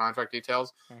you have the contract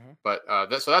details, but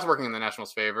so that's working in the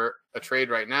Nationals' favor. A trade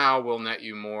right now will net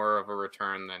you more of a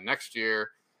return than next year,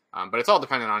 but it's all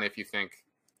dependent on if you think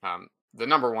the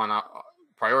number one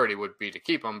priority would be to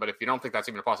keep him. But if you don't think that's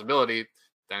even a possibility,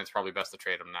 then it's probably best to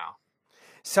trade him now.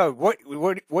 So what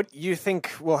you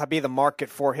think will be the market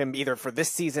for him either for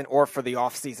this season or for the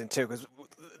off season too? Because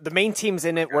the main teams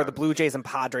in it were the Blue Jays and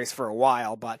Padres for a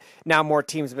while, but now more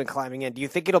teams have been climbing in. Do you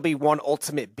think it'll be one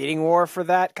ultimate bidding war for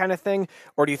that kind of thing?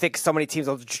 Or do you think so many teams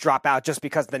will just drop out just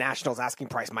because the Nationals asking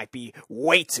price might be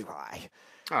way too high?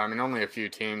 I mean, only a few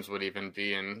teams would even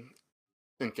be in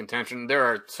contention. There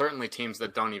are certainly teams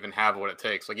that don't even have what it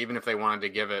takes. Like even if they wanted to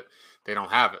give it, they don't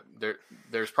have it.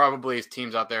 There's probably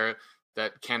teams out there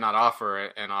that cannot offer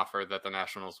an offer that the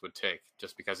Nationals would take,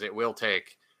 just because it will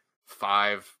take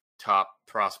 5 top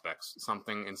prospects,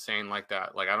 something insane like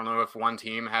that. Like, I don't know if one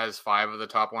team has 5 of the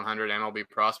top 100 MLB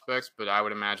prospects, but I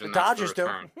would imagine that's Dodgers the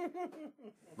return.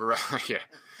 Right, yeah.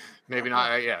 Maybe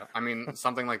not, yeah. I mean,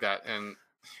 something like that. And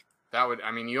that would,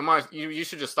 I mean, you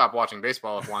should just stop watching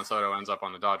baseball if Juan Soto ends up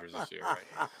on the Dodgers this year,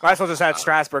 right? Might as well just add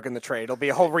Strasburg in the trade. It'll be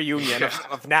a whole reunion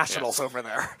of Nationals over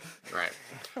there. Right.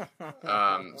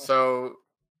 So,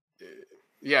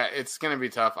 yeah, it's going to be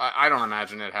tough. I don't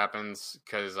imagine it happens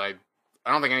because I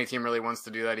don't think any team really wants to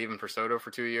do that even for Soto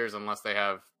for 2 years unless they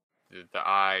have the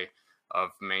eye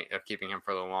of keeping him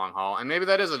for the long haul. And maybe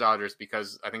that is the Dodgers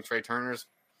because I think Trey Turner's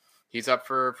he's up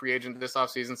for free agent this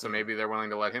offseason, so maybe they're willing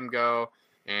to let him go.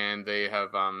 And they have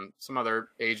some other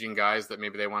aging guys that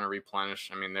maybe they want to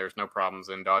replenish. I mean, there's no problems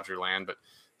in Dodger land, but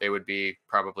they would be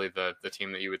probably the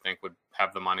team that you would think would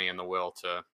have the money and the will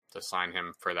to sign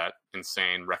him for that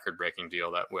insane record-breaking deal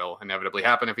that will inevitably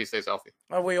happen if he stays healthy.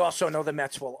 Well, we also know the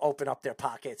Mets will open up their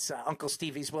pockets. Uncle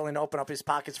Stevie's willing to open up his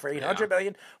pockets for $800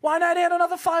 million. Why not add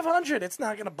another $500? It's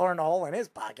not going to burn a hole in his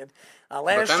pocket.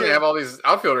 But then they have all these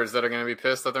outfielders that are going to be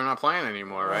pissed that they're not playing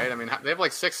anymore, right? I mean, they have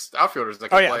like 6 outfielders that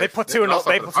can play. They platoon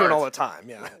all the time.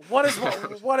 Yeah. What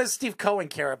does Steve Cohen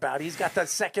care about? He's got the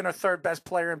second or third best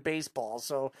player in baseball.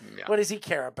 So what does he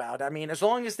care about? I mean, as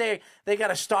long as they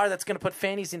got a star that's going to put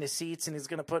fannies in his seats and is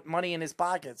going to put money in his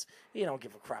pockets, he don't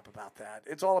give a crap about that.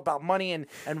 It's all about money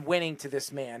and winning to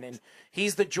this man. And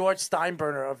he's the George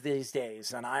Steinbrenner of these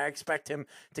days. And I expect him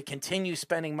to continue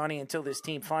spending money until this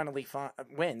team finally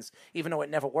wins, even though it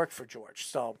never worked for George.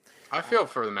 So I feel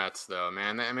for the Mets, though,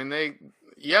 man. I mean,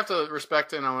 you have to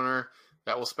respect an owner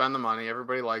that will spend the money.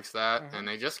 Everybody likes that. And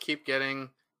they just keep getting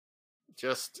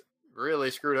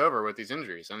really screwed over with these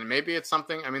injuries. And maybe it's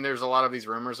something, I mean, there's a lot of these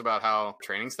rumors about how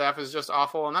training staff is just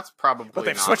awful, and that's probably But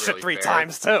they've not switched really it 3 fair.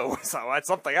 times, too, so that's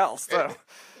something else, too.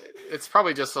 It's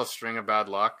probably just a string of bad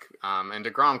luck. And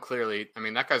DeGrom clearly, I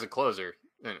mean, that guy's a closer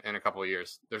in a couple of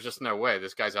years. There's just no way.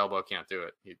 This guy's elbow can't do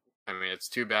it. I mean, it's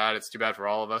too bad. It's too bad for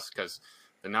all of us because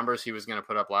the numbers he was going to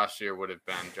put up last year would have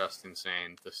been just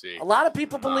insane to see. A lot of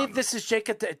people believe this is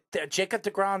Jacob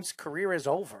DeGrom's career is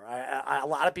over. A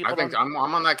lot of people. I think I'm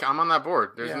on that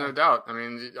board. There's no doubt. I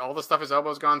mean, all the stuff his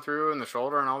elbow's gone through and the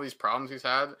shoulder and all these problems he's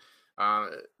had.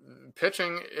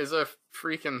 Pitching is a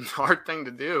freaking hard thing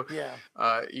to do.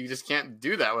 Yeah. You just can't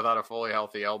do that without a fully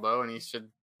healthy elbow, and he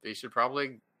should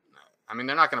probably. I mean,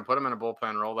 they're not going to put him in a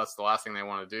bullpen role. That's the last thing they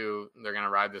want to do. They're going to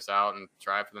ride this out and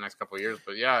try for the next couple of years.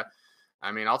 But yeah,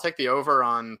 I mean, I'll take the over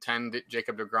on 10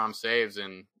 Jacob DeGrom saves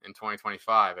in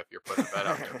 2025 if you're putting a bet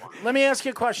out there. Let me ask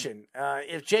you a question.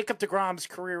 If Jacob DeGrom's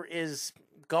career is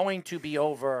going to be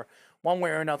over one way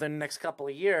or another in the next couple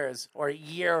of years or a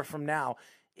year from now,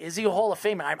 is he a Hall of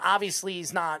Famer? Obviously,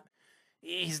 he's not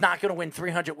he's not going to win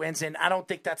 300 wins, and I don't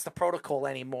think that's the protocol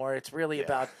anymore. It's really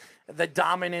about the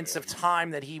dominance of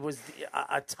time that he was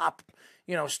a top,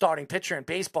 starting pitcher in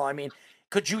baseball. I mean,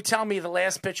 could you tell me the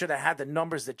last pitcher that had the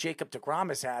numbers that Jacob deGrom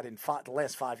has had in the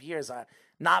last 5 years?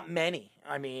 Not many.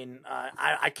 I mean,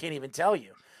 I can't even tell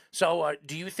you. So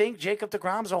do you think Jacob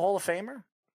deGrom's a Hall of Famer?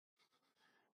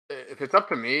 If it's up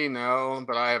to me, no,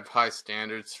 but I have high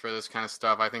standards for this kind of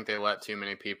stuff. I think they let too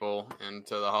many people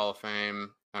into the Hall of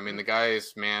Fame. I mean, the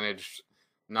guy's managed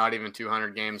not even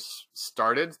 200 games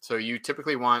started, so you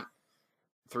typically want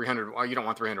 300. Well, you don't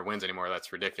want 300 wins anymore.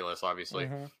 That's ridiculous, obviously.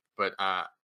 Mm-hmm. But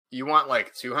you want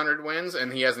like 200 wins,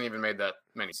 and he hasn't even made that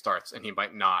many starts, and he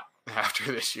might not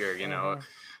after this year,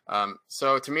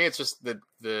 So to me, it's just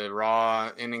the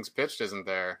raw innings pitched isn't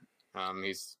there.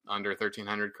 He's under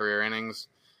 1,300 career innings.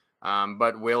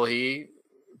 But will he?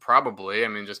 Probably. I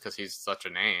mean, just because he's such a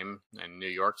name, and New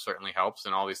York certainly helps,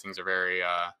 and all these things are very,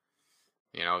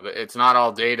 it's not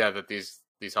all data that these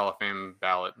Hall of Fame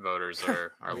ballot voters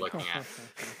are looking at.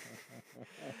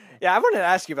 Yeah, I wanted to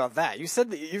ask you about that. You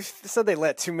said they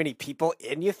let too many people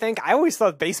in. You think? I always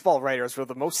thought baseball writers were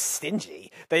the most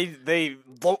stingy. They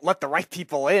won't let the right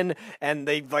people in, and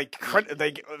they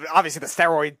obviously the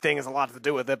steroid thing has a lot to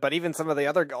do with it. But even some of the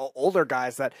other older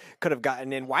guys that could have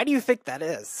gotten in. Why do you think that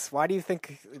is? Why do you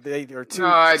think they are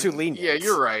too lenient? Yeah,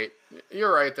 you're right.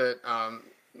 You're right that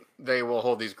they will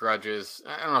hold these grudges.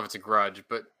 I don't know if it's a grudge,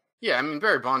 but yeah, I mean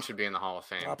Barry Bonds should be in the Hall of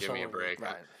Fame. Absolutely. Give me a break.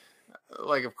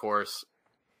 Right. Of course.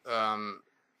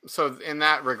 So in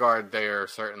that regard, they are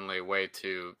certainly way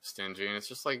too stingy, and it's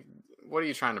just like, what are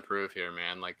you trying to prove here,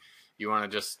 man? Like, you want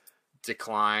to just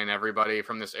decline everybody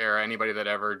from this era, anybody that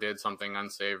ever did something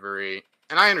unsavory.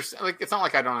 And I understand, like, it's not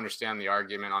like I don't understand the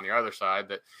argument on the other side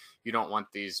that you don't want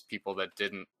these people that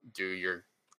didn't do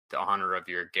the honor of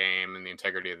your game and the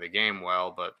integrity of the game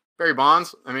well. But Barry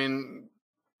Bonds, I mean,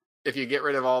 if you get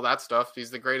rid of all that stuff, he's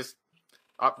the greatest,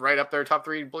 right up there, top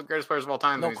 3 greatest players of all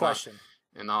time. No question.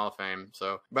 In the Hall of Fame.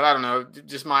 So, but I don't know.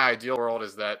 Just my ideal world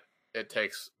is that it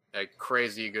takes a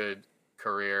crazy good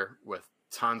career with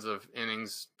tons of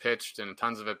innings pitched and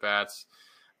tons of at bats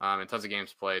and tons of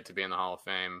games played to be in the Hall of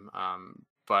Fame.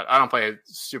 But I don't pay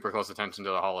super close attention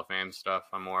to the Hall of Fame stuff.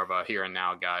 I'm more of a here and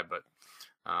now guy. But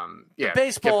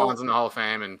baseball, get Bonds in the Hall of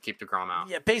Fame and keep deGrom out.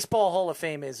 Yeah, baseball Hall of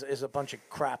Fame is a bunch of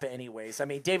crap anyways. I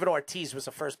mean, David Ortiz was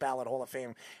the first ballot Hall of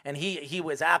Fame, and he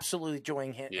was absolutely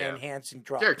doing enhancing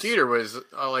drugs. Derek Jeter was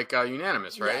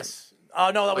unanimous, right? Yes. Oh,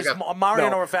 no, that was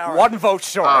Mariano Rivera. 1 vote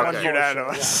short. Oh, okay.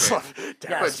 Unanimous.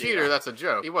 Yeah. But Jeter, that's a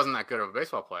joke. He wasn't that good of a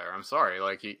baseball player. I'm sorry.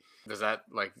 Like, does that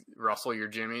rustle your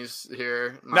jimmies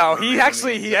here? No, he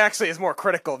actually is more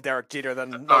critical of Derek Jeter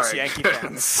than most Yankee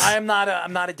fans. I'm not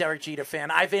a Derek Jeter fan.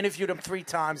 I've interviewed him 3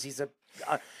 times. He's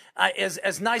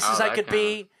as nice as I could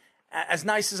be. As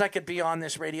nice as I could be on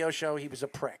this radio show, he was a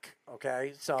prick.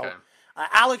 Okay, so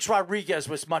Alex Rodriguez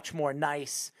was much more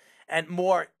nice and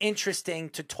more interesting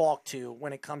to talk to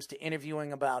when it comes to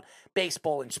interviewing about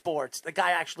baseball and sports. The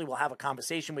guy actually will have a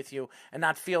conversation with you and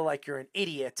not feel like you're an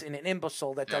idiot and an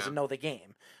imbecile that doesn't know the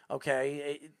game.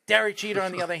 Okay, Derek Jeter,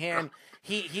 on the other hand,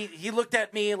 he looked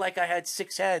at me like I had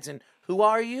 6 heads. And who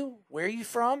are you? Where are you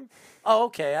from? Oh,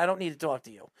 okay, I don't need to talk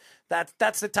to you.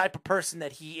 That's the type of person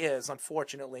that he is,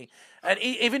 unfortunately. And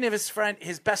even if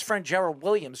his best friend Gerald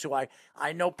Williams, who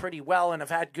I know pretty well and have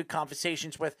had good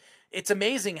conversations with, it's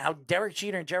amazing how Derek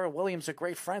Jeter and Gerald Williams are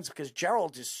great friends because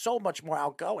Gerald is so much more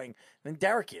outgoing than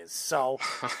Derek is. So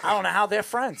I don't know how they're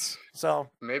friends. So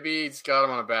maybe he's got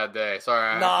him on a bad day.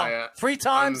 Sorry, no, 3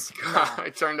 times.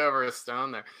 I turned over a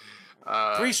stone there.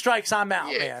 3 strikes, I'm out,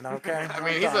 man. Okay. I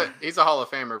mean, he's a Hall of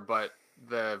Famer, but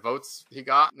the votes he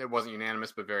got, it wasn't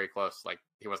unanimous, but very close. Like,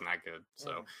 he wasn't that good.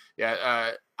 So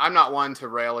I'm not one to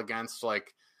rail against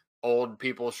like old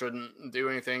people shouldn't do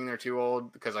anything. They're too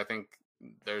old, because I think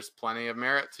there's plenty of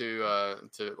merit to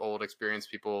old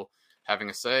experienced people having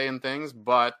a say in things.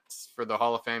 But for the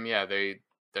Hall of Fame,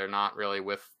 they're not really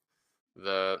with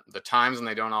the times, and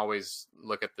they don't always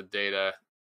look at the data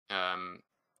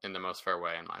in the most fair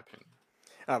way, in my opinion.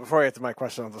 Before I get to my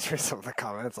question, I'll just read some of the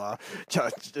comments.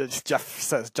 Jeff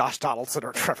says Josh Donaldson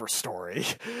or Trevor Story.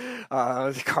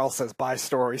 Carl says buy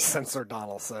Story, censor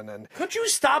Donaldson. And could you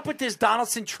stop with this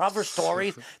Donaldson Trevor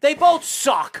story? They both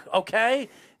suck. Okay,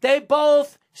 they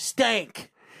both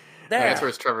stink. The answer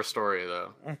is Trevor Story,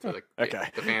 though. To the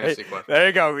fantasy question. There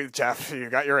you go, Jeff. You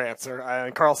got your answer.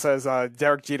 And Carl says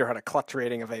Derek Jeter had a clutch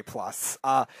rating of A+.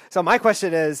 So my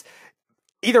question is,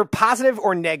 either positive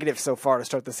or negative so far to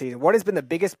start the season, what has been the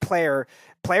biggest player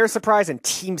surprise and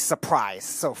team surprise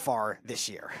so far this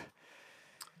year?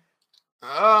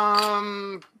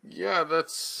 Yeah,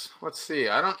 let's see.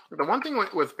 The one thing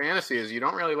with fantasy is you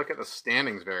don't really look at the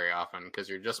standings very often because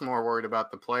you're just more worried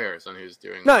about the players and who's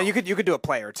doing. No, well. you could do a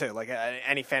player too, like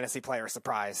any fantasy player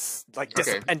surprise, like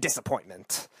and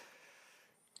disappointment.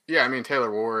 Yeah, I mean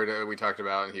Taylor Ward, we talked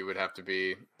about, and he would have to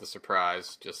be the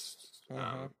surprise, just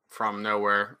from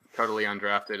nowhere, totally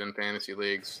undrafted in fantasy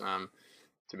leagues,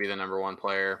 to be the number one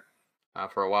player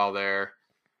for a while there.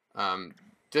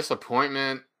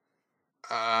 Disappointment.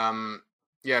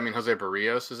 Yeah, I mean, Jose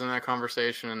Barrios is in that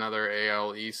conversation. Another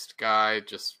AL East guy,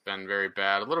 just been very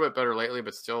bad. A little bit better lately,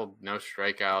 but still no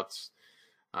strikeouts.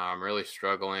 Really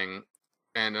struggling.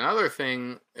 And another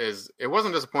thing is, it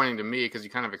wasn't disappointing to me because you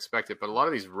kind of expect it, but a lot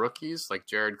of these rookies, like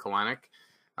Jared Kelenic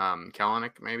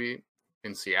maybe,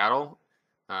 in Seattle,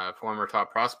 former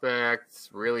top prospect,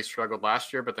 really struggled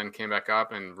last year, but then came back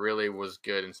up and really was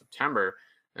good in September.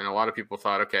 And a lot of people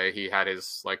thought, okay, he had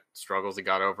his struggles, he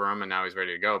got over them, and now he's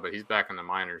ready to go. But he's back in the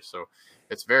minors, so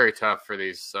it's very tough for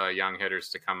these young hitters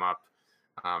to come up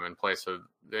and play. So,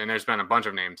 and there's been a bunch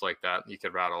of names like that you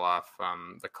could rattle off,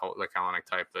 the Kelenic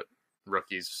type, that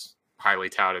rookies highly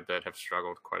touted that have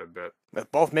struggled quite a bit.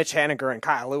 With both Mitch Haniger and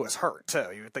Kyle Lewis hurt too,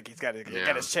 you would think he's got to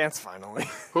get his chance finally.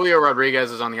 Julio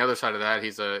Rodriguez is on the other side of that.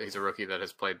 He's a rookie that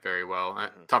has played very well.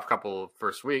 Tough couple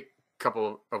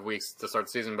of weeks to start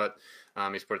the season, but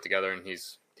he's put it together and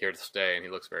he's here to stay, and he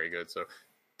looks very good. So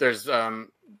there's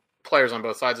players on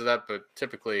both sides of that, but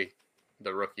typically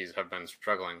the rookies have been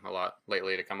struggling a lot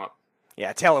lately to come up.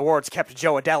 Yeah, Taylor Ward's kept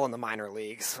Joe Adell in the minor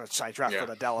leagues, which I drafted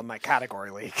Adell in my category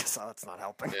league, so that's not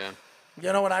helping. Yeah.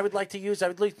 You know what I would like to use? I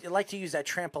would like to use that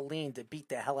trampoline to beat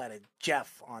the hell out of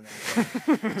Jeff on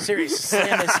that. Seriously,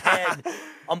 slam his head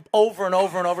over and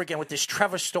over and over again with this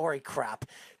Trevor Story crap.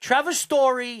 Trevor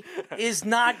Story is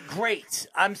not great.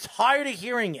 I'm tired of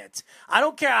hearing it. I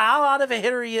don't care how out of a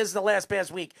hitter he is the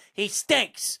past week. He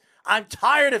stinks. I'm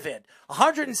tired of it.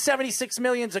 176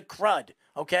 million's a crud.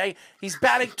 Okay, he's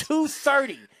batting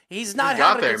 .230. He's not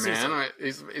having a good season. Man.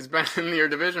 He's been in your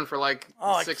division for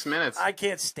 6 minutes. I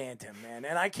can't stand him, man,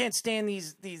 and I can't stand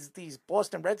these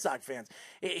Boston Red Sox fans.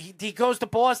 He goes to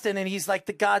Boston and he's like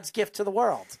the God's gift to the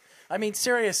world. I mean,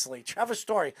 seriously, Trevor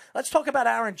Story. Let's talk about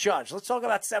Aaron Judge. Let's talk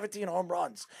about 17 home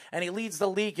runs, and he leads the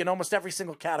league in almost every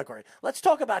single category. Let's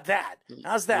talk about that.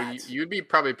 How's that? Well, you'd be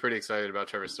probably pretty excited about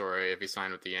Trevor Story if he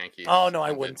signed with the Yankees. Oh, no,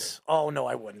 I wouldn't.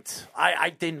 I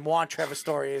didn't want Trevor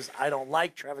Stories. I don't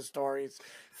like Trevor Stories.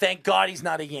 Thank God he's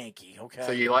not a Yankee, okay?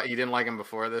 So you didn't like him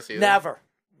before this either?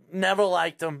 Never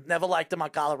liked him. Never liked him on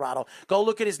Colorado. Go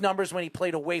look at his numbers when he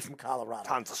played away from Colorado.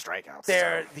 Tons of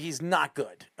strikeouts. He's not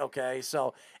good, okay?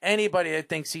 So anybody that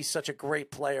thinks he's such a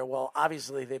great player, well,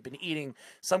 obviously they've been eating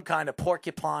some kind of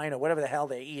porcupine or whatever the hell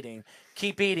they're eating.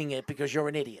 Keep eating it because you're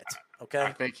an idiot, okay?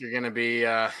 I think you're gonna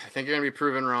be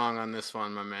proven wrong on this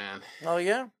one, my man. Oh,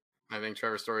 yeah? I think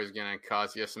Trevor Story is gonna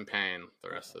cause you some pain the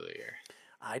rest of the year.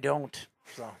 I don't.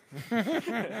 So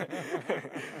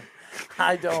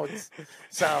I don't.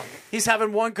 So he's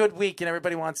having one good week, and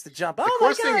everybody wants to jump. The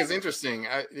course thing is interesting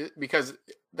because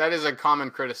that is a common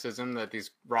criticism that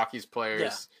these Rockies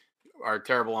players are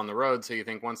terrible on the road. So you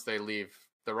think once they leave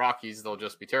the Rockies, they'll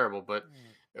just be terrible. But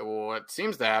what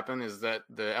seems to happen is that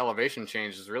the elevation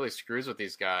changes really screws with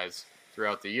these guys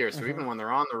throughout the year. So even when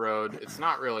they're on the road, it's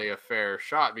not really a fair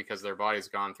shot because their body's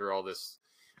gone through all this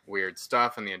weird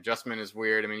stuff and the adjustment is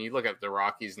weird. I mean, you look at the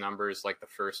Rockies numbers, like the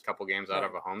first couple games out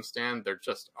of a homestand, they're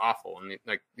just awful. And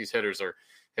these hitters are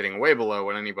hitting way below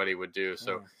what anybody would do.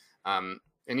 So, and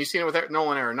you've seen it with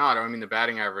Nolan Arenado. I mean, the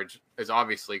batting average is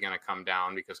obviously going to come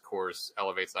down because Coors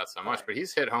elevates that so much, but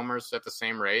he's hit homers at the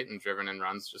same rate and driven in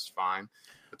runs just fine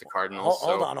with the Cardinals.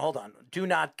 Hold on. Do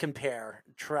not compare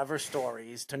Trevor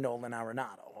Stories to Nolan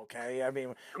Arenado. Okay, I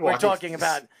mean, we're talking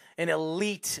about an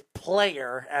elite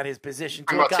player at his position.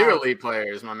 I'm about two elite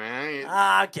players, my man.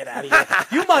 Get out of here.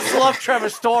 You must love Trevor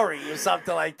Story or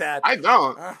something like that. I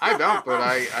don't, but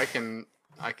I can.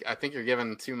 I think you're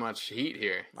giving too much heat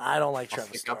here. I don't like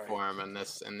Trevor Story. Story. Up for him in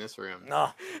this room. No,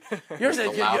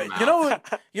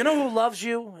 you know who loves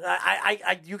you.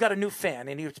 You got a new fan,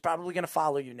 and he's probably going to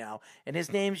follow you now, and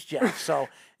his name's Jeff. So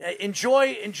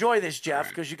enjoy this, Jeff,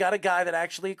 because you got a guy that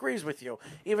actually agrees with you.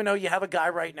 Even though you have a guy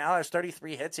right now has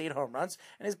 33 hits, 8 home runs,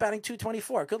 and is batting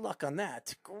 .224. Good luck on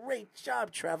that. Great job,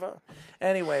 Trevor.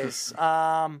 Anyways,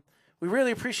 we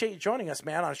really appreciate you joining us,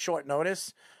 man, on short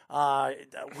notice.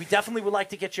 We definitely would like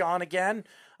to get you on again.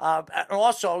 And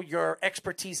also, your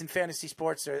expertise in fantasy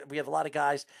sports. We have a lot of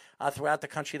guys throughout the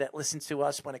country that listen to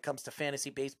us when it comes to fantasy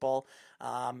baseball.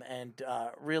 And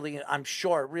really, I'm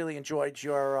sure, really enjoyed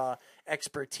your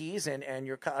expertise and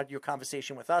your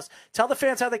conversation with us. Tell the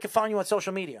fans how they can find you on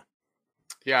social media.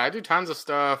 Yeah, I do tons of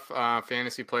stuff.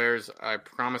 Fantasy players, I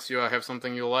promise you I have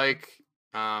something you'll like.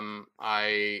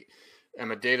 I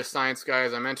am a data science guy,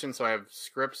 as I mentioned, so I have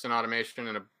scripts and automation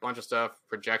and a bunch of stuff,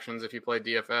 projections. If you play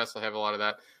DFS, I have a lot of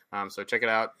that. So check it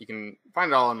out. You can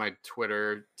find it all on my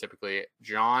Twitter, typically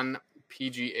John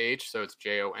PGH. So it's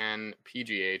JON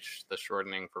PGH, the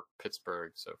shortening for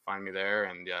Pittsburgh. So find me there.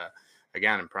 And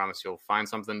again, I promise you'll find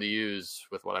something to use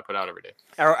with what I put out every day.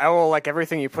 I will like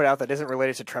everything you put out that isn't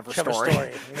related to Trevor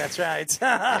Story. That's right.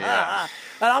 Yeah.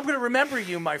 And I'm going to remember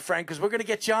you, my friend, because we're going to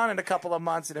get you on in a couple of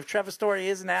months. And if Trevor Story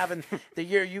isn't having the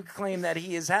year you claim that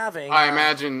he is having, I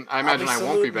imagine I won't be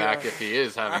saluting back you. if he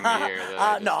is having the year.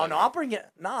 That No, I'll bring it.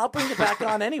 No, I'll bring it back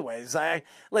on anyways.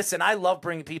 Listen. I love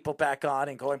bringing people back on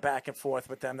and going back and forth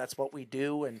with them. That's what we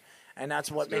do, and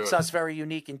that's what makes us very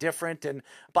unique and different. And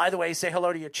by the way, say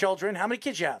hello to your children. How many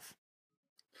kids you have?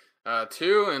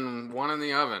 2 and 1 in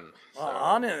the oven. So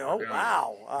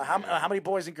Wow. How many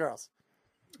boys and girls?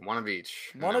 1 of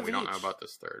each. One of we each. don't know about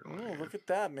this third one. Oh, look at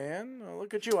that, man.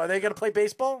 Look at you. Are they going to play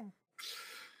baseball?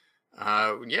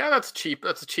 Yeah, that's cheap.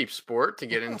 That's a cheap sport to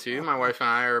get into. My wife and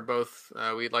I are both,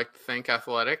 we'd like to think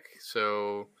athletic.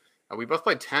 So we both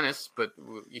play tennis, but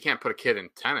you can't put a kid in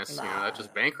tennis. You know, that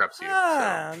just bankrupts you.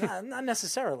 So. Not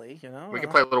necessarily, We can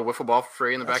play a little wiffle ball for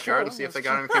free in the backyard and see if they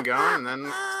got anything going, and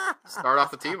then start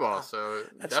off the tee-ball. So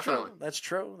definitely.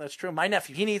 True. That's true. My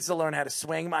nephew, he needs to learn how to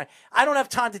swing. I don't have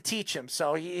time to teach him,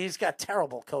 so he's got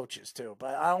terrible coaches, too.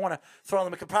 But I don't want to throw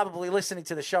them. He could probably listening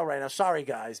to the show right now. Sorry,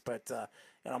 guys, but...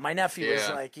 my nephew is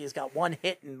he's got one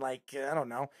hit and I don't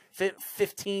know,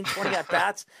 15, 20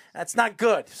 at-bats. That's not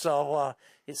good. So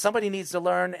somebody needs to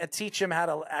learn and teach him how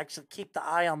to actually keep the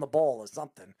eye on the ball or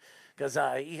something. Because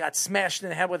he got smashed in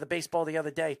the head with a baseball the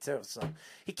other day, too. So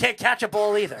he can't catch a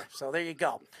ball either. So there you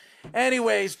go.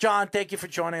 Anyways, John, thank you for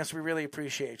joining us. We really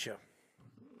appreciate you.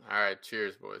 All right.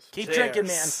 Cheers, boys. Keep drinking,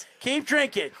 man. Keep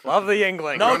drinking. Love the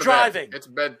Yingling. No driving.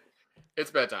 It's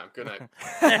bedtime. Good night.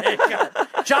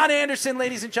 John Anderson,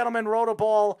 ladies and gentlemen,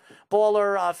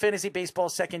 baller, fantasy baseball,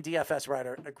 second DFS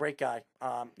writer. A great guy.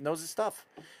 Knows his stuff.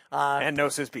 And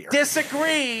knows his beer.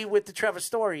 Disagree with the Trevor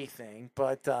Story thing,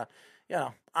 but,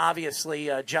 obviously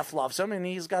Jeff loves him, and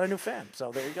he's got a new fan.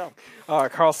 So there you go.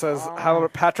 Carl says, how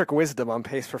about Patrick Wisdom on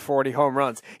pace for 40 home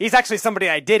runs? He's actually somebody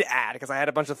I did add because I had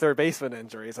a bunch of third baseman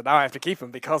injuries, and now I have to keep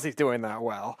him because he's doing that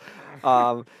well.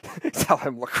 Tell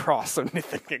him lacrosse so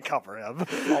Nathan can cover him.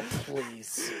 Oh,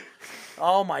 please.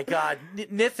 Oh, my God.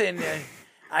 Nathan,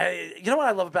 you know what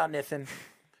I love about Nathan?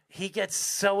 He gets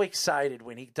so excited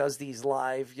when he does these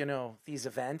live, these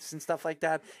events and stuff like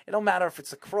that. It don't matter if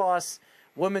it's lacrosse,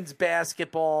 women's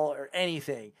basketball, or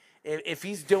anything. If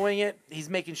he's doing it, he's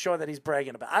making sure that he's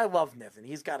bragging about it. I love Nathan.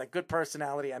 He's got a good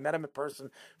personality. I met him in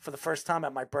person for the first time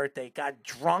at my birthday. Got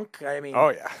drunk. I mean, oh,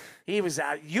 yeah. He was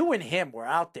out. You and him were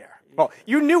out there. Well,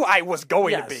 you knew I was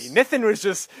going to be. Nathan was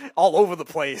just all over the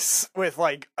place with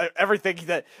everything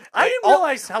that I didn't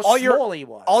realize how small he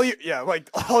was.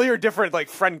 All your different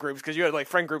friend groups, because you had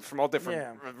friend groups from all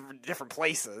different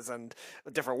places and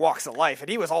different walks of life, and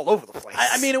he was all over the place.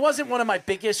 I mean, it wasn't one of my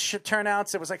biggest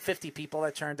turnouts. It was 50 people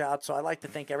that turned out. So I like to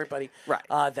thank everybody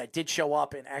that did show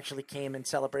up and actually came and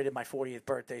celebrated my 40th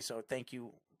birthday. So thank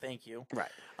you. Right.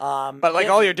 But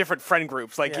all your different friend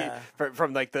groups,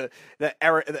 from the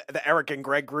Eric and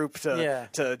Greg group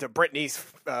to Brittany's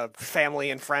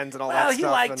family and friends and all that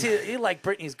stuff. He liked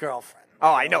Brittany's girlfriend.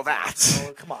 Oh, I know that.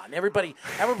 Oh, come on, everybody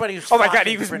was. Oh my God,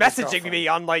 he was messaging me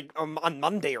on on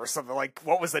Monday or something.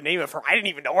 What was the name of her? I didn't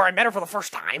even know her. I met her for the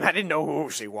first time. I didn't know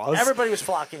who she was. Everybody was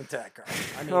flocking to that girl.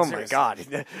 I mean, oh seriously.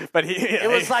 My God! But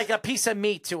it was like a piece of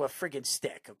meat to a friggin'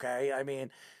 stick. Okay, I mean,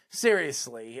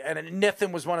 seriously. And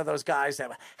Nathan was one of those guys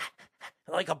that,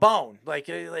 like a bone,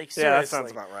 seriously. Yeah, that sounds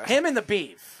about right. Him and the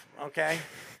Beef. Okay.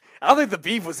 I don't think the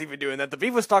Beef was even doing that. The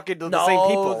Beef was talking to the same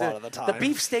people a lot of the time. The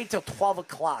Beef stayed till 12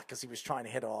 o'clock because he was trying to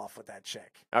hit it off with that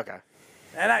chick. Okay.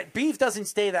 And Beef doesn't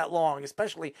stay that long,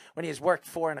 especially when he has worked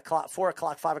 4 o'clock,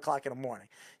 5 o'clock in the morning.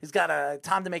 He's got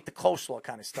time to make the coleslaw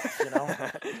kind of stuff,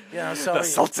 So the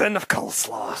Sultan of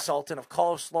Coleslaw. The Sultan of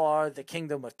Coleslaw, the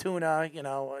Kingdom of Tuna,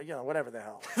 whatever the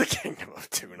hell. The Kingdom of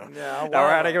Tuna. Yeah, now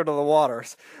we're to go to the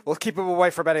waters. We'll keep him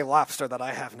away from any lobster that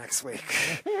I have next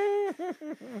week.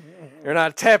 You're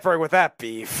not tampering with that,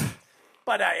 Beef.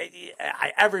 But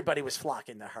everybody was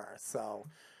flocking to her, so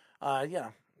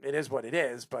it is what it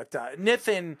is. But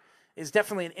Nathan is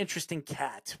definitely an interesting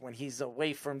cat when he's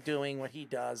away from doing what he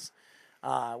does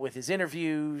with his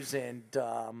interviews and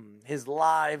his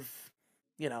live,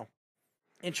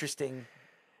 interesting.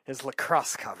 His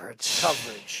lacrosse coverage.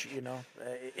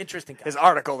 Interesting. His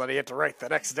article that he had to write the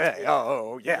next day.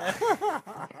 Oh, yeah.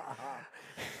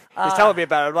 He's telling me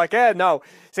about it. I'm like, no.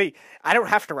 See, I don't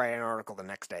have to write an article the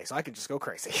next day, so I can just go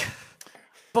crazy.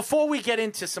 Before we get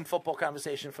into some football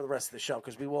conversation for the rest of the show,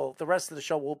 because the rest of the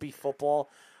show will be football,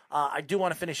 I do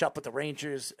want to finish up with the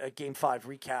Rangers Game 5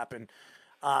 recap. And,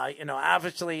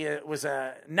 obviously it was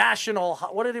a national,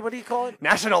 what do you call it?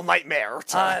 National nightmare.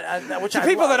 Which to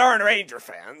people that aren't Ranger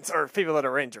fans, or people that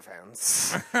are Ranger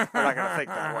fans. We're not going to think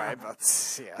that way,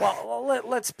 but yeah. Well,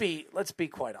 let's be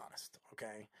quite honest,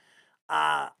 okay?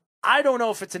 I don't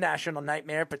know if it's a national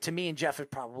nightmare, but to me and Jeff,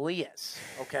 it probably is,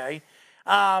 okay?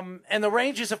 And the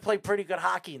Rangers have played pretty good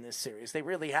hockey in this series. They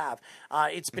really have.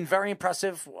 It's been very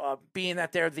impressive, being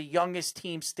that they're the youngest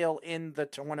team still in the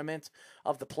tournament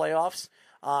of the playoffs.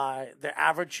 Their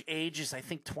average age is, I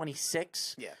think,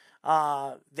 26.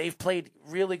 Yeah. They've played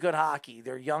really good hockey.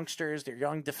 They're youngsters. Their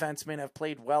young defensemen have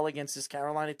played well against this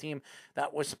Carolina team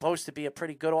that was supposed to be a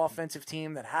pretty good offensive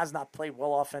team that has not played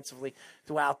well offensively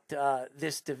throughout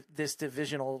this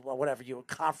divisional,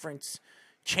 conference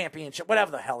championship, whatever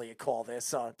the hell you call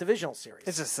this, divisional series.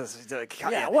 It's just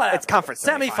whatever. It's conference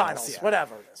semifinals, yeah.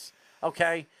 whatever it is.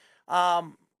 Okay.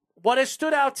 What has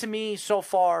stood out to me so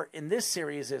far in this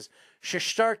series is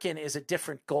Shesterkin is a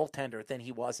different goaltender than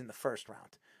he was in the first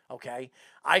round. Okay.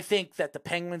 I think that the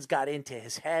Penguins got into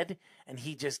his head and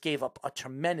he just gave up a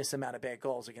tremendous amount of bad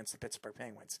goals against the Pittsburgh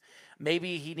Penguins.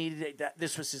 Maybe he needed that.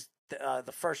 This was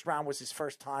the first round was his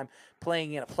first time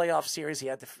playing in a playoff series. He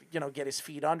had to, get his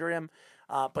feet under him.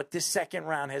 But this second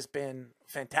round has been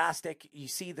fantastic. You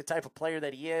see the type of player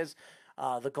that he is,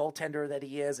 the goaltender that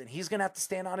he is, and he's going to have to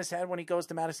stand on his head when he goes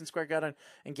to Madison Square Garden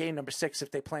in game number 6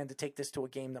 if they plan to take this to a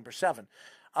game number 7.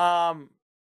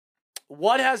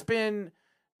 What has been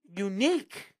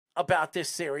unique about this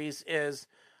series is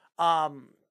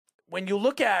when you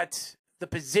look at the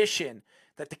position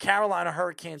that the Carolina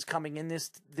Hurricanes coming in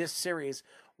this series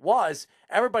was,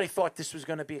 everybody thought this was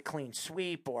going to be a clean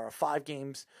sweep or a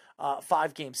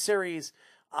 5-game series.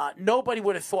 Nobody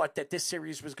would have thought that this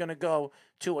series was going to go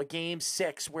to a game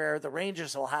 6 where the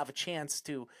Rangers will have a chance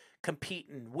to compete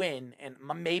and win and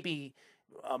maybe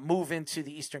move into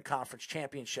the Eastern Conference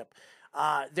Championship.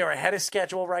 They're ahead of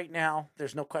schedule right now.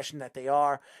 There's no question that they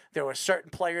are. There were certain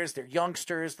players, they're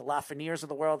youngsters, the Lafrenières of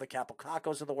the world, the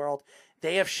Capocacos of the world.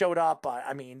 They have showed up.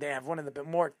 They have one of the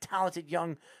more talented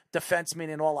young defensemen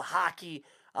in all of hockey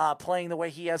playing the way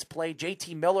he has played.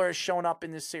 JT Miller has shown up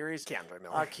in this series. Keandre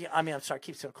Miller. I keep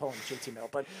calling him JT Miller,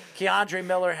 but Keandre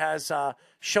Miller has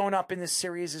shown up in this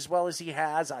series as well as he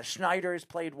has. Schneider has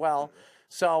played well.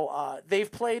 So they've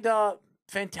played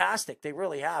fantastic. They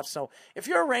really have. So if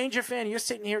you're a Ranger fan, you're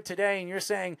sitting here today and you're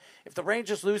saying, if the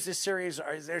Rangers lose this series,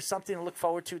 is there something to look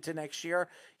forward to next year?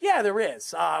 Yeah, there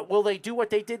is. Will they do what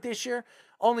they did this year?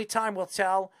 Only time will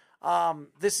tell.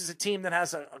 This is a team that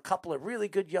has a couple of really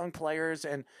good young players,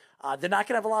 and they're not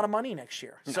going to have a lot of money next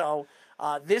year. No. So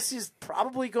this is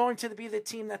probably going to be the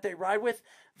team that they ride with.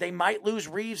 They might lose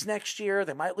Reeves next year.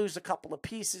 They might lose a couple of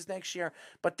pieces next year,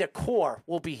 but their core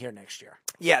will be here next year.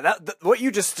 Yeah, what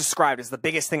you just described is the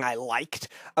biggest thing I liked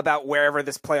about wherever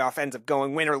this playoff ends up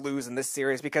going, win or lose in this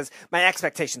series, because my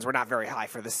expectations were not very high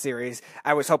for this series.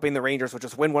 I was hoping the Rangers would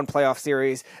just win one playoff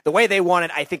series. The way they won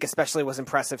it, I think especially was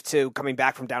impressive too, coming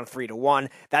back from down 3-1.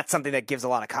 That's something that gives a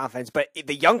lot of confidence, but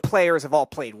the young players have all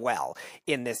played well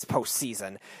in this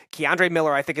postseason. Keandre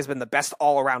Miller, I think, has been the best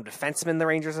all-around defenseman the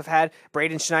Rangers have had.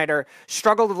 Braden Schneider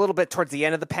struggled a little bit towards the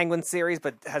end of the Penguins series,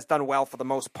 but has done well for the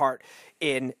most part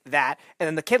in that. And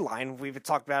then the kid line, we've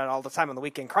talked about it all the time on the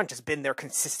Weekend Crunch, has been their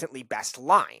consistently best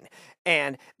line.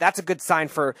 And that's a good sign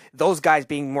for those guys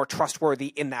being more trustworthy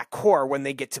in that core when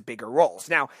they get to bigger roles.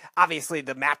 Now, obviously,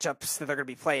 the matchups that they're going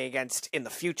to be playing against in the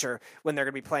future, when they're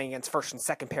going to be playing against first and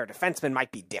second pair defensemen,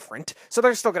 might be different. So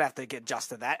they're still going to have to get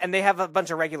adjusted to that. And they have a bunch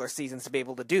of regular seasons to be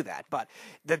able to do that. But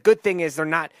the good thing is they're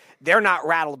not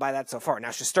rattled by that so far. Now,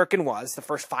 Shesterkin was the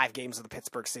first 5 games of the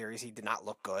Pittsburgh series. He did not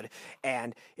look good.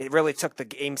 And it really took the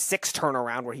game 6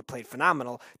 turnaround where he played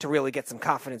phenomenal to really get some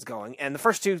confidence going. And the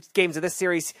first 2 games of this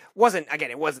series wasn't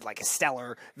like a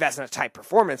stellar Vezina type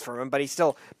performance from him, but he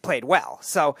still played well.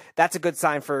 So that's a good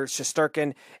sign for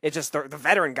Shesterkin. It's just the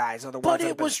veteran guys are the ones that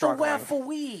have been struggling. But it was the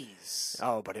Referees.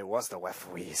 Oh, but it was the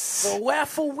referees. The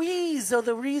referees are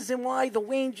the reason why the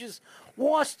Rangers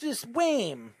lost this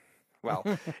game. Well,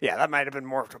 yeah, that might have been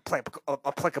more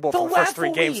applicable for the first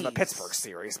 3 games of the Pittsburgh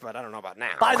series, but I don't know about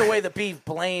now. By the way, the Beef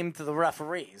blamed the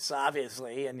referees,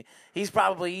 obviously, and he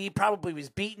probably was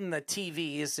beating the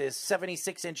TV, his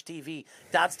 76-inch TV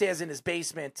downstairs in his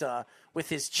basement with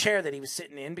his chair that he was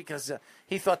sitting in because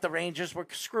he thought the Rangers were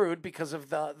screwed because of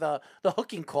the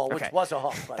hooking call, which was a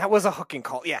hook. That was a hooking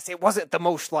call. Yes, it wasn't the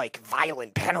most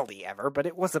violent penalty ever, but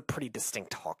it was a pretty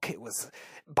distinct hook. It was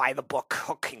by the book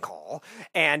hooking call,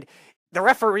 and the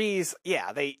referees,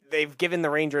 they've given the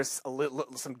Rangers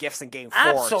some gifts in Game 4.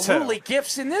 Absolutely, too.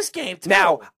 Gifts in this game too.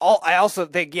 Now, I also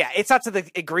think, it's not to the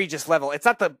egregious level. It's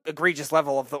not the egregious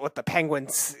level of what the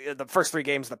Penguins, the first 3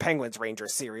 games of the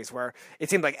Penguins-Rangers series, where it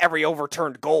seemed like every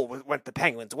overturned goal went the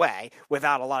Penguins' way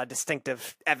without a lot of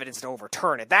distinctive evidence to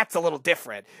overturn it. That's a little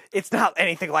different. It's not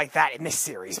anything like that in this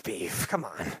series, Beef. Come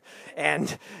on.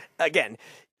 And again,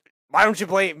 why don't you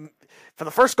blame... For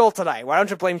the first goal tonight, why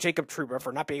don't you blame Jacob Trouba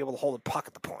for not being able to hold the puck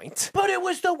at the point? But it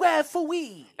was the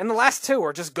referee. And the last 2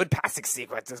 were just good passing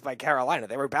sequences by Carolina.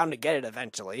 They were bound to get it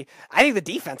eventually. I think the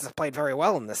defense has played very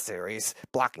well in this series,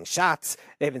 blocking shots.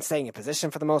 They've been staying in position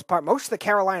for the most part. Most of the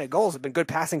Carolina goals have been good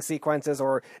passing sequences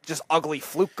or just ugly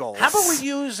fluke goals. How about we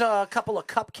use a couple of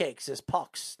cupcakes as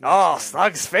pucks? Oh,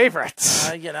 Snug's favorite.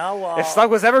 If Snug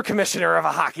was ever commissioner of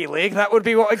a hockey league, that would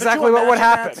be exactly what would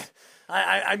happen. That?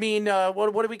 I mean,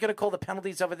 what are we going to call the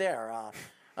penalties over there?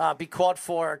 Be caught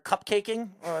for cupcaking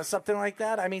or something like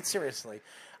that? I mean, seriously.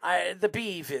 The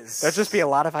beef is... There'd just be a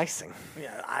lot of icing.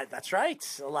 Yeah, that's right.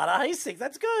 A lot of icing.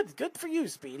 That's good. Good for you,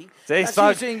 Speedy. See,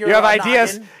 you have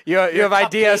ideas. You have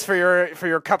ideas for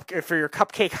your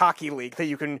cupcake hockey league that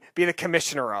you can be the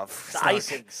commissioner of. The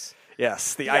icings.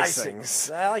 Yes, the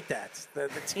icings. I like that. The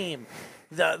team.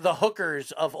 The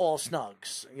hookers of all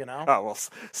Snugs, you know? Oh, well,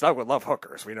 Snug would love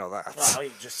hookers. We know that. Well,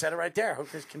 you just said it right there.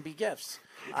 Hookers can be gifts.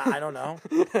 I don't know.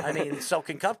 I mean, so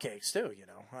can cupcakes, too, you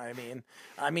know? I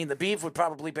mean, the Beef would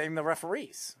probably blame the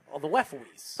referees. Or the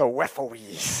referees. The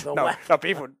referees. No,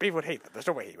 Beef would hate them. There's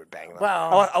no way he would bang them.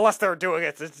 Well, unless they were doing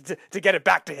it to get it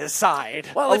back to his side,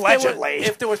 well, allegedly.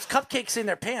 If there was cupcakes in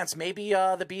their pants, maybe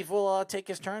the Beef will take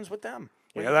his turns with them.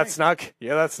 That's Snug.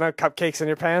 That's Snug. Cupcakes in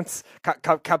your pants.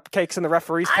 Cupcakes in the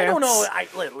referee's pants. I don't know.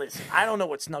 Listen, I don't know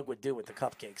what Snug would do with the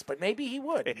cupcakes, but maybe he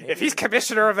would. If he's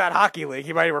commissioner of that hockey league,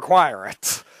 he might require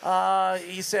it.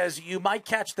 He says you might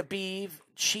catch the beef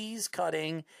cheese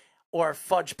cutting or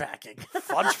fudge packing.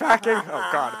 Fudge packing? Oh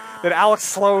God! Did Alex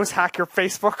Slows hack your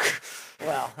Facebook?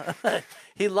 Well,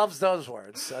 he loves those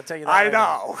words. I'll tell you that. I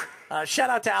know. Shout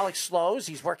out to Alex Slows.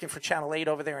 He's working for Channel 8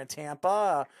 over there in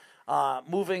Tampa.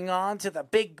 Moving on to the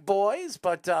big boys,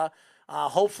 but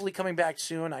hopefully coming back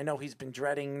soon. I know he's been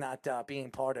dreading not being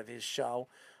part of his show,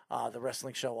 the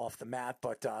wrestling show Off the Mat,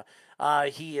 but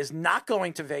he is not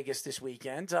going to Vegas this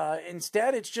weekend.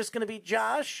 Instead, it's just going to be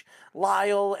Josh,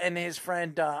 Lyle, and his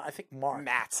friend, I think Mark.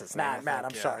 Matt's his name. Matt,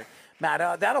 I'm sorry.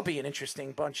 Matt, that'll be an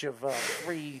interesting bunch of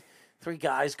three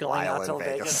guys going out to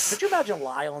Vegas. Could you imagine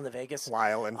Lyle in the Vegas?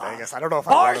 Lyle in Vegas. I don't know if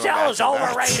I want to Barzell is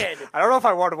overrated. I don't know if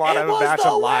I want to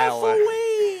imagine Lyle.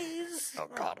 Referees. Oh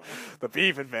God, the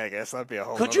Beef in Vegas. That'd be a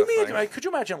whole. Could you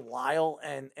imagine Lyle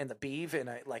and the Beef in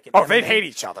an they'd hate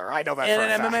each other. I know that. In for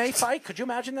an a MMA fact. fight, could you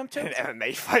imagine them two? An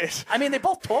MMA fight. I mean, they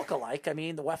both talk alike. I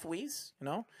mean, the referees, you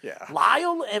know. Yeah.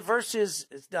 Lyle versus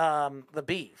the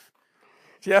Beef.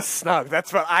 Yes, Snug.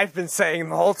 That's what I've been saying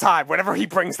the whole time. Whenever he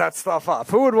brings that stuff up,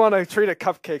 who would want to treat a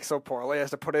cupcake so poorly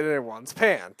as to put it in one's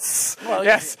pants? Well,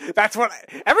 yes, that's what.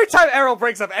 Every time Errol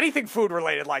brings up anything food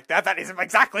related like that, that is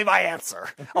exactly my answer.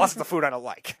 Unless it's the food I don't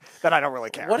like, then I don't really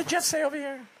care. What did Jeff say over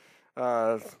here?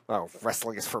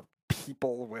 Wrestling is for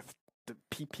people with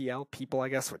PPL, people I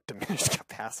guess with diminished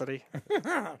capacity.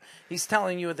 He's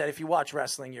telling you that if you watch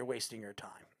wrestling, you're wasting your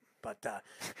time. But,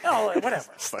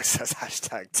 whatever. Like says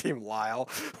hashtag Team Lyle.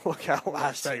 Look out,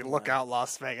 hashtag look out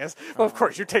Las Vegas. Well, of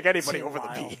course, you take anybody Team over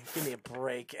Lyle. the Beef. Give me a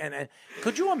break. And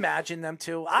could you imagine them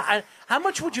two? How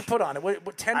much would you put on it?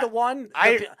 10-1?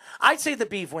 I'd say the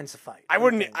Beef wins the fight. I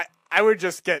wouldn't. I would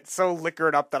just get so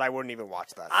liquored up that I wouldn't even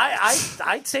watch that fight.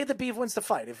 I'd say the Beef wins the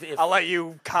fight. If I'll let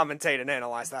you commentate and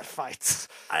analyze that fight.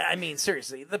 I mean,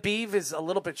 seriously, the Beef is a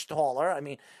little bit taller. I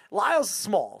mean, Lyle's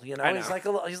small. You know, he's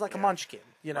like a munchkin.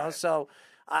 You know, right. So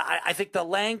I think the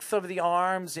length of the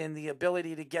arms and the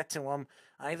ability to get to him,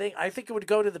 I think it would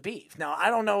go to the Beef. Now, I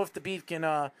don't know if the Beef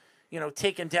can,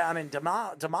 take him down and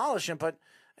demolish him, but.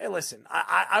 Hey, listen,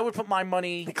 I would put my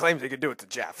money... He claims he could do it to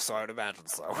Jeff, so I would imagine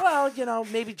so. Well,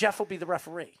 maybe Jeff will be the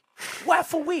referee.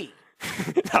 Referee!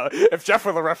 No, if Jeff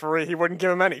were the referee, he wouldn't give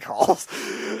him any calls.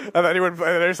 And then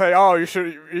they'd say, oh, you're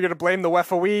going to blame the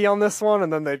referee on this one?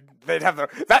 And then they'd they'd have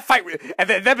that fight, and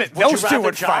then those two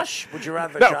would Josh? fight. Would you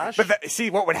rather No, Josh? but see,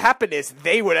 what would happen is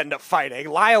they would end up fighting.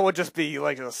 Lyle would just be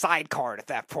like a side card at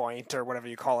that point, or whatever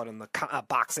you call it in the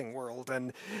boxing world,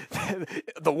 and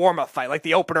the warm-up fight, like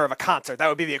the opener of a concert, that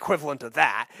would be the equivalent of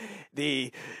that.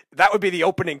 That would be the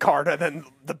opening card, and then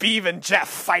the Beeve and Jeff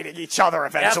fighting each other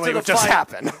eventually would just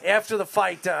happen. After the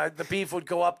fight, the Beeve would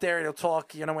go up there and he'll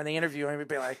talk, when they interview him, he'd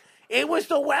be like, "It was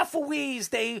the referees,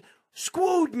 they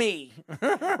screwed me."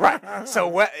 Right.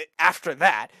 So after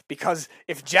that, because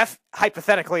if Jeff,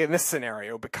 hypothetically in this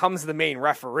scenario, becomes the main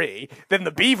referee, then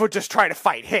the Beeve would just try to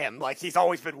fight him like he's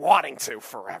always been wanting to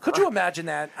forever. Could you imagine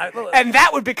that? And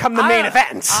that would become the main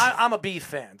event. I'm a Beeve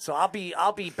fan, so I'll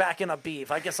be backing up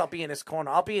Beeve. I guess I'll be in his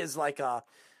corner. I'll be his a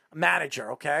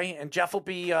manager, okay? And Jeff will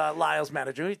be Lyle's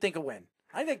manager. Who do you think will win?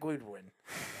 I think we'd win.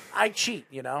 I'd cheat,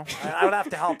 I would have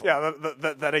to help him. Yeah,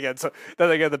 then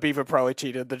again, the Beeve would probably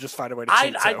cheated. They'd just find a way to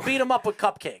cheat. I'd beat him up with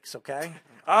cupcakes, okay?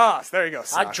 So there you go,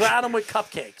 Saj. I'd drown him with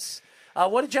cupcakes.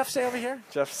 What did Jeff say over here?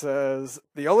 Jeff says,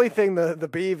 the only thing the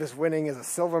Beeve is winning is a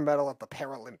silver medal at the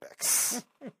Paralympics.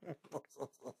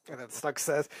 And then Stuck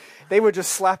says, they would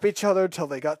just slap each other till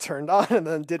they got turned on and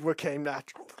then did what came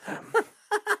natural to them.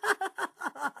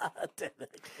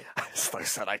 Stuck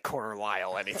said, I'd corner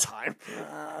Lyle anytime.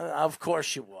 Of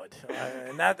course you would.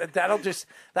 And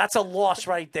that's a loss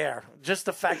right there. Just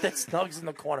the fact that Snug's in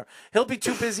the corner. He'll be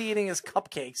too busy eating his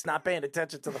cupcakes, not paying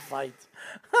attention to the fight.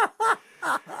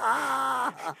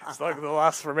 Snug, the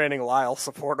last remaining Lyle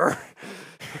supporter.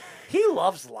 He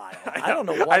loves Lyle. I don't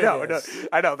know why.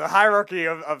 I know. The hierarchy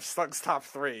of Snug's top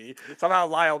three. Somehow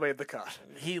Lyle made the cut.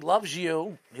 He loves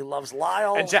you. He loves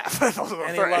Lyle. And Jeff.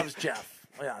 And he loves Jeff.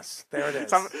 Yes, there it is.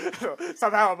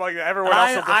 Somehow among everyone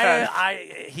else will defend.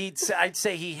 I'd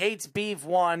say he hates Beeve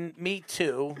 1, me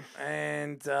 2,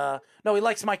 and no, he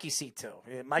likes Mikey C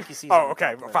 2. Mikey C. Oh,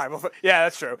 okay, fine. Well, yeah,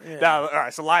 that's true. Yeah. Now, all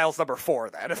right, so Lyle's number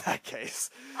 4 then. In that case,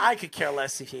 I could care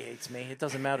less if he hates me. It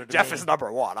doesn't matter to me. Jeff is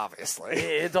number 1, obviously.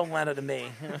 It don't matter to me.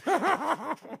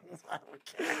 I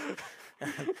don't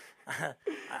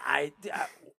care.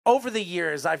 Over the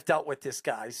years, I've dealt with this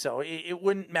guy, so it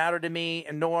wouldn't matter to me,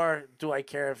 and nor do I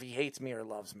care if he hates me or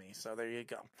loves me. So there you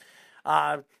go.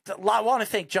 I want to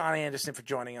thank John Anderson for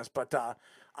joining us, but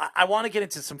I want to get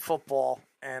into some football,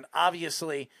 and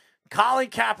obviously,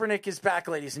 Colin Kaepernick is back,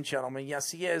 ladies and gentlemen.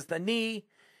 Yes, he is. The knee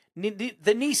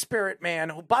spirit man,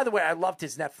 who, by the way, I loved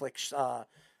his Netflix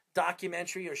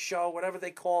documentary or show, whatever they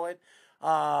call it.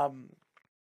 I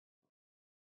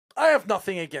have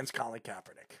nothing against Colin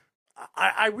Kaepernick.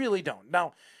 I really don't.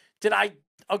 Now, did I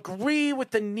agree with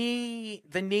the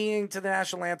kneeing to the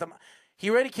national anthem?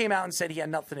 He already came out and said he had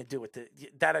nothing to do with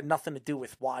that had nothing to do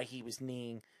with why he was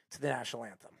kneeing to the national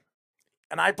anthem.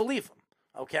 And I believe him,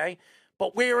 okay?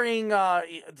 But wearing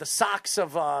the socks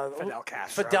of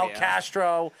Fidel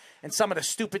Castro and some of the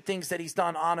stupid things that he's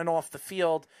done on and off the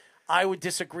field, I would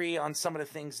disagree on some of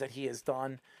the things that he has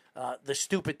done, the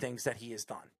stupid things that he has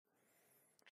done.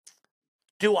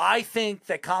 Do I think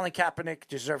that Colin Kaepernick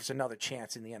deserves another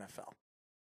chance in the NFL?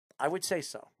 I would say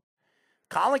so.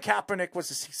 Colin Kaepernick was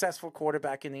a successful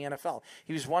quarterback in the NFL.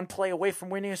 He was one play away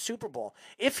from winning a Super Bowl.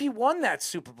 If he won that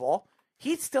Super Bowl,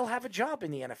 he'd still have a job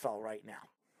in the NFL right now.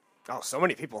 Oh, so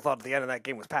many people thought the end of that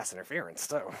game was pass interference,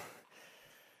 too.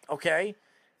 Okay?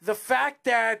 The fact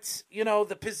that,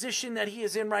 the position that he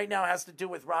is in right now has to do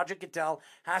with Roger Goodell,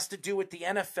 has to do with the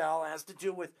NFL, has to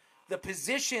do with the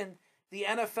position the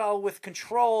NFL with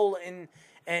control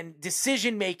and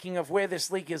decision-making of where this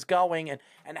league is going and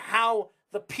how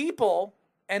the people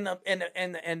and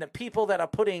the people that are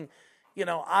putting,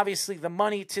 obviously the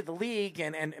money to the league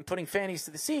and putting fannies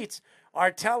to the seats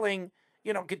are telling,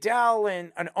 Goodell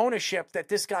and an ownership that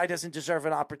this guy doesn't deserve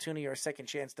an opportunity or a second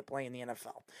chance to play in the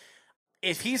NFL.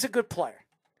 If he's a good player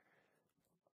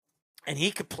and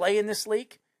he could play in this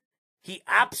league, he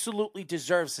absolutely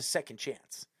deserves a second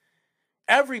chance.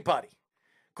 Everybody.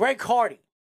 Greg Hardy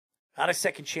got a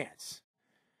second chance.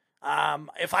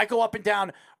 If I go up and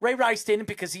down, Ray Rice didn't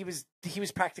because he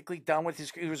was practically done with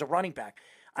he was a running back.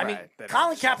 I mean,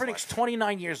 Colin Kaepernick's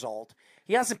 29 years old.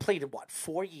 He hasn't played in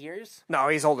 4 years? No,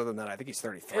 he's older than that. I think he's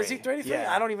 33. Is he 33?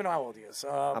 Yeah. I don't even know how old he is.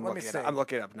 I'm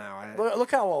looking it up now.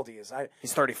 Look how old he is.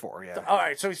 He's 34, yeah. All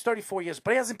right, so he's 34 years,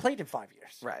 but he hasn't played in 5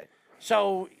 years. Right.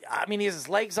 So, I mean, he has his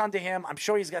legs under him. I'm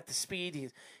sure he's got the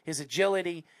speed, his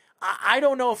agility. I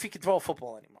don't know if he can throw a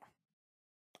football anymore.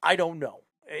 I don't know.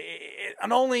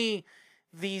 And only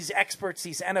these experts,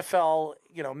 these NFL,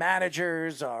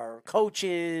 managers or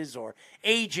coaches or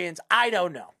agents, I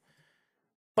don't know.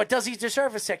 But does he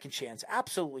deserve a second chance?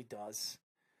 Absolutely does.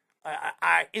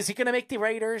 Is he going to make the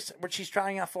Raiders, which he's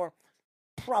trying out for?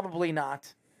 Probably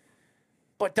not.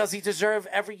 But does he deserve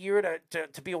every year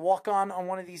to be a walk-on on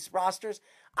one of these rosters?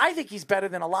 I think he's better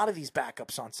than a lot of these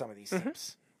backups on some of these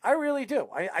teams. I really do.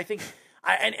 I think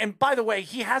and by the way,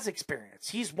 he has experience.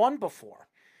 He's won before.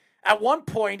 At one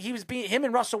point, him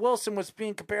and Russell Wilson was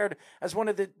being compared as one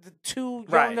of the two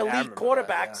young elite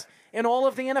quarterbacks in all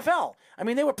of the NFL. I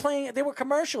mean, they were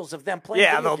commercials of them playing.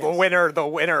 Yeah, the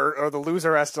winner or the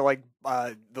loser has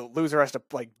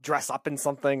to dress up in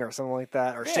something or something like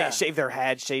that, or shave their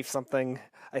head, shave something.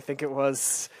 I think it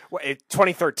was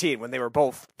 2013 when they were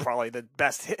both probably the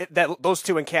best. Those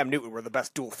two and Cam Newton were the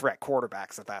best dual threat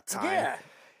quarterbacks at that time. Yeah.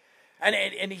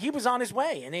 And he was on his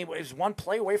way, and he was one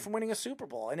play away from winning a Super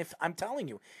Bowl. And if I'm telling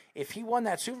you, if he won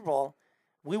that Super Bowl,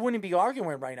 we wouldn't be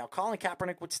arguing right now. Colin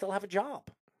Kaepernick would still have a job.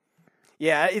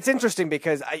 Yeah, it's interesting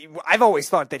because I've always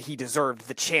thought that he deserved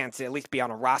the chance to at least be on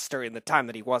a roster in the time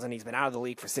that he wasn't. He's been out of the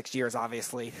league for 6 years,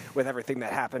 obviously, with everything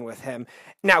that happened with him.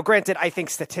 Now, granted, I think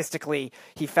statistically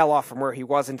he fell off from where he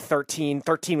was in 13.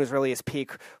 13 was really his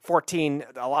peak. 14,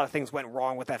 a lot of things went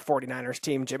wrong with that 49ers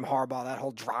team. Jim Harbaugh, that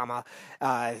whole drama,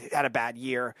 had a bad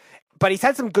year. But he's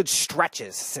had some good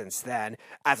stretches since then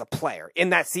as a player. In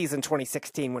that season,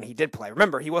 2016, when he did play.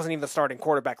 Remember, he wasn't even the starting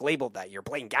quarterback labeled that year.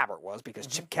 Blaine Gabbert was, because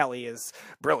Chip Kelly is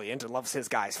brilliant and loves his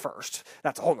guys first.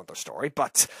 That's a whole nother story.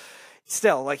 But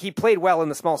still, he played well in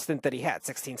the small stint that he had.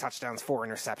 16 touchdowns, 4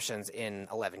 interceptions in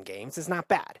 11 games is not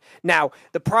bad. Now,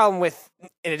 the problem with,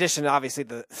 in addition to obviously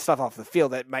the stuff off the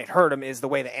field that might hurt him, is the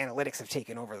way the analytics have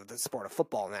taken over the sport of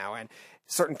football now. And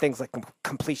certain things like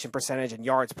completion percentage and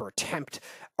yards per attempt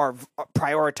are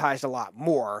prioritized a lot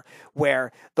more,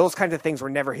 where those kinds of things were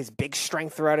never his big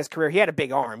strength throughout his career. He had a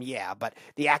big arm, yeah, but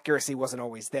the accuracy wasn't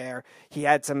always there. He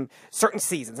had some certain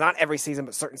seasons, not every season,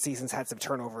 but certain seasons had some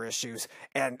turnover issues,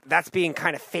 and that's being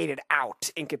kind of faded out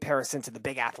in comparison to the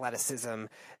big athleticism.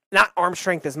 Not arm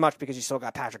strength as much, because you still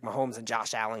got Patrick Mahomes and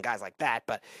Josh Allen, guys like that,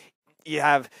 but you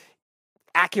have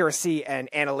accuracy and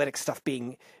analytic stuff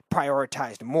being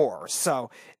prioritized more.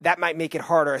 So that might make it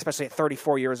harder, especially at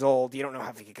 34 years old. You don't know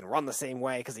how he can run the same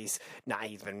way because he's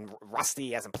been rusty.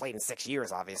 He hasn't played in 6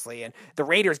 years, obviously. And the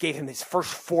Raiders gave him his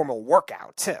first formal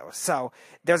workout, too. So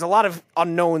there's a lot of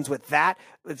unknowns with that.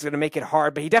 It's going to make it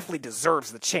hard, but he definitely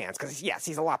deserves the chance because, yes,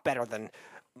 he's a lot better than,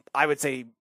 I would say,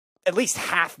 at least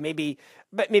half, maybe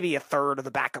a third of the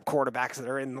backup quarterbacks that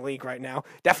are in the league right now.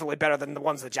 Definitely better than the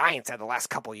ones the Giants had the last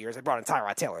couple of years. They brought in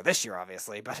Tyrod Taylor this year,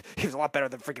 obviously, but he was a lot better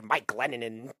than freaking Mike Glennon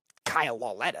and Kyle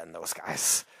Lauletta and those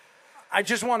guys. I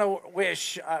just want to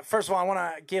wish, first of all, I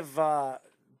want to give the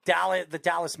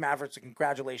Dallas Mavericks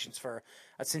congratulations for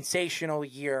a sensational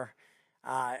year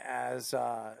as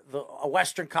a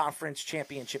Western Conference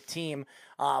championship team,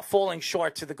 falling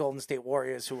short to the Golden State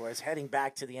Warriors, who was heading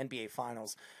back to the NBA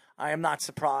Finals. I am not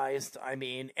surprised. I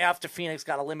mean, after Phoenix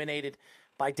got eliminated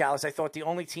by Dallas, I thought the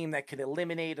only team that could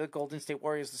eliminate the Golden State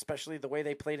Warriors, especially the way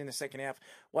they played in the second half,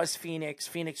 was Phoenix.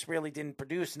 Phoenix really didn't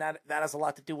produce, and that has a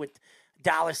lot to do with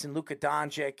Dallas and Luka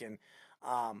Doncic. And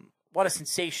what a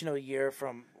sensational year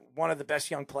from one of the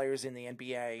best young players in the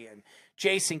NBA. And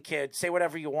Jason Kidd, say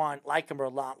whatever you want, like him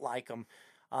or not like him.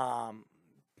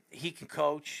 He can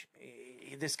coach.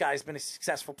 This guy's been a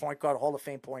successful point guard, a Hall of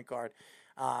Fame point guard.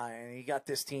 And he got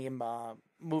this team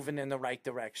moving in the right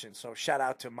direction. So shout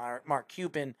out to Mark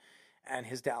Cuban and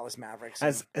his Dallas Mavericks.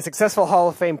 As a successful Hall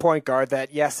of Fame point guard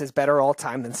that, yes, is better all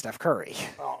time than Steph Curry.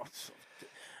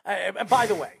 And by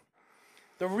the way,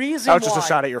 the reason that was just a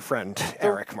shot at your friend,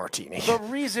 Eric Martini. The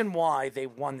reason why they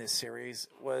won this series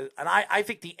was, and I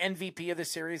think the MVP of this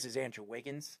series is Andrew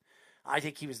Wiggins. I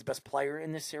think he was the best player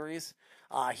in this series.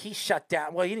 He shut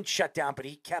down, well, he didn't shut down, but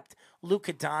he kept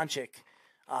Luka Doncic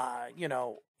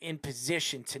in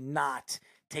position to not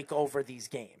take over these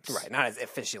games. Right, not as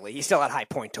efficiently. He still had high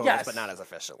point totals, but not as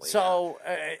efficiently. So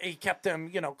he kept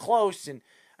them, close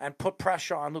and put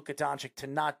pressure on Luka Doncic to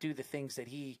not do the things that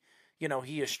he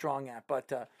is strong at.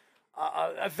 But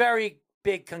a very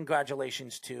big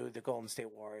congratulations to the Golden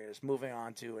State Warriors moving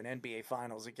on to an NBA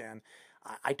Finals again.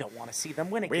 I don't want to see them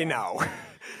win again. We know.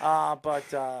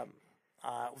 But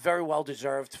very well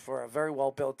deserved for a very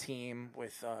well built team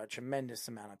with a tremendous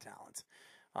amount of talent.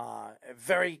 A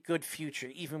very good future,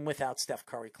 even without Steph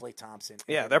Curry, Klay Thompson.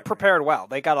 Yeah, they're prepared well.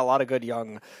 They got a lot of good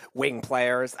young wing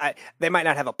players. They might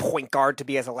not have a point guard to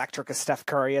be as electric as Steph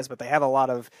Curry is, but they have a lot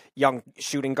of young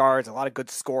shooting guards, a lot of good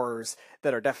scorers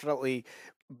that are definitely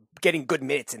getting good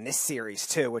minutes in this series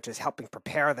too, which is helping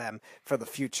prepare them for the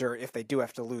future if they do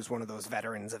have to lose one of those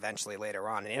veterans eventually later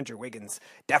on. And Andrew Wiggins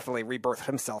definitely rebirthed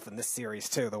himself in this series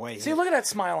too. The way See, look at that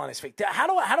smile on his face. How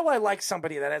do I like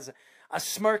somebody that has a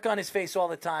smirk on his face all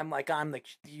the time, like I'm the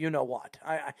you know what?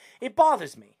 It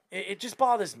bothers me. It just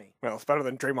bothers me. Well, it's better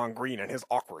than Draymond Green and his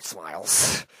awkward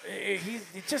smiles.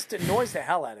 It just annoys the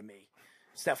hell out of me,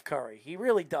 Steph Curry. He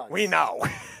really does. We know.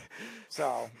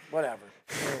 So whatever.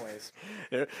 Anyways,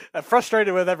 yeah, I'm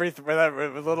frustrated with every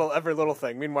little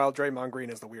thing. Meanwhile, Draymond Green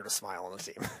is the weirdest smile on the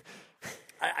team.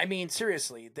 I mean,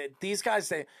 seriously, these guys,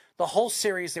 the whole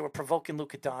series, they were provoking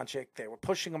Luka Doncic. They were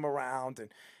pushing him around,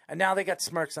 and now they got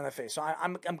smirks on their face. So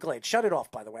I'm glad. Shut it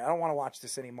off, by the way. I don't want to watch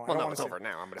this anymore. Well, no, it's over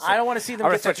now. I don't want to see them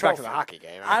get their trophy. Back to the hockey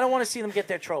game. I don't want to see them get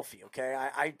their trophy. Okay,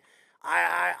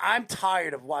 I'm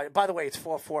tired of why. By the way, it's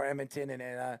 4-4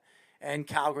 Edmonton and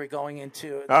Calgary going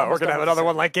into. Oh, we're gonna have another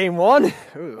one like Game 1.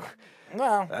 Ooh.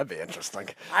 Well, that'd be interesting.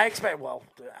 I expect. Well,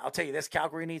 I'll tell you this: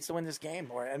 Calgary needs to win this game,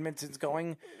 or Edmonton's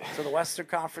going to the Western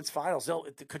Conference Finals.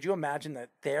 Could you imagine that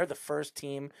they're the first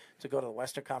team to go to the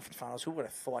Western Conference Finals? Who would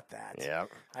have thought that? Yeah.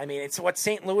 I mean, it's what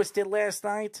St. Louis did last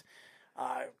night.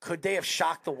 Could they have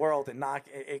shocked the world and knock?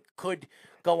 It could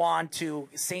go on to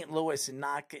St. Louis and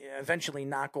eventually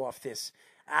knock off this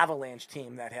Avalanche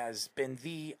team that has been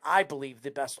I believe,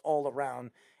 the best all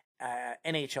around.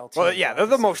 NHL team. Well, yeah, they're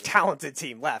the most talented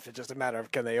team left. It's just a matter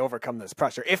of can they overcome this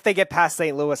pressure. If they get past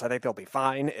St. Louis, I think they'll be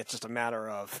fine. It's just a matter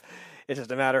of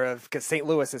because St.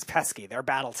 Louis is pesky. They're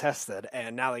battle tested,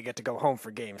 and now they get to go home for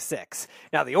Game 6.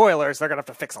 Now the Oilers, they're gonna have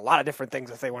to fix a lot of different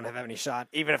things if they want to have any shot.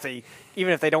 Even if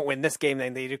they don't win this game,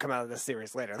 then they do come out of this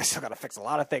series later. They still got to fix a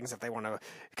lot of things if they want to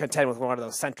contend with one of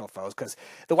those Central foes. Because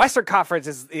the Western Conference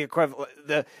is the equivalent.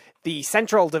 The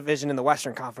Central Division in the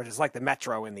Western Conference is like the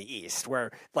Metro in the East,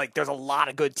 where like there's a lot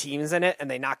of good teams in it,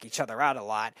 and they knock each other out a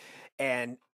lot.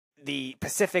 And the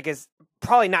Pacific is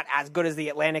probably not as good as the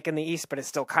Atlantic in the East, but it's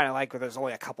still kind of like where there's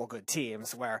only a couple good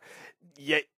teams where,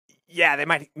 yeah, they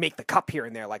might make the cup here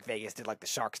and there like Vegas did, like the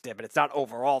Sharks did, but it's not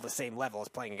overall the same level as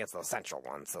playing against those Central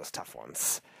ones, those tough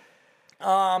ones.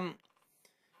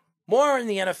 More in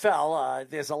the NFL,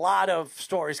 there's a lot of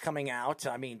stories coming out.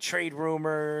 I mean, trade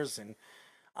rumors and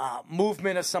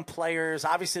movement of some players.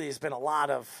 Obviously, there's been a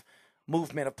lot of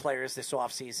movement of players this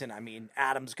offseason. I mean,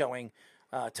 Adams going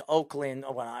to Oakland.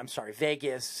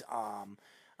 Vegas.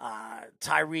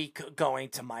 Tyreek going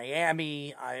to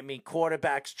Miami. I mean,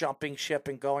 quarterbacks jumping ship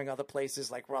and going other places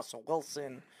like Russell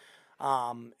Wilson.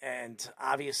 And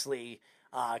obviously,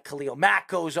 Khalil Mack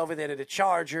goes over there to the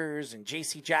Chargers, and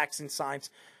J.C. Jackson signs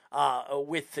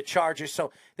with the Chargers.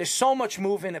 So there's so much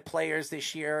movement of players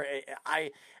this year.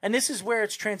 And this is where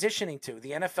it's transitioning to.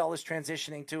 The NFL is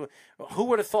transitioning to. Who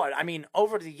would have thought? I mean,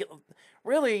 over the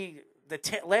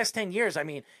last 10 years, I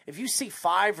mean, if you see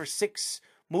 5 or 6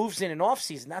 moves in an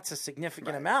offseason, that's a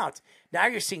significant amount. Now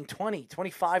you're seeing 20,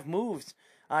 25 moves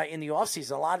in the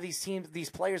offseason. A lot of these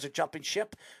players are jumping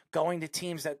ship, going to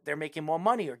teams that they're making more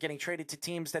money or getting traded to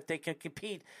teams that they can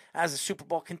compete as a Super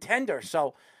Bowl contender.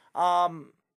 So,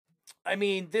 I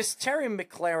mean, this Terry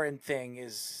McLaurin thing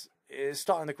is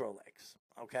starting to grow legs,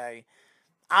 okay?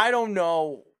 I don't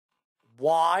know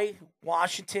why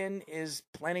Washington is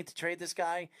planning to trade this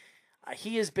guy.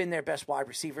 He has been their best wide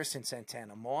receiver since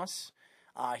Santana Moss.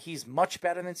 He's much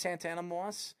better than Santana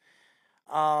Moss.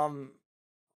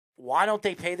 Why don't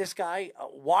they pay this guy?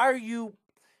 Why are you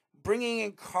bringing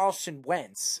in Carson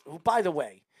Wentz, who, by the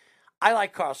way, I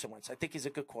like Carson Wentz. I think he's a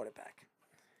good quarterback.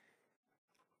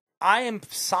 I am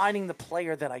signing the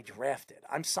player that I drafted.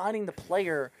 I'm signing the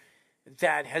player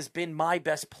that has been my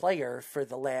best player for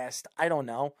the last,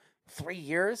 3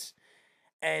 years.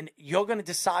 And you're going to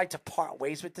decide to part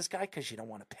ways with this guy because you don't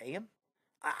want to pay him?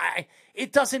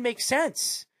 It doesn't make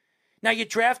sense. Now, you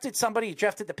drafted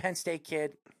the Penn State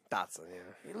kid. Dotson,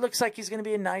 yeah. It looks like he's going to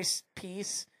be a nice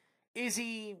piece. Is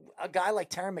he a guy like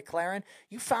Terry McLaurin?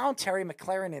 You found Terry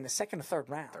McLaurin in the second or third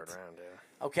round. Third round,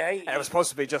 yeah. Okay. And it was supposed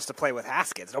to be just to play with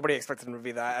Haskins. Nobody expected him to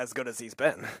be that as good as he's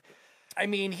been. I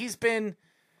mean, he's been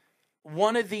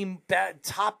one of the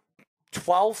top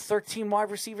 12, 13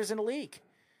 wide receivers in the league.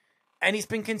 And he's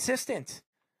been consistent.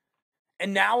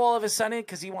 And now all of a sudden,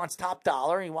 because he wants top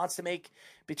dollar, he wants to make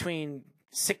between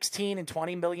 $16 and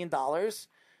 $20 million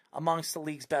amongst the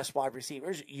league's best wide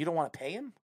receivers. You don't want to pay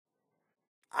him?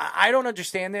 I don't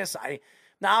understand this.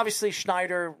 Now, obviously,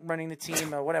 Schneider running the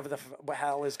team or whatever the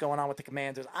hell is going on with the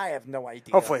Commanders, I have no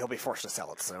idea. Hopefully he'll be forced to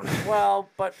sell it soon. Well,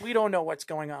 but we don't know what's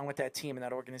going on with that team and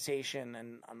that organization,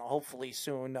 and hopefully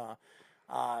soon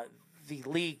the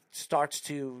league starts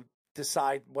to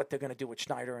decide what they're going to do with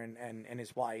Schneider and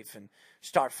his wife and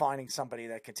start finding somebody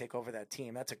that can take over that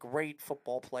team. That's a great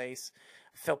football place,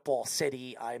 football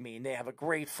city. I mean, they have a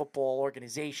great football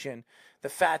organization. The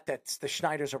fact that the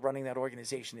Schneiders are running that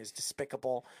organization is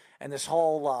despicable. And this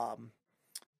whole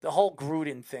the whole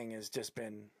Gruden thing has just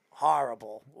been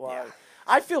horrible. Well,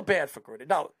 I feel bad for Gruden.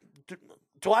 Now,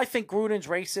 do I think Gruden's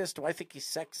racist? Do I think he's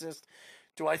sexist?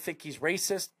 Do I think he's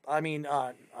racist? I mean,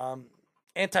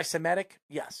 anti-Semitic?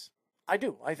 Yes, I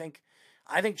do. I think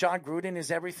John Gruden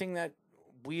is everything that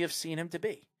we have seen him to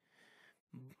be,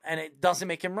 and it doesn't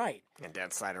make him right. And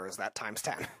Dan Snyder is that times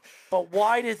 10. But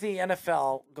why did the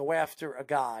NFL go after a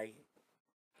guy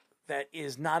that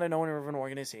is not an owner of an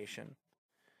organization,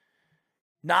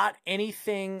 not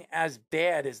anything as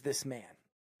bad as this man?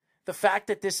 The fact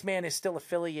that this man is still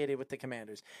affiliated with the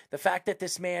Commanders, the fact that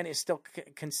this man is still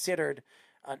considered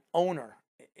an owner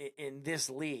in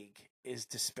this league is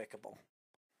despicable.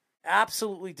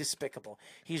 Absolutely despicable.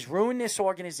 He's ruined this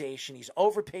organization. He's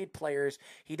overpaid players.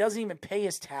 He doesn't even pay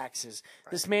his taxes.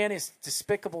 Right. This man is a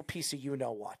despicable piece of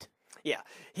you-know-what. Yeah,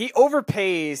 he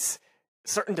overpays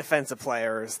certain defensive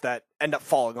players that end up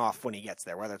falling off when he gets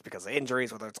there, whether it's because of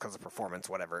injuries, whether it's because of performance,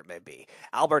 whatever it may be.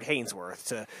 Albert Hainsworth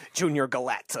to Junior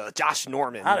Gillette to Josh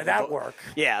Norman. How did that work?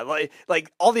 Yeah,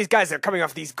 like all these guys that are coming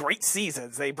off these great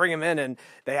seasons, they bring them in and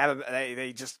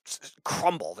they just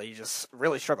crumble. They just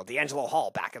really struggle. D'Angelo Hall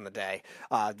back in the day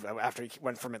after he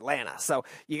went from Atlanta. So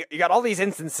you got all these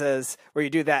instances where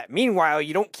you do that. Meanwhile,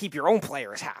 you don't keep your own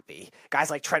players happy. Guys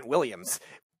like Trent Williams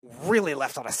really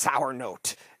left on a sour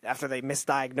note after they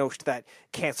misdiagnosed that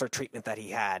cancer treatment that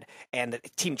he had, and the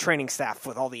team training staff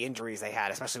with all the injuries they had,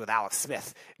 especially with Alex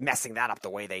Smith, messing that up the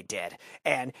way they did.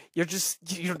 And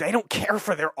they don't care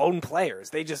for their own players.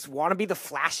 They just want to be the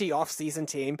flashy offseason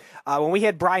team. When we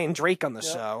had Brian Drake on the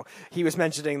show, he was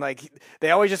mentioning like they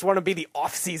always just want to be the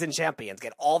offseason champions,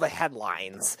 get all the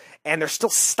headlines, and they're still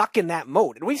stuck in that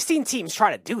mode. And we've seen teams try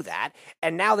to do that,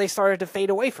 and now they started to fade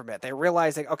away from it. They're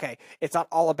realizing, okay, it's not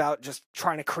all about just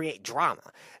trying to create drama.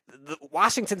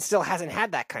 Washington still hasn't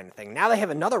had that kind of thing. Now they have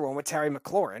another one with Terry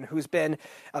McLaurin, who's been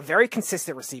a very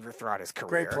consistent receiver throughout his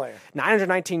career. Great player.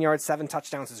 919 yards, 7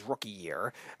 touchdowns his rookie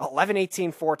year.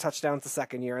 11-18, 4 touchdowns the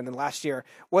second year. And then last year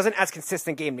wasn't as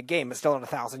consistent game to game, but still at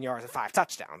 1,000 yards and 5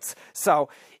 touchdowns. So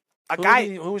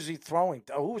who was he throwing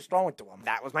to? Who was throwing to him?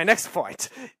 That was my next point.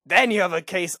 Then you have a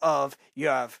case of you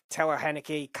have Taylor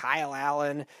Heineke, Kyle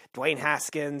Allen, Dwayne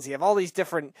Haskins. You have all these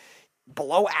different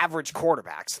below average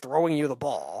quarterbacks throwing you the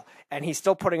ball, and he's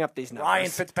still putting up these numbers. Ryan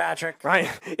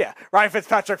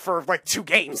Fitzpatrick for like 2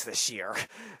 games this year.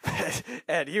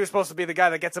 And he was supposed to be the guy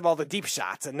that gets him all the deep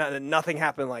shots, and nothing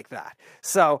happened like that.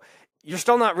 So you're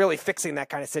still not really fixing that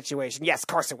kind of situation. Yes,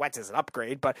 Carson Wentz is an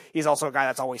upgrade, but he's also a guy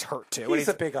that's always hurt too. He's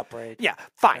a big upgrade. Yeah,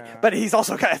 fine. Yeah. But he's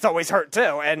also a guy that's always hurt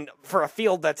too. And for a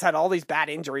field that's had all these bad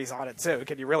injuries on it too,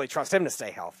 can you really trust him to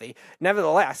stay healthy?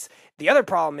 Nevertheless, the other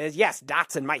problem is, yes,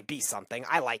 Dotson might be something.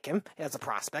 I like him as a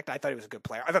prospect. I thought he was a good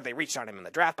player. I thought they reached on him in the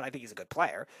draft, but I think he's a good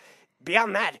player.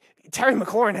 Beyond that, Terry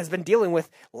McLaurin has been dealing with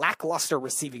lackluster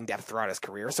receiving depth throughout his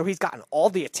career, so he's gotten all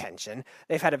the attention.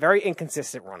 They've had a very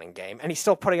inconsistent running game, and he's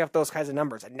still putting up those kinds of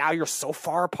numbers. And now you're so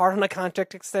far apart on a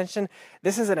contract extension.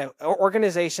 This is an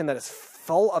organization that is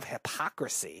full of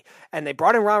hypocrisy, and they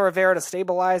brought in Ron Rivera to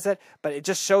stabilize it, but it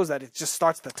just shows that it just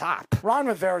starts at the top. Ron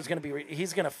Rivera is going to be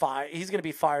he's going to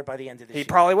be fired by the end of this year. He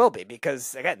probably will be,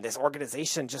 because again, this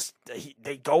organization just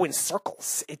they go in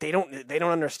circles. They don't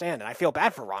understand, and I feel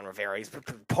bad for Ron Rivera. He's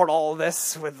put all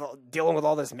this with dealing with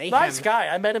all this mayhem. Nice guy.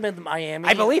 I met him in Miami.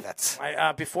 I believe it.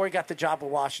 Before he got the job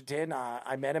with Washington,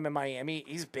 I met him in Miami.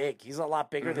 He's big. He's a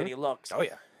lot bigger than he looks. Oh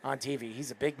yeah. On TV,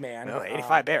 he's a big man. No,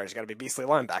 85 Bears. You got to be beastly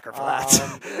linebacker for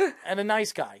that. And a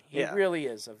nice guy. He really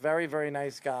is a very, very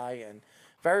nice guy and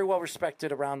very well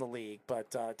respected around the league. But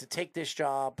to take this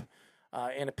job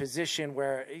in a position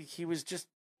where he was just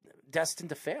destined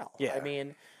to fail. Yeah.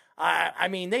 I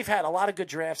mean, they've had a lot of good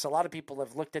drafts. A lot of people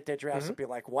have looked at their drafts and be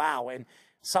like, wow. And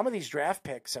some of these draft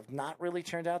picks have not really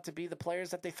turned out to be the players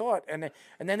that they thought. And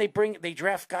then they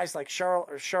draft guys like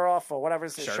Sherriff or whatever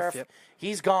it is. Sherriff. Yep.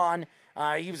 He's gone.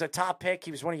 He was a top pick.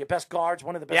 He was one of your best guards,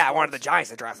 one of the best guards. One of the Giants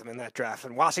that drafted him in that draft.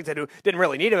 And Washington, who didn't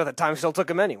really need him at the time, still took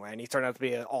him anyway. And he turned out to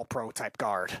be an all-pro type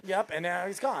guard. Yep, and now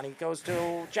he's gone. He goes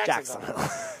to Jacksonville.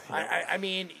 I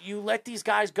mean, you let these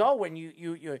guys go when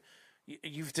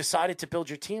you've decided to build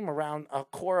your team around a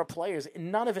core of players.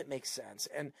 None of it makes sense.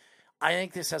 And I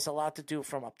think this has a lot to do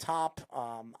from up top.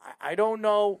 I don't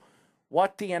know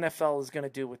what the NFL is going to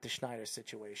do with the Schneider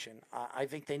situation. I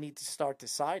think they need to start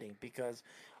deciding, because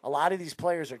A lot of these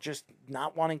players are just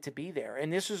not wanting to be there.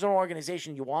 And this is an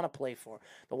organization you want to play for.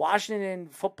 The Washington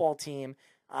football team,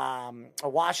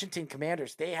 Washington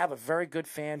Commanders, they have a very good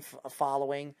fan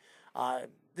following.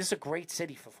 This is a great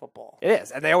city for football. It is,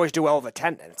 and they always do well with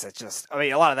attendance. It's just, I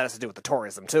mean, a lot of that has to do with the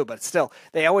tourism too, but still,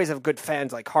 they always have good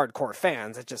fans, like hardcore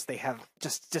fans. It's just they have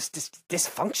just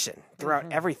dysfunction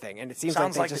throughout everything, and it seems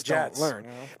Sounds like like they just the Jets, don't learn. you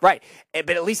know? Right,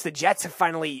 but at least the Jets have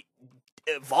finally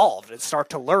evolved and start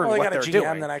to learn Well, they what got a they're GM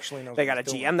doing. that actually knows They what got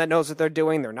a he's GM doing. that knows what they're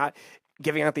doing. They're not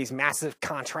giving out these massive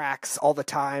contracts all the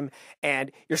time,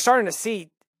 and you're starting to see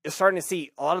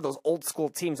a lot of those old school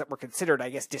teams that were considered, I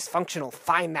guess, dysfunctional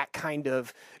find that kind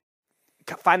of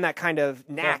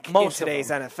knack in most of today's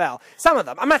them. NFL. Some of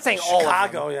them. I'm not saying all of them.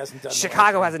 Chicago hasn't done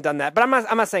Chicago hasn't done that, but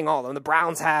I'm not saying all of them. The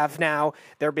Browns have now.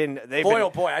 They've Boy, been,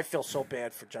 oh boy, I feel so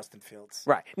bad for Justin Fields.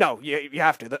 right. No, you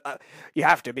have to. You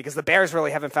have to, because the Bears really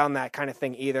haven't found that kind of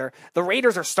thing either. The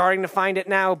Raiders are starting to find it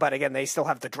now, but again, they still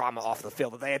have the drama off the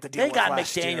field that they had to deal They with got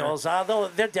last year. McDaniels, although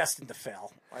they're destined to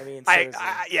fail. I mean,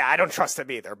 seriously. I don't trust them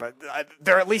either, but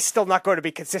they're at least still not going to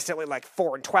be consistently like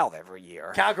 4-12 every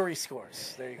year. Calgary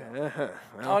scores. There you go.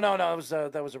 Oh, no, that was a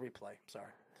replay. Sorry.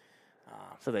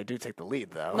 So they do take the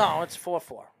lead, though. No, it's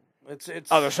 4-4. It's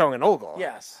Oh, they're showing an old goal.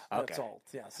 yes. Okay. That's old.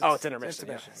 Yes. It's intermission.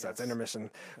 Yeah. So it's yes. intermission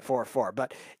 4-4.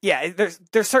 But yeah, there's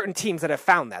certain teams that have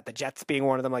found that. The Jets being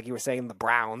one of them, like you were saying. The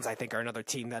Browns, I think, are another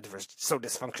team that was so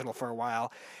dysfunctional for a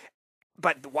while.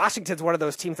 But Washington's one of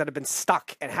those teams that have been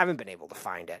stuck and haven't been able to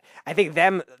find it. I think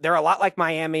they're a lot like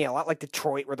Miami, a lot like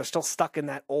Detroit, where they're still stuck in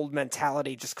that old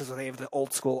mentality just because they have the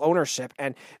old school ownership.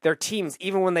 And their teams,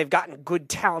 even when they've gotten good,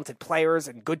 talented players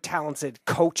and good, talented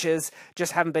coaches,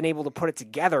 just haven't been able to put it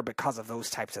together because of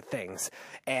those types of things.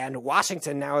 And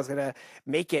Washington now is going to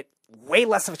make it way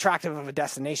less attractive of a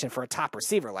destination for a top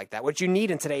receiver like that, which you need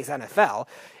in today's NFL.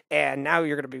 And now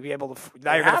you're going to be able to.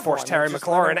 Now you're going to force one. Terry Just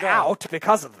let him McLaurin go. out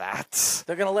because of that.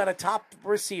 They're going to let a top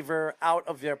receiver out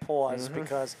of their paws Mm-hmm.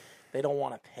 because they don't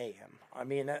want to pay him. I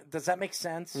mean, does that make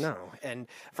sense? No, and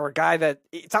for a guy that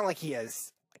it's not like he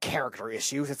has character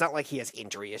issues. It's not like he has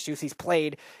injury issues. He's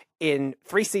played in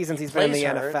 3 seasons. He's been in the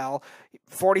plays hurt. NFL.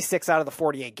 46 out of the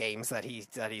 48 games that he's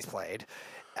played,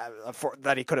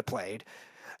 that he could have played.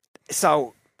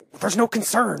 So there's no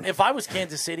concern. If I was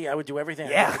Kansas City, I would do everything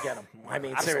I could to get him. I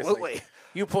mean, seriously. Absolutely.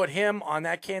 You put him on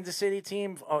that Kansas City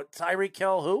team, Tyreek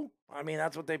Hill, who? I mean,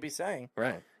 that's what they'd be saying.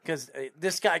 Right. Because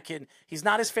this guy he's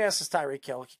not as fast as Tyreek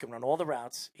Hill. He can run all the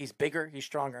routes. He's bigger. He's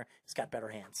stronger. He's got better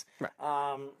hands. Right.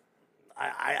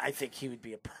 I think he would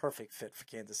be a perfect fit for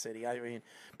Kansas City. I mean,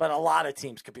 but a lot of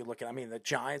teams could be looking. I mean, the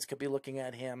Giants could be looking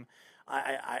at him.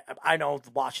 I know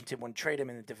Washington wouldn't trade him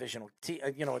in a divisional team.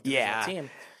 Yeah. Team.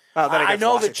 Then I against know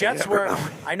the Washington, Jets you never were. know.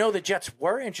 I know the Jets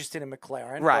were interested in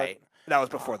McLaren. Right. But That was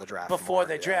before the draft. before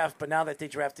they draft, but now that they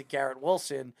drafted Garrett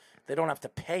Wilson, they don't have to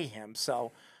pay him.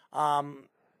 So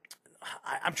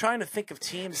I'm trying to think of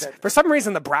teams that. For some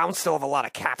reason, the Browns still have a lot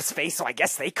of cap space, so I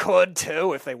guess they could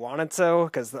too if they wanted to,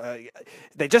 because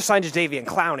they just signed Jadeveon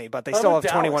Clowney, but they still have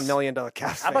about $21 million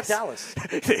cap space. How about Dallas?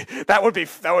 that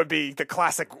would be the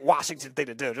classic Washington thing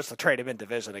to do, just to trade him in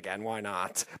division again. Why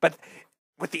not? But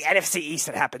with the NFC East,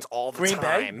 it happens all the Green Bay?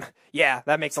 time. Yeah,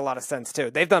 that makes a lot of sense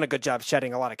too. They've done a good job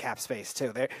shedding a lot of cap space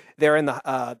too. They're in the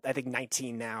I think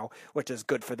 19 now, which is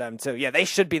good for them too. Yeah, they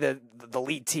should be the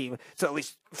lead team. So at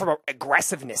least from an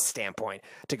aggressiveness standpoint,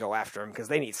 to go after him, because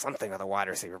they need something at the wide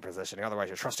receiver position. Otherwise,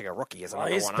 you're trusting a rookie as a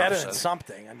number He's one better option. than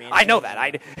something. I mean, I know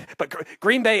that. But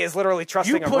Green Bay is literally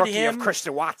trusting a put rookie him- of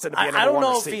Christian Watson to be a I number don't one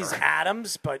know receiver. if he's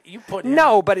Adams, but you put him.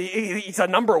 No, but he's a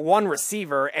number one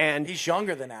receiver, and He's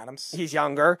younger than Adams. he's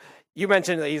younger. You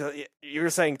mentioned that you were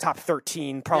saying top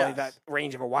 13, probably Yes. that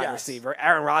range of a wide Yes. receiver.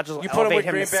 Aaron Rodgers will You put him elevate with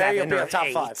him Green to Bay, 7 he'll be or a top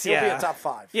 8. 5. He'll be a top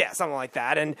 5. Yeah, something like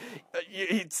that. And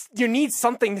you need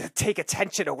something to take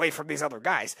attention away from these other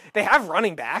guys. They have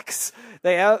running backs.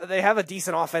 They have a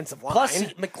decent offensive line. Plus,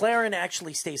 McLaren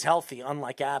actually stays healthy,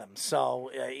 unlike Adams. So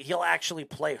he'll actually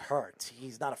play hurt.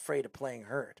 He's not afraid of playing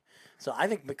hurt. So I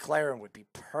think McLaren would be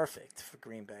perfect for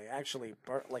Green Bay. Actually,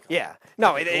 Yeah.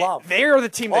 No, like a glove. they're the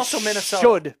team that Also Minnesota.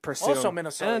 should pursue Also him.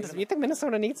 Minnesota. You think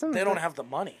Minnesota needs him? They don't have the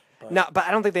money. But No, but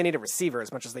I don't think they need a receiver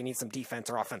as much as they need some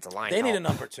defense or offensive line. they need a help.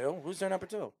 number 2. Who's their number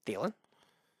 2? Thielen.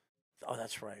 Oh,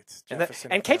 that's right. And Jefferson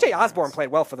KJ Thielen, Osborne yes. played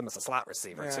well for them as a slot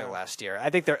receiver too Yeah. last year.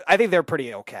 I think they're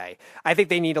pretty okay. I think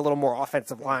they need a little more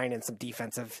offensive line and some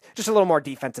defensive, just a little more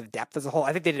defensive depth as a whole.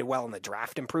 I think they did well in the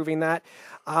draft, improving that.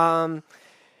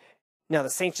 No, the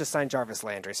Saints just signed Jarvis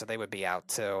Landry, so they would be out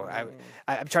too.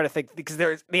 I'm trying to think because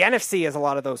the NFC has a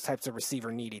lot of those types of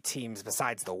receiver needy teams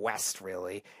besides the West,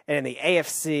 really. And in the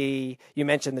AFC, you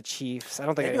mentioned the Chiefs. I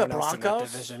don't think Maybe anyone the else in that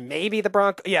Broncos? division. Maybe the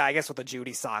Broncos. Yeah, I guess with the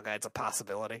Judy saga, it's a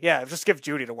possibility. Yeah, just give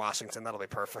Judy to Washington. That'll be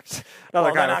perfect. Well,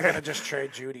 they're not going to just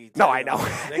trade Judy. No, I know.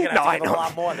 They're going to No, have I to know. a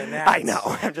lot more than that. I know.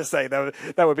 I'm just saying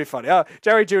that would be funny.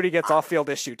 Jerry Judy gets off-field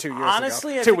issue 2 years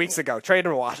Honestly, ago. I 2 think- weeks ago. Trade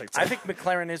him to Washington. I think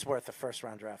McLaren is worth a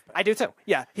first-round draft pick. I do too.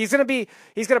 Yeah, he's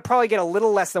gonna probably get a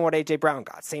little less than what AJ Brown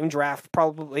got. Same draft,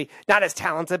 probably not as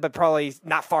talented, but probably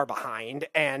not far behind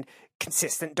and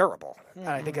consistent, durable. And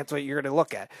I think that's what you're gonna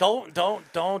look at. Don't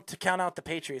count out the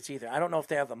Patriots either. I don't know if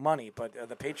they have the money, but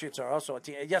the Patriots are also a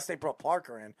team. Yes, they brought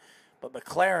Parker in, but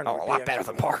McLaren would a be lot better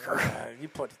than Parker. You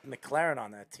put McLaren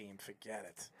on that team, forget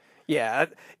it. Yeah,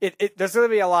 there's going to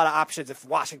be a lot of options if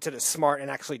Washington is smart and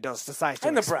actually does decide to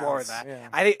And the explore Browns, that. yeah.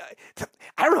 I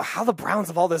don't know how the Browns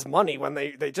have all this money when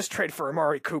they just trade for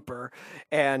Amari Cooper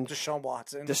and Deshaun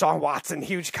Watson,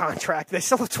 huge contract. They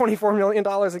still have $24 million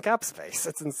in cap space.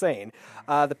 It's insane.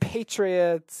 The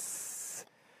Patriots.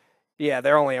 Yeah,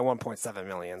 they're only at 1.7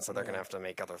 million, so they're going to have to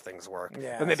make other things work.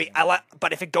 Yeah, but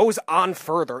but if it goes on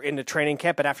further into training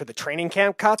camp, and after the training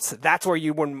camp cuts, that's where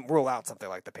you wouldn't rule out something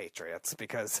like the Patriots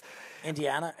because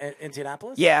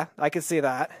Indianapolis. Yeah, I could see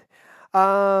that.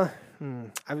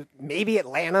 Maybe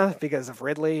Atlanta because of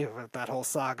Ridley, with that whole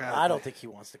saga. I don't think he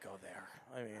wants to go there.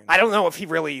 I mean, I don't know if he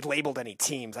really labeled any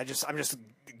teams. I'm just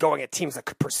going at teams that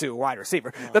could pursue a wide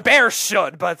receiver. The Bears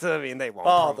should, but I mean they won't.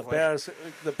 oh, probably.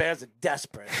 the Bears are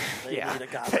desperate. They Yeah, need a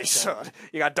guy they like should. that.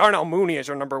 You got Darnell Mooney as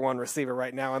your number one receiver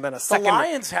right now, and then a The second.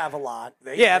 Lions have a lot.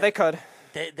 They could.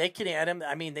 They can add him.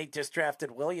 I mean, they just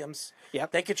drafted Williams.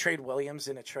 Yep. They could trade Williams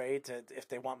in a trade if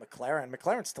they want McLaren.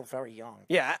 McLaren's still very young.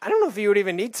 Yeah, I don't know if you would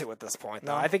even need to at this point,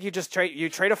 though. No. I think you just trade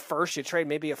a first, you trade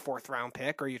maybe a 4th round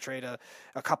pick, or you trade a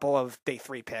couple of day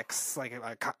 3 picks, like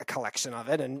a collection of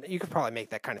it, and you could probably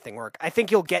make that kind of thing work. I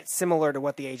think you'll get similar to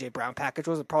what the AJ Brown package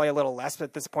was, probably a little less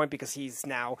at this point because he's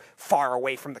now far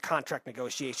away from the contract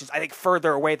negotiations. I think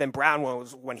further away than Brown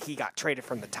was when he got traded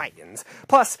from the Titans.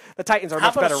 Plus, the Titans are a How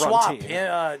much about better a swap? run team.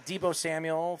 Debo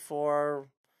Samuel for,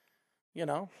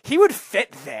 He would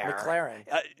fit there. McLaren.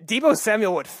 Debo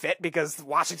Samuel would fit because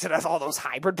Washington has all those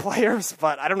hybrid players,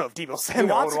 but I don't know if Debo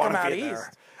Samuel wants would to want come to out be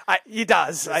east. there. He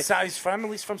does. He's from,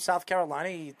 at least from South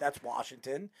Carolina. That's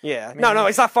Washington. Yeah. I mean, No,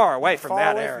 he's not far away from far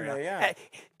that away from area. there, yeah.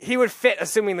 He would fit,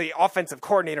 assuming the offensive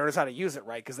coordinator knows how to use it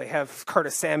right, because they have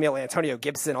Curtis Samuel, Antonio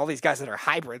Gibson, all these guys that are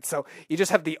hybrids. So you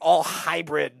just have the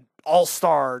all-hybrid,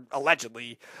 all-star,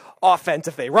 allegedly, offense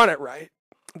if they run it right.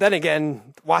 Then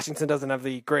again, Washington doesn't have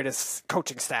the greatest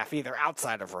coaching staff either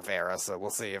outside of Rivera, so we'll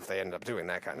see if they end up doing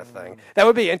that kind of thing. That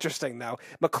would be interesting, though.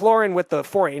 McLaurin with the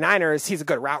 49ers, he's a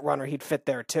good route runner. He'd fit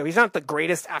there, too. He's not the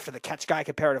greatest after-the-catch guy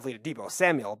comparatively to Debo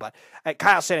Samuel, but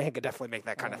Kyle Shanahan could definitely make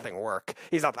that kind of thing work.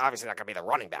 He's obviously not going to be the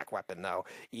running back weapon, though,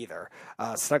 either.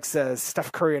 Snug says,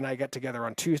 Steph Curry and I get together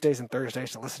on Tuesdays and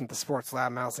Thursdays to listen to Sports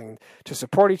Loudmouth and to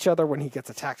support each other when he gets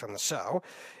attacked on the show.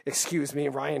 Excuse me,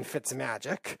 Ryan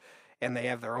Fitzmagic. And they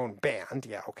have their own band.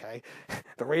 Yeah, okay.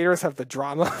 The Raiders have the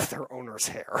drama of their owner's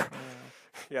hair.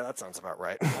 Yeah, that sounds about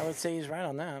right. I would say he's right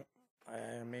on that.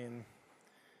 I mean,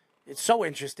 it's so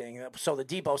interesting. So the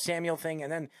Debo Samuel thing,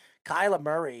 and then Kyler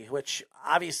Murray, which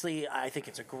obviously I think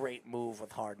it's a great move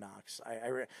with Hard Knocks.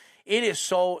 It is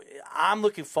so. I'm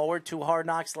looking forward to Hard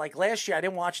Knocks. Like last year, I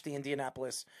didn't watch the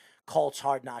Indianapolis Colts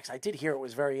Hard Knocks. I did hear it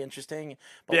was very interesting.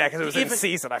 But yeah, because it was in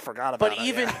season. I forgot about it. But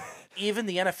even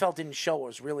the NFL didn't show what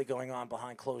was really going on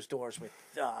behind closed doors with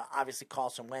obviously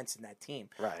Carson Wentz and that team.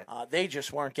 Right. They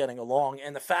just weren't getting along.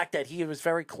 And the fact that he was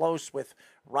very close with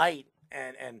Wright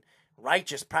and Wright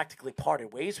just practically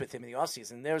parted ways with him in the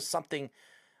offseason. There's something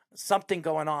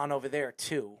going on over there,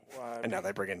 too. And now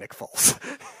they bring in Nick Foles.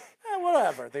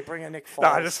 Whatever. They bring in Nick Foles. No,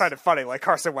 I just find it funny. Like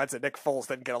Carson Wentz and Nick Foles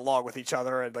didn't get along with each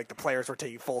other, and like the players were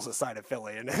taking Foles' side of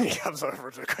Philly, and then he comes over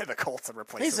to the Colts and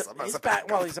replaces him as a backup.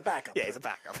 Well, he's a backup. Yeah, he's a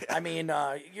backup. Yeah. I mean,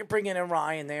 you're bringing in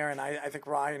Ryan there, and I think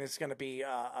Ryan is going to be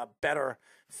a better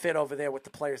fit over there with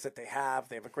the players that they have.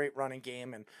 They have a great running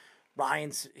game, and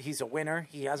he's a winner.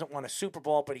 He hasn't won a Super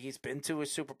Bowl, but he's been to a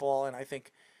Super Bowl, and I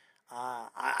think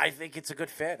it's a good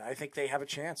fit. I think they have a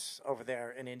chance over there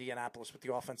in Indianapolis with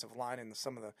the offensive line and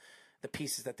some of the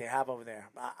pieces that they have over there.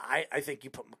 I think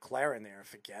you put McLaren there,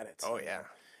 forget it. Oh, yeah.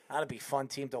 That'd be a fun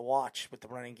team to watch with the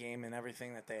running game and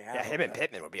everything that they have. Yeah, him and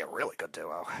Pittman would be a really good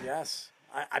duo. Yes.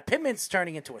 Pittman's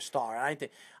turning into a star. I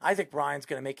think Ryan's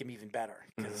going to make him even better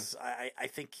because I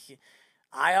think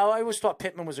I always thought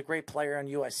Pittman was a great player on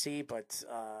USC, but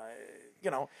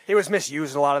He was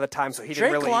misused a lot of the time, so he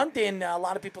Drake didn't really. London, a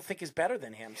lot of people think is better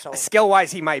than him. So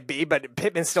Skill-wise, he might be, but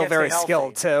Pittman's still Can't very stay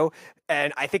healthy. skilled, too.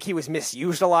 And I think he was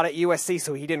misused a lot at USC,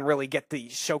 so he didn't really get the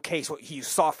showcase what you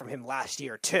saw from him last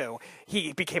year, too.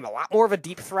 He became a lot more of a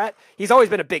deep threat. He's always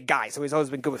been a big guy, so he's always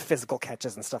been good with physical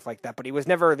catches and stuff like that, but he was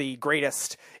never the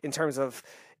greatest in terms of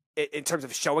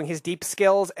showing his deep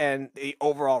skills and the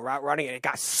overall route running, and it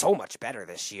got so much better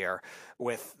this year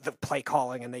with the play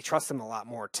calling, and they trust him a lot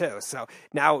more too. So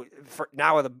now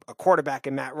with a quarterback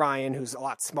in Matt Ryan, who's a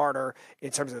lot smarter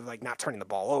in terms of like not turning the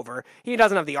ball over, he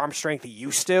doesn't have the arm strength he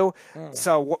used to.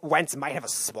 So Wentz might have a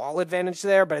small advantage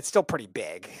there, but it's still pretty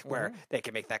big where they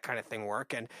can make that kind of thing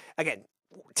work. And again,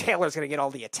 Taylor's going to get all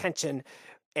the attention,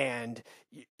 and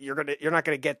you're not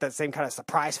going to get the same kind of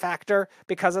surprise factor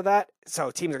because of that.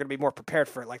 So teams are going to be more prepared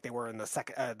for it, like they were in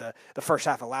the first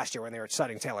half of last year when they were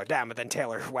shutting Taylor down, but then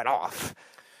Taylor went off.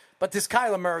 But this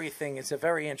Kyler Murray thing is a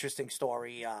very interesting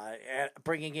story.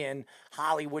 Bringing in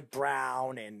Hollywood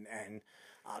Brown and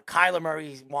Kyler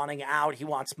Murray wanting out. He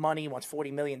wants money. He wants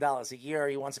 $40 million a year.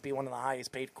 He wants to be one of the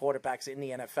highest paid quarterbacks in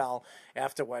the NFL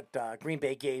after what Green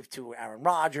Bay gave to Aaron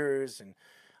Rodgers. And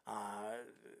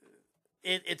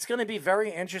it's going to be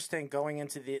very interesting going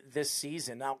into this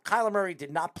season. Now, Kyler Murray did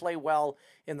not play well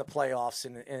in the playoffs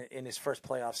in his first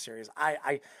playoff series.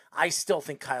 I still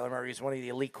think Kyler Murray is one of the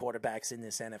elite quarterbacks in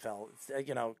this NFL,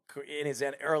 in his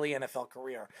early NFL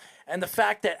career. And the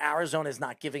fact that Arizona is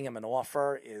not giving him an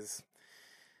offer it's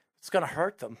going to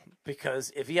hurt them,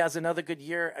 because if he has another good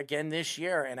year again this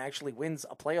year and actually wins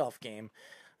a playoff game,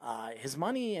 his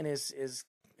money and his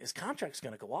contract's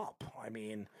going to go up. I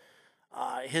mean,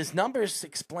 his numbers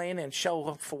explain and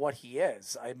show for what he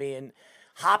is. I mean,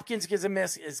 Hopkins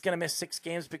is going to miss 6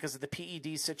 games because of the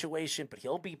PED situation, but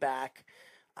he'll be back.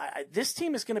 This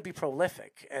team is going to be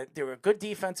prolific. They're a good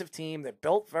defensive team. They're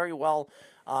built very well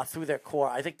through their core.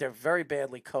 I think they're very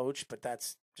badly coached, but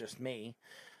that's just me.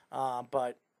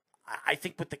 But I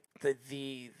think with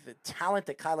the talent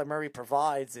that Kyler Murray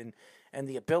provides and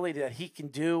the ability that he can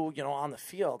do, on the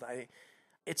field,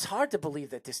 it's hard to believe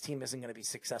that this team isn't going to be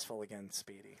successful again,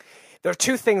 Speedy. There are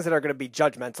 2 things that are going to be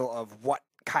judgmental of what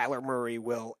Kyler Murray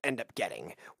will end up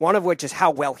getting. One of which is how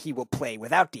well he will play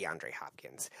without DeAndre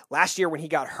Hopkins. Last year when he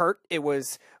got hurt, it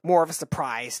was more of a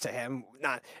surprise to him.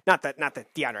 Not that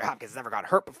DeAndre Hopkins never got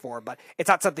hurt before, but it's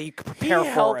not something you could prepare for as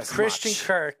much. He helped Christian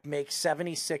Kirk make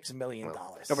 $76 million.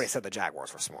 Well, nobody said the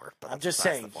Jaguars were smart. But I'm just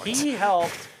saying, he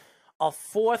helped a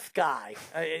 4th guy.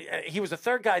 He was a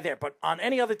 3rd guy there, but on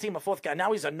any other team, a 4th guy.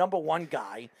 Now he's a number 1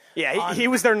 guy. Yeah, he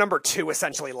was their number 2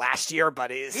 essentially last year,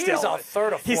 but he's still a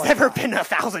 3rd or 4th. He's never guy. been a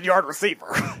 1,000-yard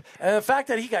receiver. And the fact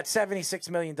that he got $76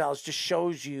 million just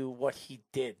shows you what he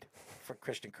did for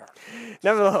Christian Kirk.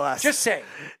 Nevertheless, Just saying.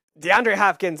 DeAndre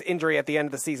Hopkins' injury at the end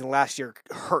of the season last year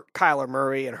hurt Kyler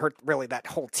Murray and hurt really that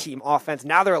whole team offense.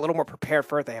 Now they're a little more prepared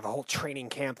for it. They have a whole training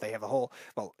camp. They have a whole,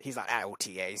 well, he's not at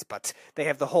OTAs, but they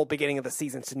have the whole beginning of the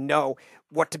season to know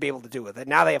what to be able to do with it.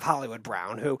 Now they have Hollywood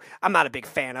Brown, who I'm not a big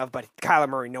fan of, but Kyler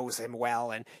Murray knows him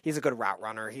well, and he's a good route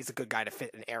runner. He's a good guy to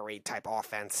fit an air raid type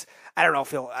offense. I don't know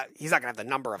if he's not going to have the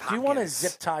number of Hopkins. Do you want to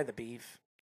zip tie the beef?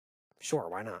 Sure,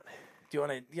 why not? Do you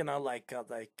want to,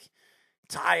 like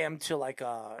tie him to like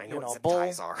a what bull?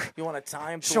 ties are. You want to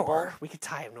tie him to Sure, a bull? we could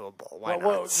tie him to a bull. Why not?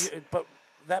 Well, but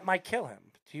that might kill him.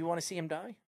 Do you want to see him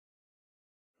die?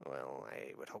 Well,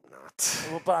 I would hope not.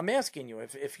 Well, but I'm asking you,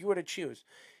 if you were to choose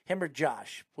him or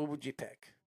Josh, who would you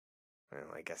pick? Well,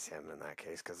 I guess him in that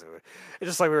case, because it's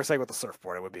just like we were saying with the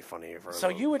surfboard. It would be funny. So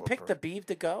you would pick the beef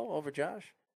to go over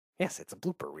Josh? Yes, it's a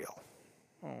blooper reel.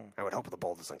 I would hope the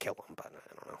bull doesn't kill him, but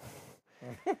I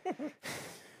don't know.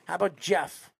 How about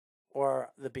Jeff or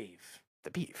the beef? The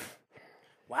beef.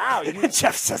 Wow,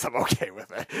 Jeff says I'm okay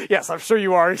with it. Yes, I'm sure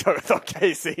you are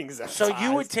okay seeing that. So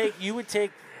you would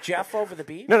take Jeff over the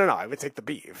beef? No. I would take the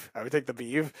beef. I would take the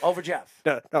beef over Jeff.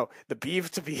 No, the beef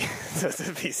to be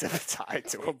tied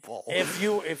to a bull. If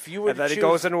you were, and then it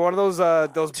goes into one of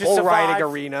those bull riding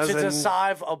arenas to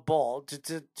survive a bull.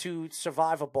 To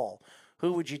survive a bull,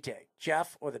 who would you take,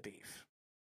 Jeff or the beef?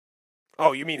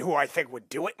 Oh, you mean who I think would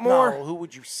do it more? No, who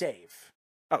would you save?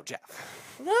 Oh,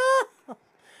 Jeff.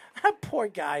 That poor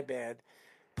guy, man.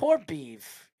 Poor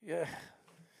Beef. Yeah.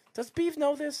 Does Beef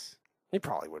know this? He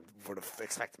probably would have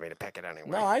expected me to pick it anyway.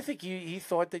 No, I think he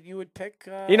thought that you would pick.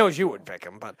 He knows you would pick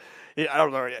him, but I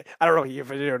don't know. I don't know if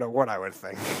you know what I would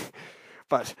think.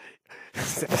 but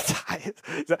zip ties.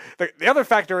 The other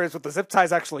factor is, would the zip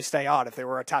ties actually stay on if they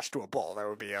were attached to a bull? That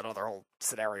would be another whole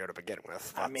scenario to begin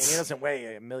with. I mean, he doesn't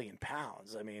weigh 1,000,000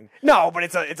 pounds. I mean, no, but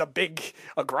it's a big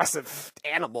aggressive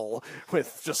animal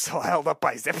with just held up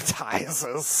by zip ties.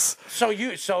 So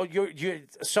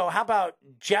how about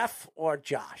Jeff or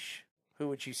Josh? Who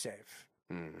would you save?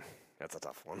 That's a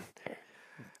tough one.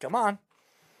 Come on,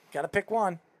 got to pick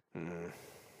one.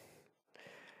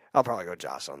 I'll probably go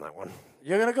Josh on that one.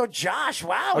 You're gonna go Josh.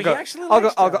 Wow, I'll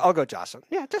go Josh.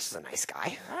 Yeah, Josh is a nice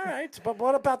guy. All right, but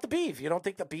what about the Beef? You don't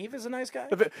think the Beef is a nice guy?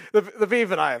 The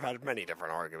Beef and I have had many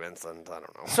different arguments, and I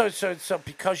don't know. So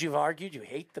because you've argued, you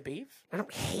hate the Beef? I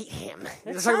don't hate him.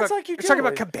 It sounds like you do. You're talking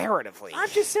about comparatively. I'm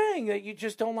just saying that you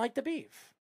just don't like the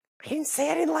Beef. I didn't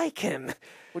say I didn't like him.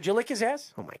 Would you lick his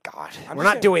ass? Oh my God, we're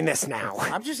not doing this now.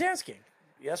 I'm just asking.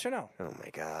 Yes or no? Oh my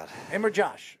God. Him or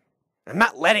Josh? I'm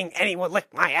not letting anyone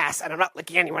lick my ass, and I'm not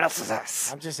licking anyone else's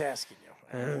ass. I'm just asking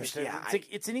you.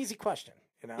 It's an easy question,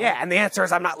 you know. Yeah, and the answer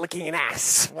is I'm not licking an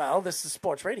ass. Well, this is a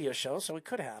sports radio show, so it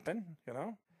could happen, you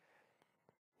know.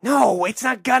 No, it's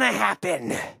not gonna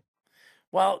happen.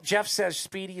 Well, Jeff says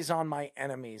Speedy is on my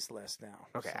enemies list now.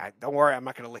 Okay, don't worry, I'm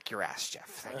not gonna lick your ass, Jeff.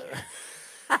 Thank you.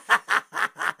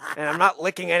 And I'm not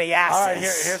licking any asses. All right,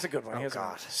 here's a good one. Here's a good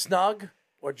one. Snug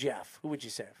or Jeff? Who would you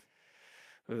save?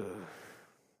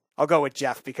 I'll go with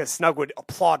Jeff because Snug would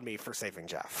applaud me for saving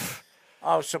Jeff.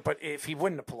 Oh, but if he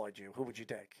wouldn't applaud you, who would you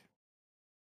take?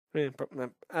 I'd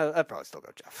probably still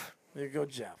go Jeff. You go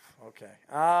Jeff. Okay.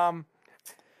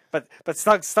 But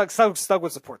Snug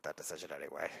would support that decision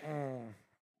anyway.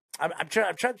 I'm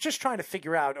just trying to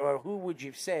figure out who would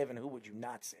you save and who would you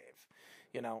not save.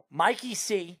 You know, Mikey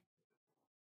C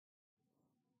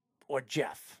or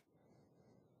Jeff.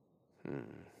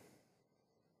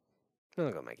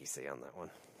 I'll go Mikey C on that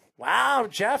one. Wow,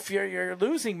 Jeff, you're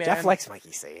losing, man. Jeff likes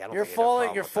Mikey C. You're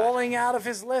falling out of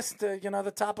his list.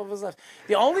 The top of his list.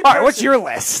 The only. All right, what's your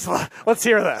list? Let's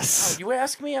hear this. Oh, you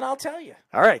ask me, and I'll tell you.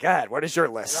 All right, go ahead. What is your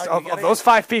list of those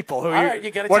 5 people?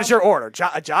 What is your order?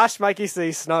 Josh, Mikey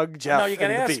C, Snug, Jeff. No, you got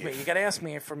to and ask me. You got to ask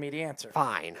me for me to answer.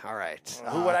 Fine. All right.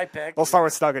 Who would I pick? We'll start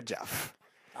with Snug and Jeff.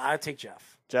 I'll take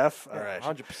Jeff. Jeff. All right.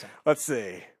 100%. Let's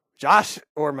see. Josh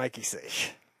or Mikey C.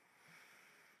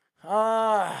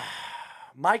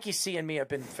 Mikey C and me have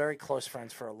been very close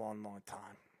friends for a long, long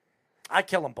time. I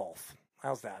kill them both.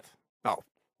 How's that?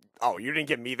 Oh, you didn't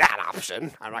give me that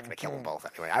option. I'm not going to kill them both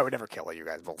anyway. I would never kill you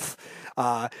guys both.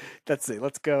 Let's see.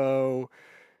 Let's go.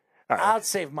 All right. I'll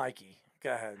save Mikey.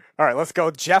 Go ahead. All right. Let's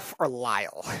go Jeff or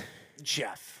Lyle.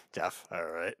 Jeff. All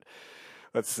right.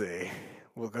 Let's see.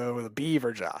 We'll go with Beav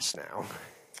or Josh now.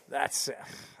 That's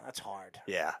hard.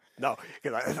 Yeah. No,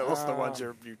 because those are the ones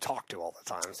you talk to all the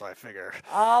time, so I figure.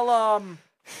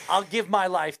 I'll give my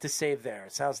life to save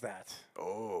theirs. How's that?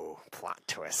 Oh, plot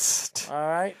twist. All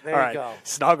right, there you go.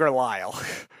 Snug or Lyle?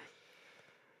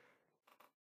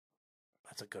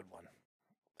 That's a good one.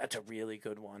 That's a really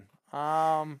good one.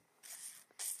 I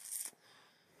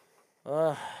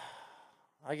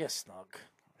guess Snug.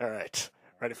 All right.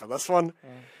 Ready for this one?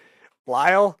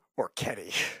 Lyle or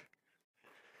Kenny?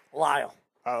 Lyle.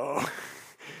 Oh.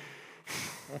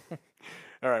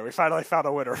 All right, we finally found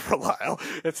a winner for Lyle.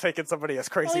 It's taken somebody as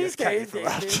crazy as Kenny for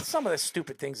that. Some of the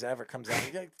stupid things that ever comes out.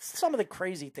 Some of the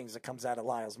crazy things that comes out of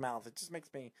Lyle's mouth. It just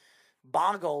makes me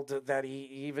boggled that he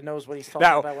even knows what he's talking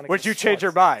about. Now, would you change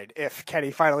your mind if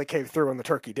Kenny finally came through on the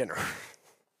turkey dinner?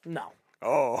 No.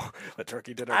 Oh, the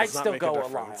turkey dinner does not make a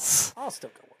difference. I'll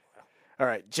still go with Lyle. All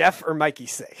right, Jeff or Mikey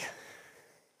C?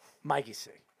 Mikey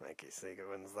C. Mikey C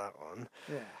wins that one.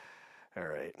 Yeah. All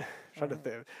right. Trying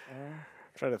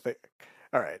to think.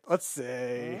 All right, let's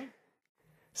say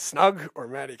Snug or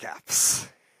Matty Caps.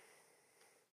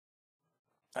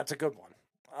 That's a good one.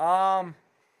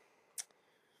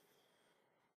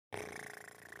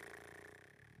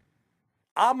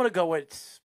 I'm gonna go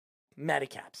with Matty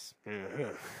Caps.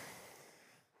 Mm-hmm.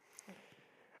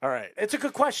 All right. It's a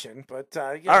good question, but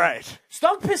all right.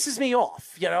 Snug pisses me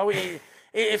off. You know,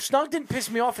 if Snug didn't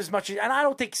piss me off as much, and I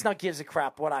don't think Snug gives a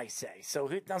crap what I say, so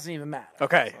it doesn't even matter.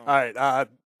 Okay. All right.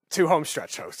 2 home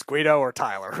stretch hosts, Guido or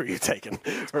Tyler. Who are you taking?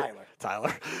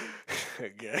 Tyler.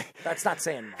 Okay. That's not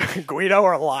saying much. Guido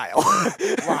or Lyle?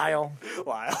 Lyle.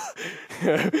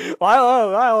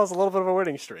 Lyle has a little bit of a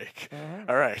winning streak. Mm-hmm.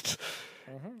 All right.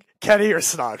 Mm-hmm. Kenny or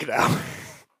Snug now?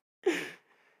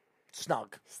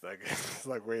 Snug.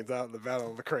 Snug wins out in the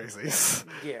battle of the crazies.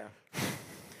 Yeah.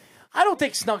 I don't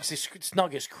think Snug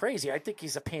is crazy. I think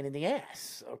he's a pain in the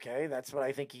ass. Okay, that's what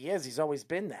I think he is. He's always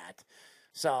been that.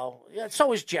 So yeah,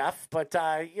 so is Jeff. But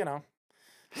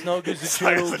Snug is a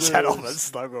Snug is a gentleman. gentleman.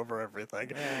 Snug over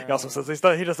everything. He also says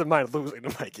he doesn't mind losing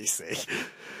to Mikey C.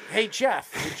 Hey,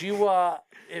 Jeff, would you,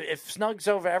 if Snug's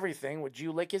over everything, would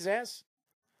you lick his ass?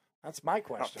 That's my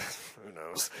question. Who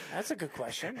knows? That's a good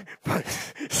question. But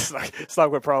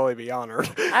Snug would probably be honored.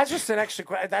 That's just an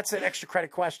extra. That's an extra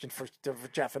credit question for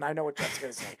Jeff, and I know what Jeff's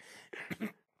going to say.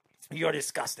 You're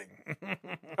disgusting.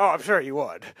 Oh, I'm sure he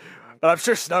would, but I'm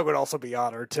sure Snug would also be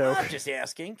honored too. I'm just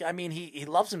asking. I mean, he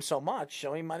loves him so much,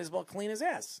 so he might as well clean his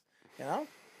ass. You know,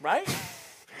 right?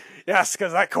 Yes,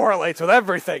 because that correlates with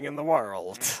everything in the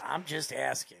world. I'm just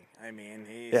asking. I mean,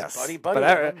 he's Yes, buddy.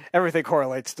 but everything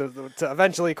correlates to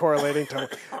eventually correlating to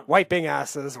wiping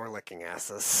asses or licking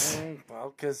asses.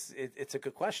 Well, because it's a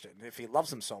good question. If he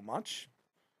loves him so much,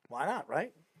 why not,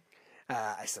 right?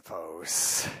 I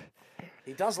suppose.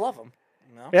 He does love him.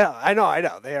 No? Yeah, I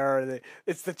know. They are.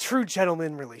 It's the true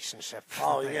gentleman relationship.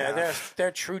 Oh yeah,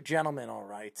 they're true gentlemen, all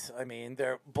right. I mean,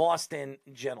 they're Boston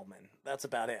gentlemen. That's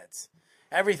about it.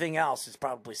 Everything else is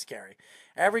probably scary.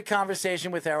 Every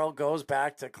conversation with Errol goes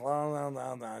back to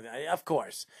of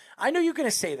course. I knew you were going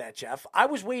to say that, Jeff. I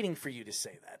was waiting for you to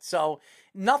say that. So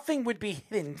nothing would be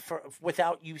hidden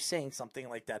without you saying something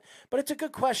like that. But it's a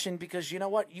good question because you know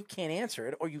what? You can't answer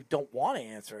it or you don't want to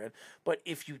answer it. But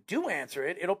if you do answer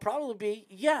it, it'll probably be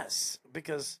yes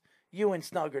because you and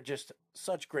Snug are just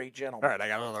such great gentlemen. All right, I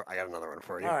got another one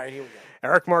for you. All right, here we go.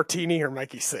 Eric Martini or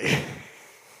Mikey C?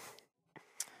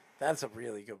 That's a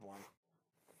really good one.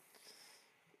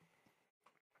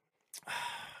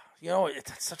 You know,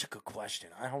 that's such a good question.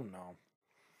 I don't know.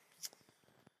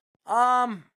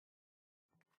 I'm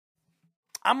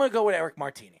going to go with Eric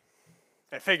Martini.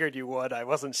 I figured you would. I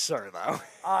wasn't sure, though.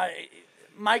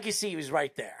 Mikey C was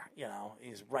right there. You know,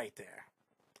 he's right there.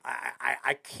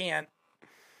 I can't.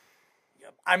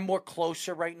 I'm more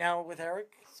closer right now with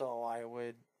Eric, so I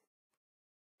would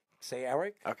say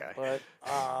Eric. Okay.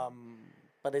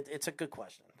 But it's a good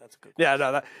question. That's a good question.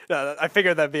 Yeah, no, I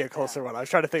figured that'd be a closer one. I was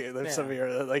trying to think of some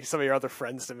of your other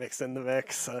friends to mix in the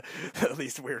mix. At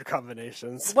least weird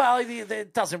combinations. Well,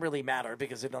 it doesn't really matter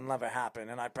because it'll never happen,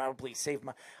 and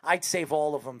I'd save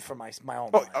all of them for my own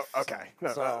life. Oh, okay.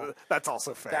 No, that's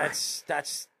also fair.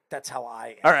 That's how I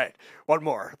am. All right, one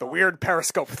more. The weird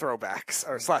Periscope throwbacks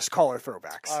or / caller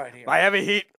throwbacks. All right, here. Miami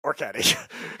Heat or Kenny?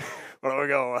 What are we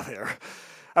going with here?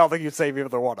 I don't think you'd save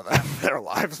either one of them their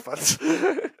lives, but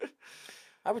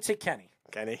I would say Kenny.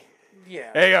 Kenny?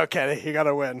 Yeah. There you go, Kenny. You got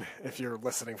to win if you're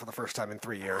listening for the first time in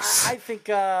 3 years. I think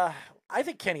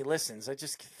Kenny listens. I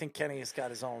just think Kenny has got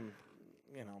his own,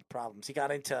 problems. He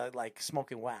got into like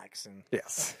smoking wax and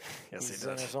yes, he he's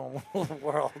did. in his own little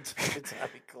world. It's how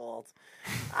he called.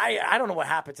 I don't know what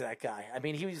happened to that guy. I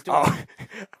mean, he was doing.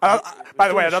 By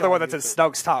the way, another one that's in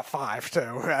Snug's top 5 too.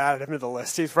 I added him to the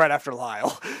list. He's right after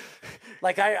Lyle.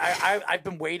 Like I've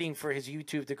been waiting for his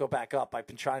YouTube to go back up. I've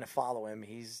been trying to follow him.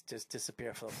 He's just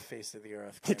disappeared from the face of the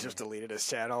earth. He just deleted his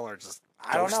channel, or just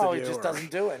I don't know. He just doesn't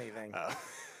do anything.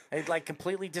 It like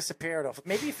completely disappeared off.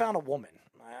 Maybe he found a woman.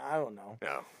 I don't know.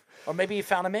 No. Or maybe he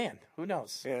found a man. Who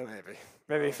knows? Yeah,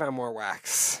 maybe he found more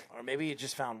wax. Or maybe he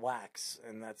just found wax,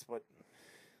 and that's what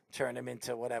turned him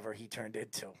into whatever he turned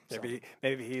into.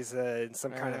 Maybe he's in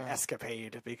some kind of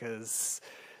escapade because.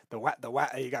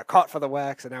 He got caught for the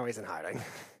wax, and now he's in hiding.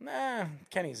 Nah,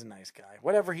 Kenny's a nice guy.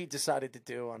 Whatever he decided to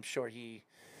do, I'm sure he,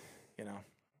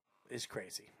 is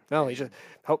crazy. No, he just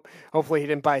hopefully he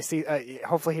didn't buy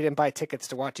tickets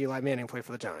to watch Eli Manning play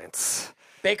for the Giants.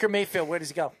 Baker Mayfield, where does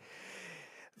he go?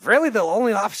 Really, the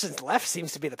only options left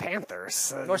seems to be the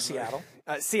Panthers. Or Seattle.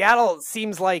 Seattle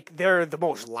seems like they're the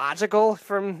most logical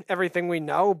from everything we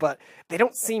know, but they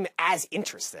don't seem as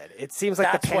interested. It seems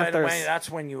like the Panthers... That's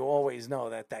when you always know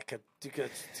that could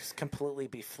just completely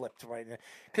be flipped right now.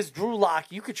 Because Drew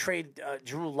Lock, you could trade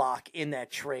Drew Lock in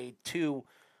that trade to...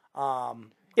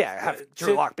 have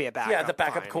Drew Lock be a backup. Yeah, the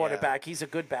backup quarterback. Yeah. He's a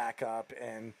good backup,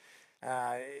 and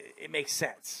it makes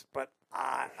sense. But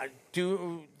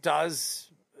does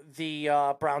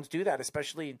the Browns do that,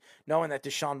 especially knowing that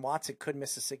Deshaun Watson could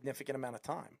miss a significant amount of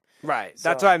time? Right.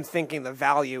 That's why I'm thinking the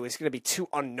value is going to be too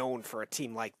unknown for a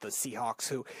team like the Seahawks,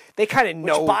 who they kind of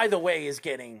know. Which, by the way, is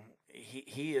getting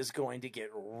he is going to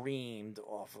get reamed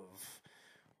off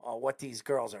of what these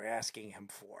girls are asking him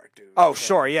for, dude. Oh,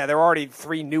 sure, yeah. There are already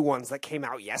 3 new ones that came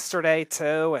out yesterday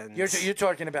too, and you're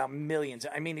talking about millions.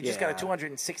 I mean, he just got a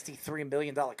 $263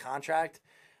 million contract.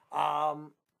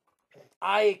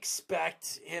 I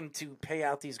expect him to pay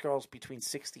out these girls between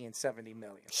 $60 and $70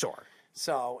 million. Sure.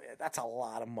 So that's a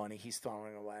lot of money he's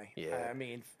throwing away. Yeah. I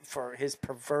mean, for his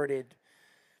perverted,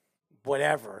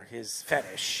 whatever his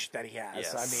fetish that he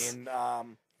has. Yes. I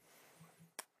mean,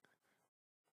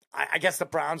 I guess the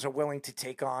Browns are willing to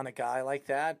take on a guy like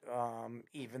that,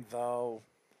 even though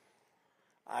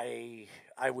I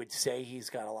would say he's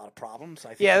got a lot of problems. I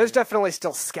think there's definitely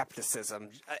still skepticism,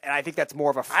 and I think that's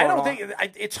more of a front. I don't think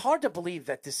it's hard to believe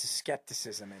that this is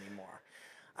skepticism anymore.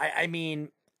 I mean,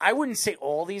 I wouldn't say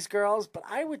all these girls, but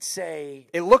I would say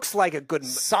it looks like a good.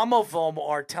 Some of them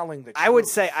are telling the truth. I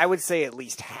would say at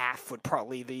least half would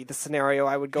probably be the scenario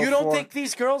I would go for. You don't think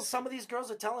some of these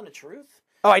girls are telling the truth?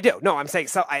 Oh, I do. No, I'm saying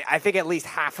so. I think at least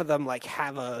half of them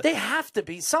have a. They have to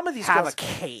be. Some of these have girls a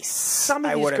case. Some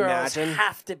of I these would girls imagine.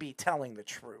 have to be telling the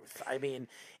truth. I mean,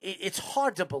 it's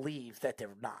hard to believe that they're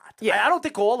not. Yeah. I don't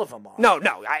think all of them are. No.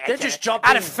 They're just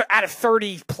jumping. Out of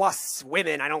 30 plus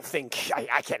women. I don't think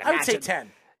I can't imagine. I would say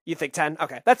 10. You think 10?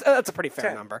 Okay, that's a pretty fair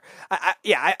 10. number.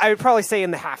 I would probably say in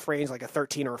the half range, like a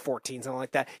 13 or a 14, something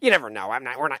like that. You never know.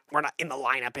 We're not in the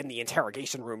lineup in the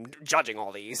interrogation room judging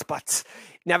all these, but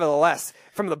nevertheless,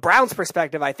 from the Browns'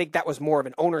 perspective, I think that was more of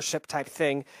an ownership type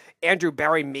thing. Andrew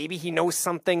Berry, maybe he knows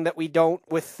something that we don't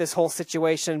with this whole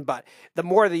situation, but the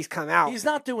more these come out, he's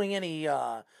not doing any,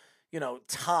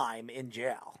 time in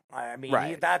jail. I mean,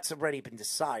 Right. that's already been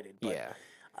decided. But yeah.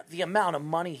 the amount of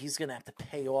money he's going to have to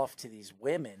pay off to these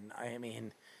women, I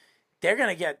mean, they're going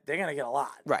to get a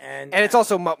lot. Right. And it's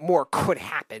also more could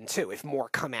happen too if more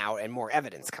come out and more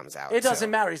evidence comes out. It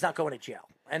doesn't matter. He's not going to jail.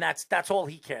 And that's all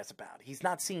he cares about. He's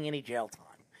not seeing any jail time.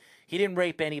 He didn't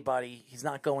rape anybody. He's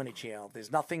not going to jail.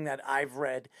 There's nothing that I've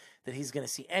read that he's going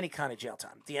to see any kind of jail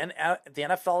time. The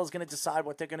NFL is going to decide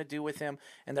what they're going to do with him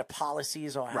and their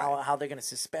policies or how they're going to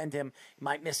suspend him. He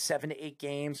might miss 7 to 8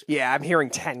 games. Yeah, I'm hearing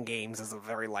 10 games is a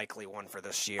very likely one for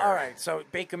this year. All right, so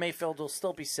Baker Mayfield will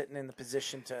still be sitting in the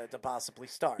position to possibly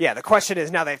start. Yeah, the question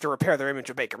is now they have to repair their image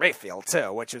of Baker Mayfield,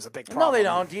 too, which is a big problem. No, they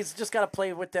don't. He's just got to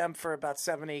play with them for about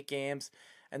 7 8 games,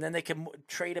 and then they can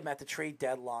trade him at the trade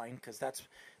deadline because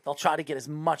they'll try to get as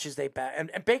much as they bet.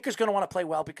 And Baker's going to want to play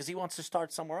well because he wants to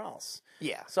start somewhere else.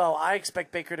 Yeah. So I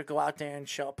expect Baker to go out there and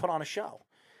put on a show.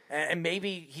 And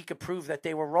maybe he could prove that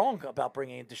they were wrong about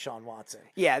bringing in Deshaun Watson.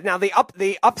 Yeah, now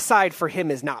the upside for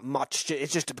him is not much.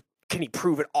 It's just can he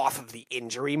prove it off of the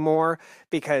injury more?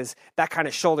 Because that kind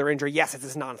of shoulder injury, yes, it's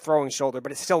his non-throwing shoulder,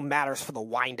 but it still matters for the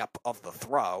windup of the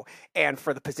throw and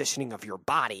for the positioning of your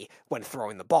body when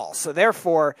throwing the ball. So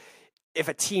therefore, if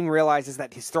a team realizes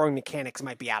that his throwing mechanics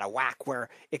might be out of whack, where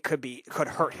it could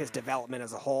hurt his development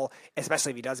as a whole, especially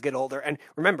if he does get older. And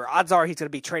remember, odds are he's going to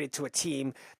be traded to a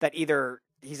team that either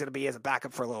he's going to be as a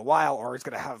backup for a little while, or he's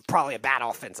going to have probably a bad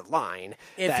offensive line.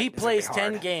 If he plays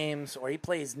 10 games or he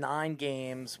plays 9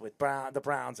 games with the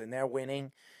Browns and they're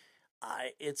winning,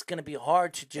 it's going to be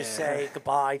hard to just say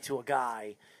goodbye to a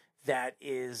guy that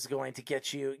is going to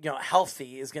get you,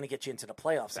 healthy is going to get you into the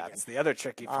playoffs again. That's the other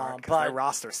tricky part, because their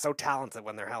roster's so talented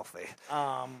when they're healthy.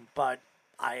 But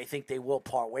I think they will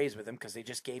part ways with him because they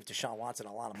just gave Deshaun Watson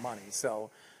a lot of money.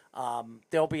 So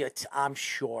there'll be I'm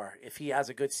sure if he has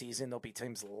a good season, there'll be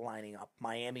teams lining up.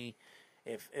 Miami,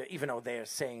 even though they're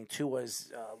saying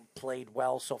Tua's played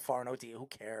well so far in OT, who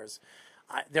cares?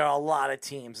 There are a lot of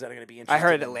teams that are going to be interested. I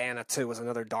heard Atlanta, too, was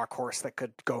another dark horse that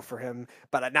could go for him.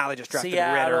 But now they just drafted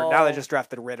Seattle, Ritter. Now they just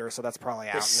drafted Ritter, so that's probably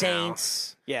out now. The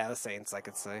Saints. Yeah, the Saints, I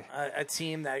could say. A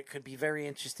team that could be very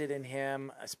interested in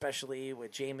him, especially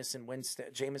with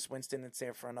Jameis Winston that's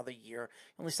there for another year.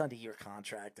 He only signed a year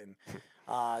contract. And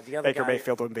the other Baker guy,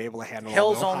 Mayfield wouldn't be able to handle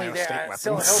Hill's all the only Ohio there. State weapons.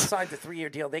 Hill signed a 3-year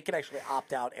deal. They could actually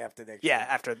opt out after next year. Yeah,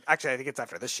 actually, I think it's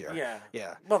after this year.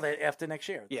 Yeah. Well, after next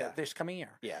year. Yeah. This coming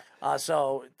year. Yeah.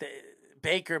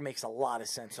 Baker makes a lot of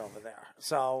sense over there.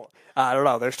 So I don't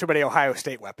know. There's too many Ohio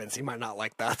State weapons. He might not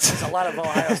like that. There's a lot of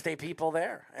Ohio State people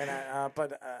there, and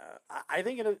I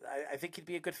think he'd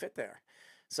be a good fit there.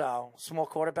 So small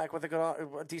quarterback with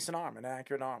a decent arm, an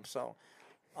accurate arm. So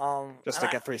just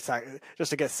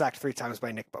to get sacked 3 times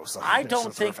by Nick Bosa. I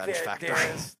don't think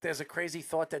there's a crazy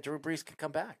thought that Drew Brees can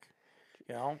come back.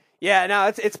 Yeah, no,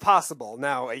 it's possible.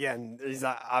 Now, again, he's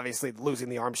obviously losing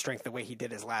the arm strength the way he did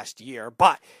his last year,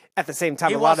 but at the same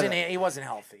time, he wasn't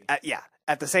healthy.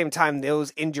 At the same time,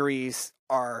 those injuries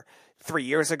are 3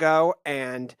 years ago,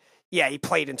 and yeah, he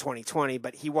played in 2020,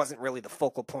 but he wasn't really the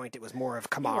focal point. It was more of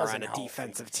Kamara and a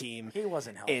defensive team. He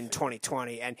wasn't healthy in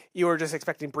 2020, and you were just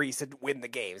expecting Brees to win the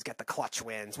games, get the clutch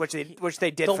wins, which they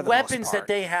did. The for the weapons most part.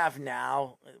 that they have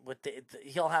now,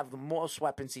 he'll have the most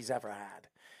weapons he's ever had.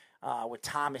 With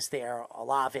Thomas there,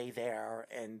 Olave there,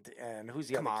 and who's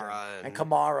the Kamara other guy? And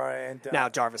Kamara and now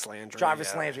Jarvis Landry.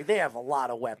 Landry. They have a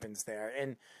lot of weapons there,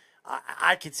 and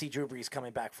I could see Drew Brees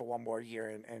coming back for one more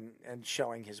year and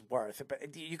showing his worth.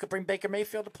 But you could bring Baker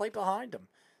Mayfield to play behind him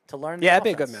to learn. Yeah, the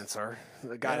it'd be a good offense. mentor.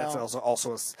 The guy You that's know,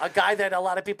 also a guy that a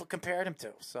lot of people compared him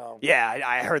to. So yeah,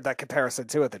 I heard that comparison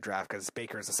too at the draft because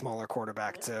Baker's a smaller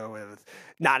quarterback too, with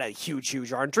not a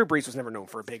huge arm. Drew Brees was never known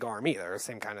for a big arm either.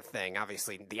 Same kind of thing.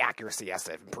 Obviously, the accuracy has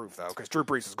to improve though, because Drew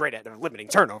Brees was great at limiting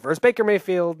turnovers. Baker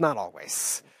Mayfield, not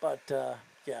always. But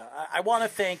yeah, I want to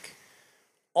thank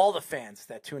all the fans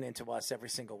that tune into us every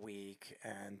single week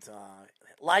and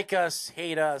like us,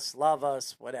 hate us, love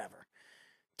us, whatever.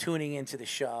 Tuning into the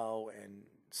show and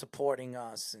supporting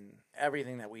us and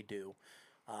everything that we do.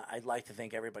 I'd like to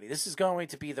thank everybody. This is going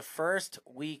to be the first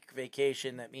week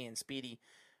vacation that me and Speedy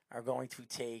are going to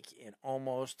take in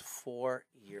almost 4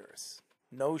 years.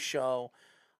 No show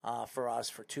for us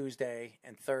for Tuesday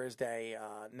and Thursday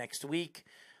next week.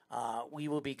 We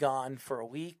will be gone for a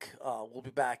week. We'll be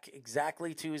back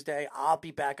exactly Tuesday. I'll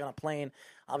be back on a plane.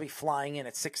 I'll be flying in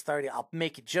at 6:30. I'll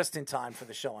make it just in time for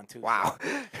the show on Tuesday.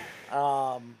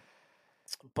 Wow.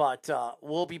 But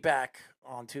we'll be back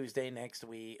on Tuesday next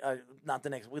week. Not the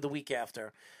next week, the week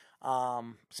after.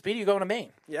 Speedy, you going to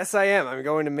Maine? Yes, I am. I'm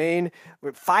going to Maine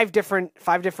with five different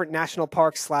national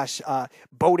parks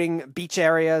 / boating beach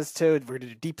areas too. We're going to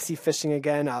do deep sea fishing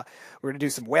again. We're going to do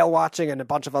some whale watching and a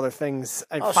bunch of other things.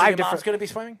 And so your mom's going to be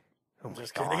swimming? I'm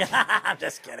just kidding. I'm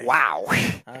just kidding. Wow.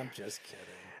 I'm just kidding.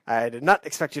 I did not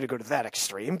expect you to go to that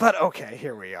extreme, but okay,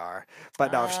 here we are.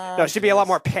 But no, she'd be a lot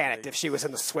more panicked if she was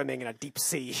in the swimming in a deep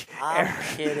sea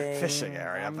fishing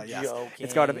area. I'm but yes,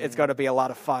 joking. it's going to be a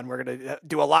lot of fun. We're going to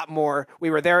do a lot more.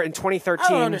 We were there in 2013. I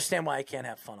don't understand why I can't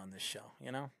have fun on this show.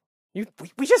 You know,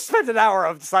 we just spent an hour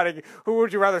of deciding who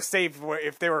would you rather save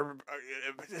if they were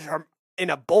in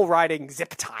a bull riding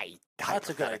zip tie. That's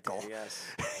a good idea. Yes.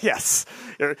 Yes.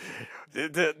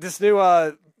 This new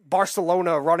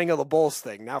Barcelona running of the bulls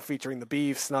thing now featuring the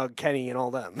Beef, Snug, Kenny, and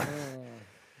all them.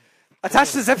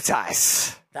 Attached to zip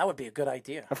ties. That would be a good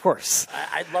idea. Of course.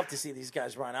 I'd love to see these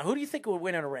guys run. Now, who do you think would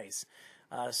win in a race?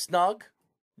 Snug,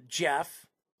 Jeff,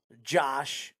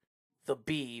 Josh, the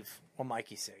Beeve, or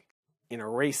Mikey C? In a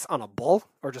race on a bull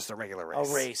or just a regular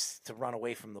race? A race to run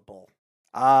away from the bull.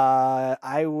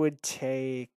 I would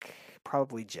take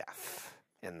probably Jeff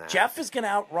in that. Jeff is going to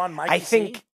outrun Mikey C?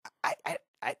 I think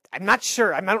I'm not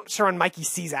sure. I'm not sure on Mikey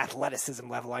C's athleticism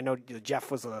level. I know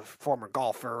Jeff was a former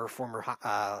golfer, former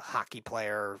hockey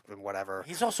player, and whatever.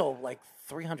 He's also like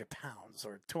 300 pounds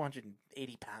or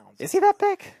 280 pounds. Is he that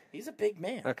big? He's a big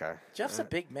man. Okay. Jeff's a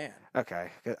big man. Okay.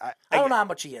 I don't know how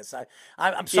much he is.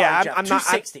 I'm sorry, yeah, Jeff. I'm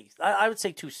 260. I would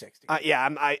say 260. Yeah,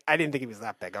 I didn't think he was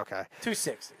that big. Okay.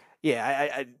 260.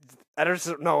 Yeah, I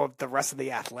don't know if the rest of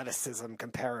the athleticism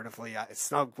comparatively.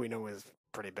 Snug, we know, is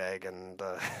pretty big, and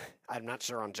I'm not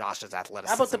sure on Josh's athleticism.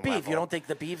 How about the Beeve? level. You don't think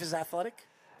the Beeve is athletic?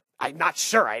 I'm not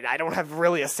sure. I don't have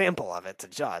really a sample of it to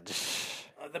judge.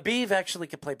 The Beeve actually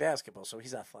could play basketball, so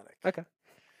he's athletic. Okay.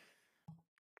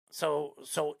 So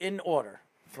in order.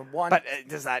 From one, but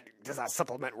does that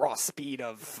supplement raw speed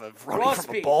of running raw from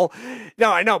speed. a bull?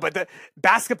 No, I know, but the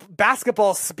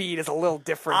basketball speed is a little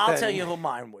different. I'll tell you who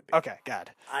mine would be. Okay,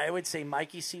 God. I would say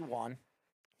Mikey C1.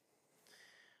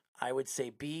 I would say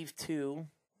Beeve 2.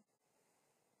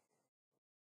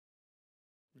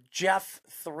 Jeff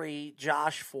 3.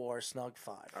 Josh 4. Snug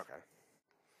 5. Okay.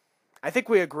 I think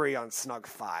we agree on Snug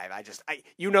 5.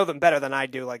 You know them better than I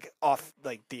do, like off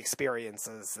like the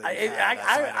experiences.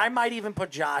 I might even put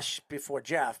Josh before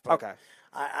Jeff. But okay.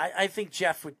 I think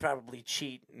Jeff would probably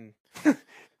cheat and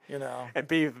you know. And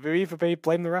Beeve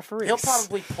blame the referees. He'll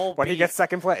probably pull when Beeve. He gets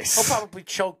second place. He'll probably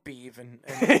choke Beeve and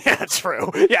yeah, true.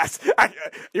 Yes,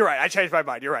 you're right. I changed my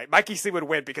mind. You're right. Mikey C would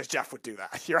win because Jeff would do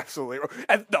that. You're absolutely right.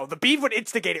 And no, the Beeve would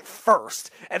instigate it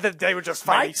first, and then they would just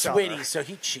fight Mike's each other. witty, so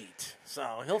he'd cheat.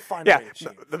 So he'll find a way to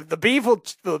cheat. The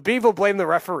Beeve will blame the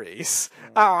referees.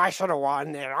 Oh, I should have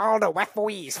won. It's all the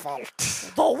referees' fault.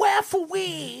 The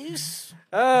referees.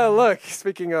 Oh, look.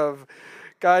 Speaking of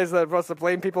guys that wants to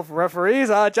blame people for referees,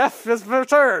 Jeff has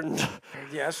returned.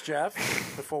 Yes, Jeff.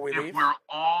 Before we leave, if we're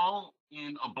all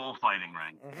in a bullfighting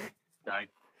ring, okay,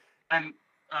 and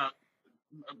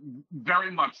very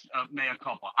much mea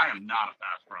culpa. I am not a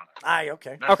fast runner.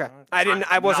 Okay. Okay.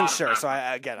 I wasn't sure, so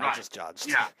I just judged.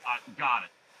 Yeah, got it.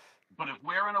 But if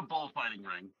we're in a bullfighting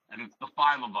ring and it's the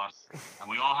 5 of us and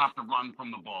we all have to run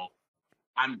from the bull,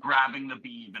 I'm grabbing the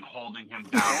Beeve and holding him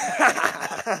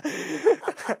down.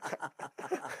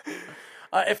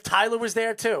 If Tyler was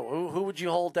there too, who would you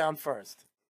hold down first?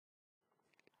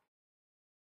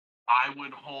 I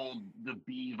would hold the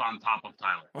Beeve on top of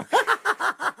Tyler.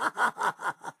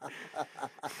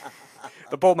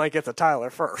 The bull might get to Tyler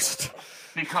first.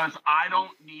 Because I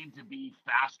don't need to be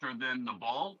faster than the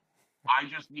bull. I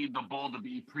just need the bull to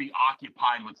be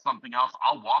preoccupied with something else.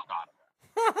 I'll walk on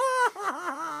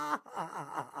it.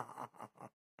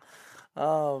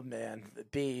 Oh man, the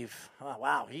beef. Oh,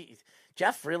 wow,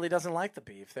 Jeff really doesn't like the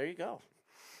beef. There you go.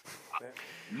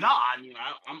 No, I mean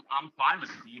I'm fine with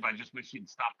the beef. I just wish he'd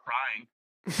stop crying.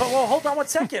 But well, hold on one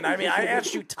second. I mean, I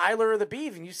asked you Tyler or the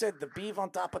beef, and you said the beef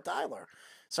on top of Tyler.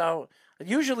 So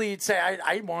usually you'd say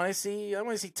I want to see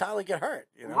Tyler get hurt.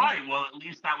 You know? Right. Well, at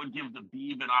least that would give the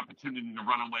beef an opportunity to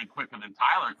run away quicker than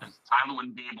Tyler, because Tyler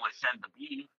wouldn't be able to shed the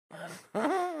beef.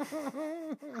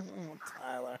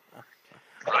 Tyler.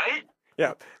 Right.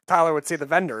 Yeah, Tyler would see the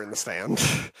vendor in the stand.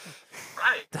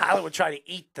 Right. Tyler would try to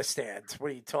eat the stand.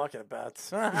 What are you talking about?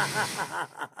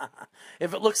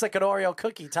 If it looks like an Oreo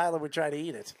cookie, Tyler would try to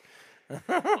eat it.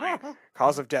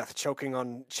 Cause of death, choking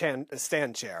on a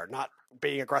stand chair, not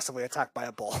being aggressively attacked by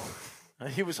a bull.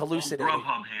 He was hallucinating.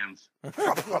 Grubhub hands.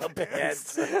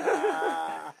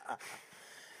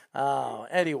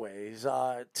 Anyways,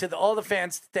 to all the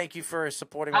fans, thank you for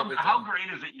supporting what we're doing. How great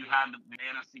is it you had the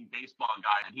fantasy baseball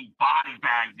guy and he body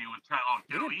bagged you with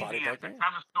easy answer.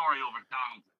 Tell the story over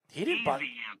Donaldson. He didn't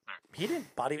easy answer. He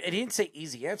didn't body. And he didn't say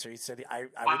easy answer. He said I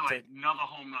By would the way, take. another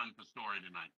home run for Story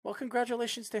tonight. Well,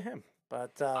 congratulations to him.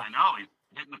 But I know he's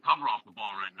hitting the cover off the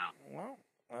ball right now. well,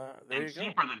 there And you go.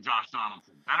 cheaper than Josh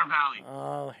Donaldson. Better value.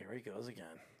 Oh, here he goes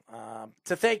again.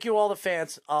 To thank you all the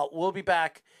fans. We'll be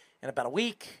back in about a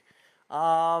week.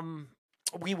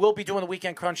 We will be doing the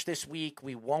Weekend Crunch this week.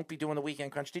 We won't be doing the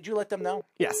Weekend Crunch. Did you let them know?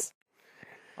 Yes.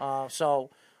 So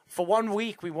for 1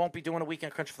 week, we won't be doing a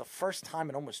Weekend Crunch for the first time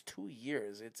in almost 2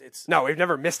 years. It's No, we've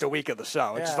never missed a week of the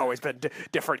show. It's just Yeah. always been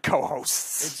different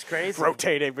co-hosts. It's crazy.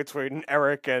 Rotating between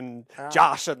Eric and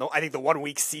Josh. And I think the 1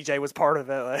 week CJ was part of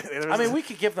it. I mean, we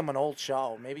could give them an old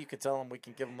show. Maybe you could tell them we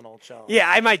can give them an old show. Yeah,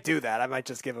 I might do that. I might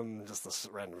just give them just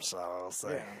a random show. I'll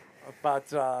say. Yeah.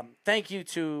 But thank you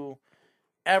to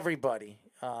everybody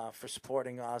for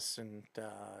supporting us and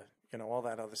all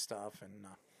that other stuff, and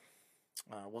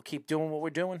we'll keep doing what we're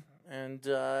doing, and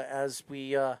as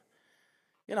we it'll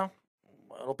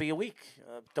be a week.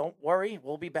 Don't worry,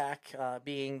 we'll be back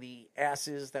being the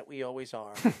asses that we always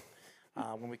are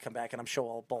when we come back, and I'm sure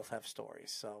we'll both have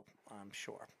stories, so I'm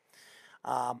sure.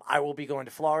 I will be going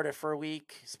to Florida for a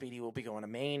week. Speedy will be going to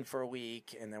Maine for a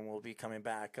week, and then we'll be coming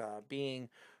back being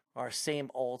our same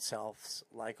old selves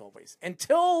like always.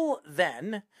 Until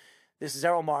then, this is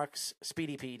Errol Marks,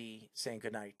 Speedy PD, saying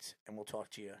good night, and we'll talk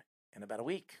to you in about a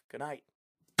week. Good night.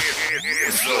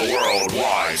 It's the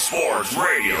Worldwide Sports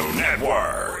Radio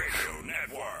Network.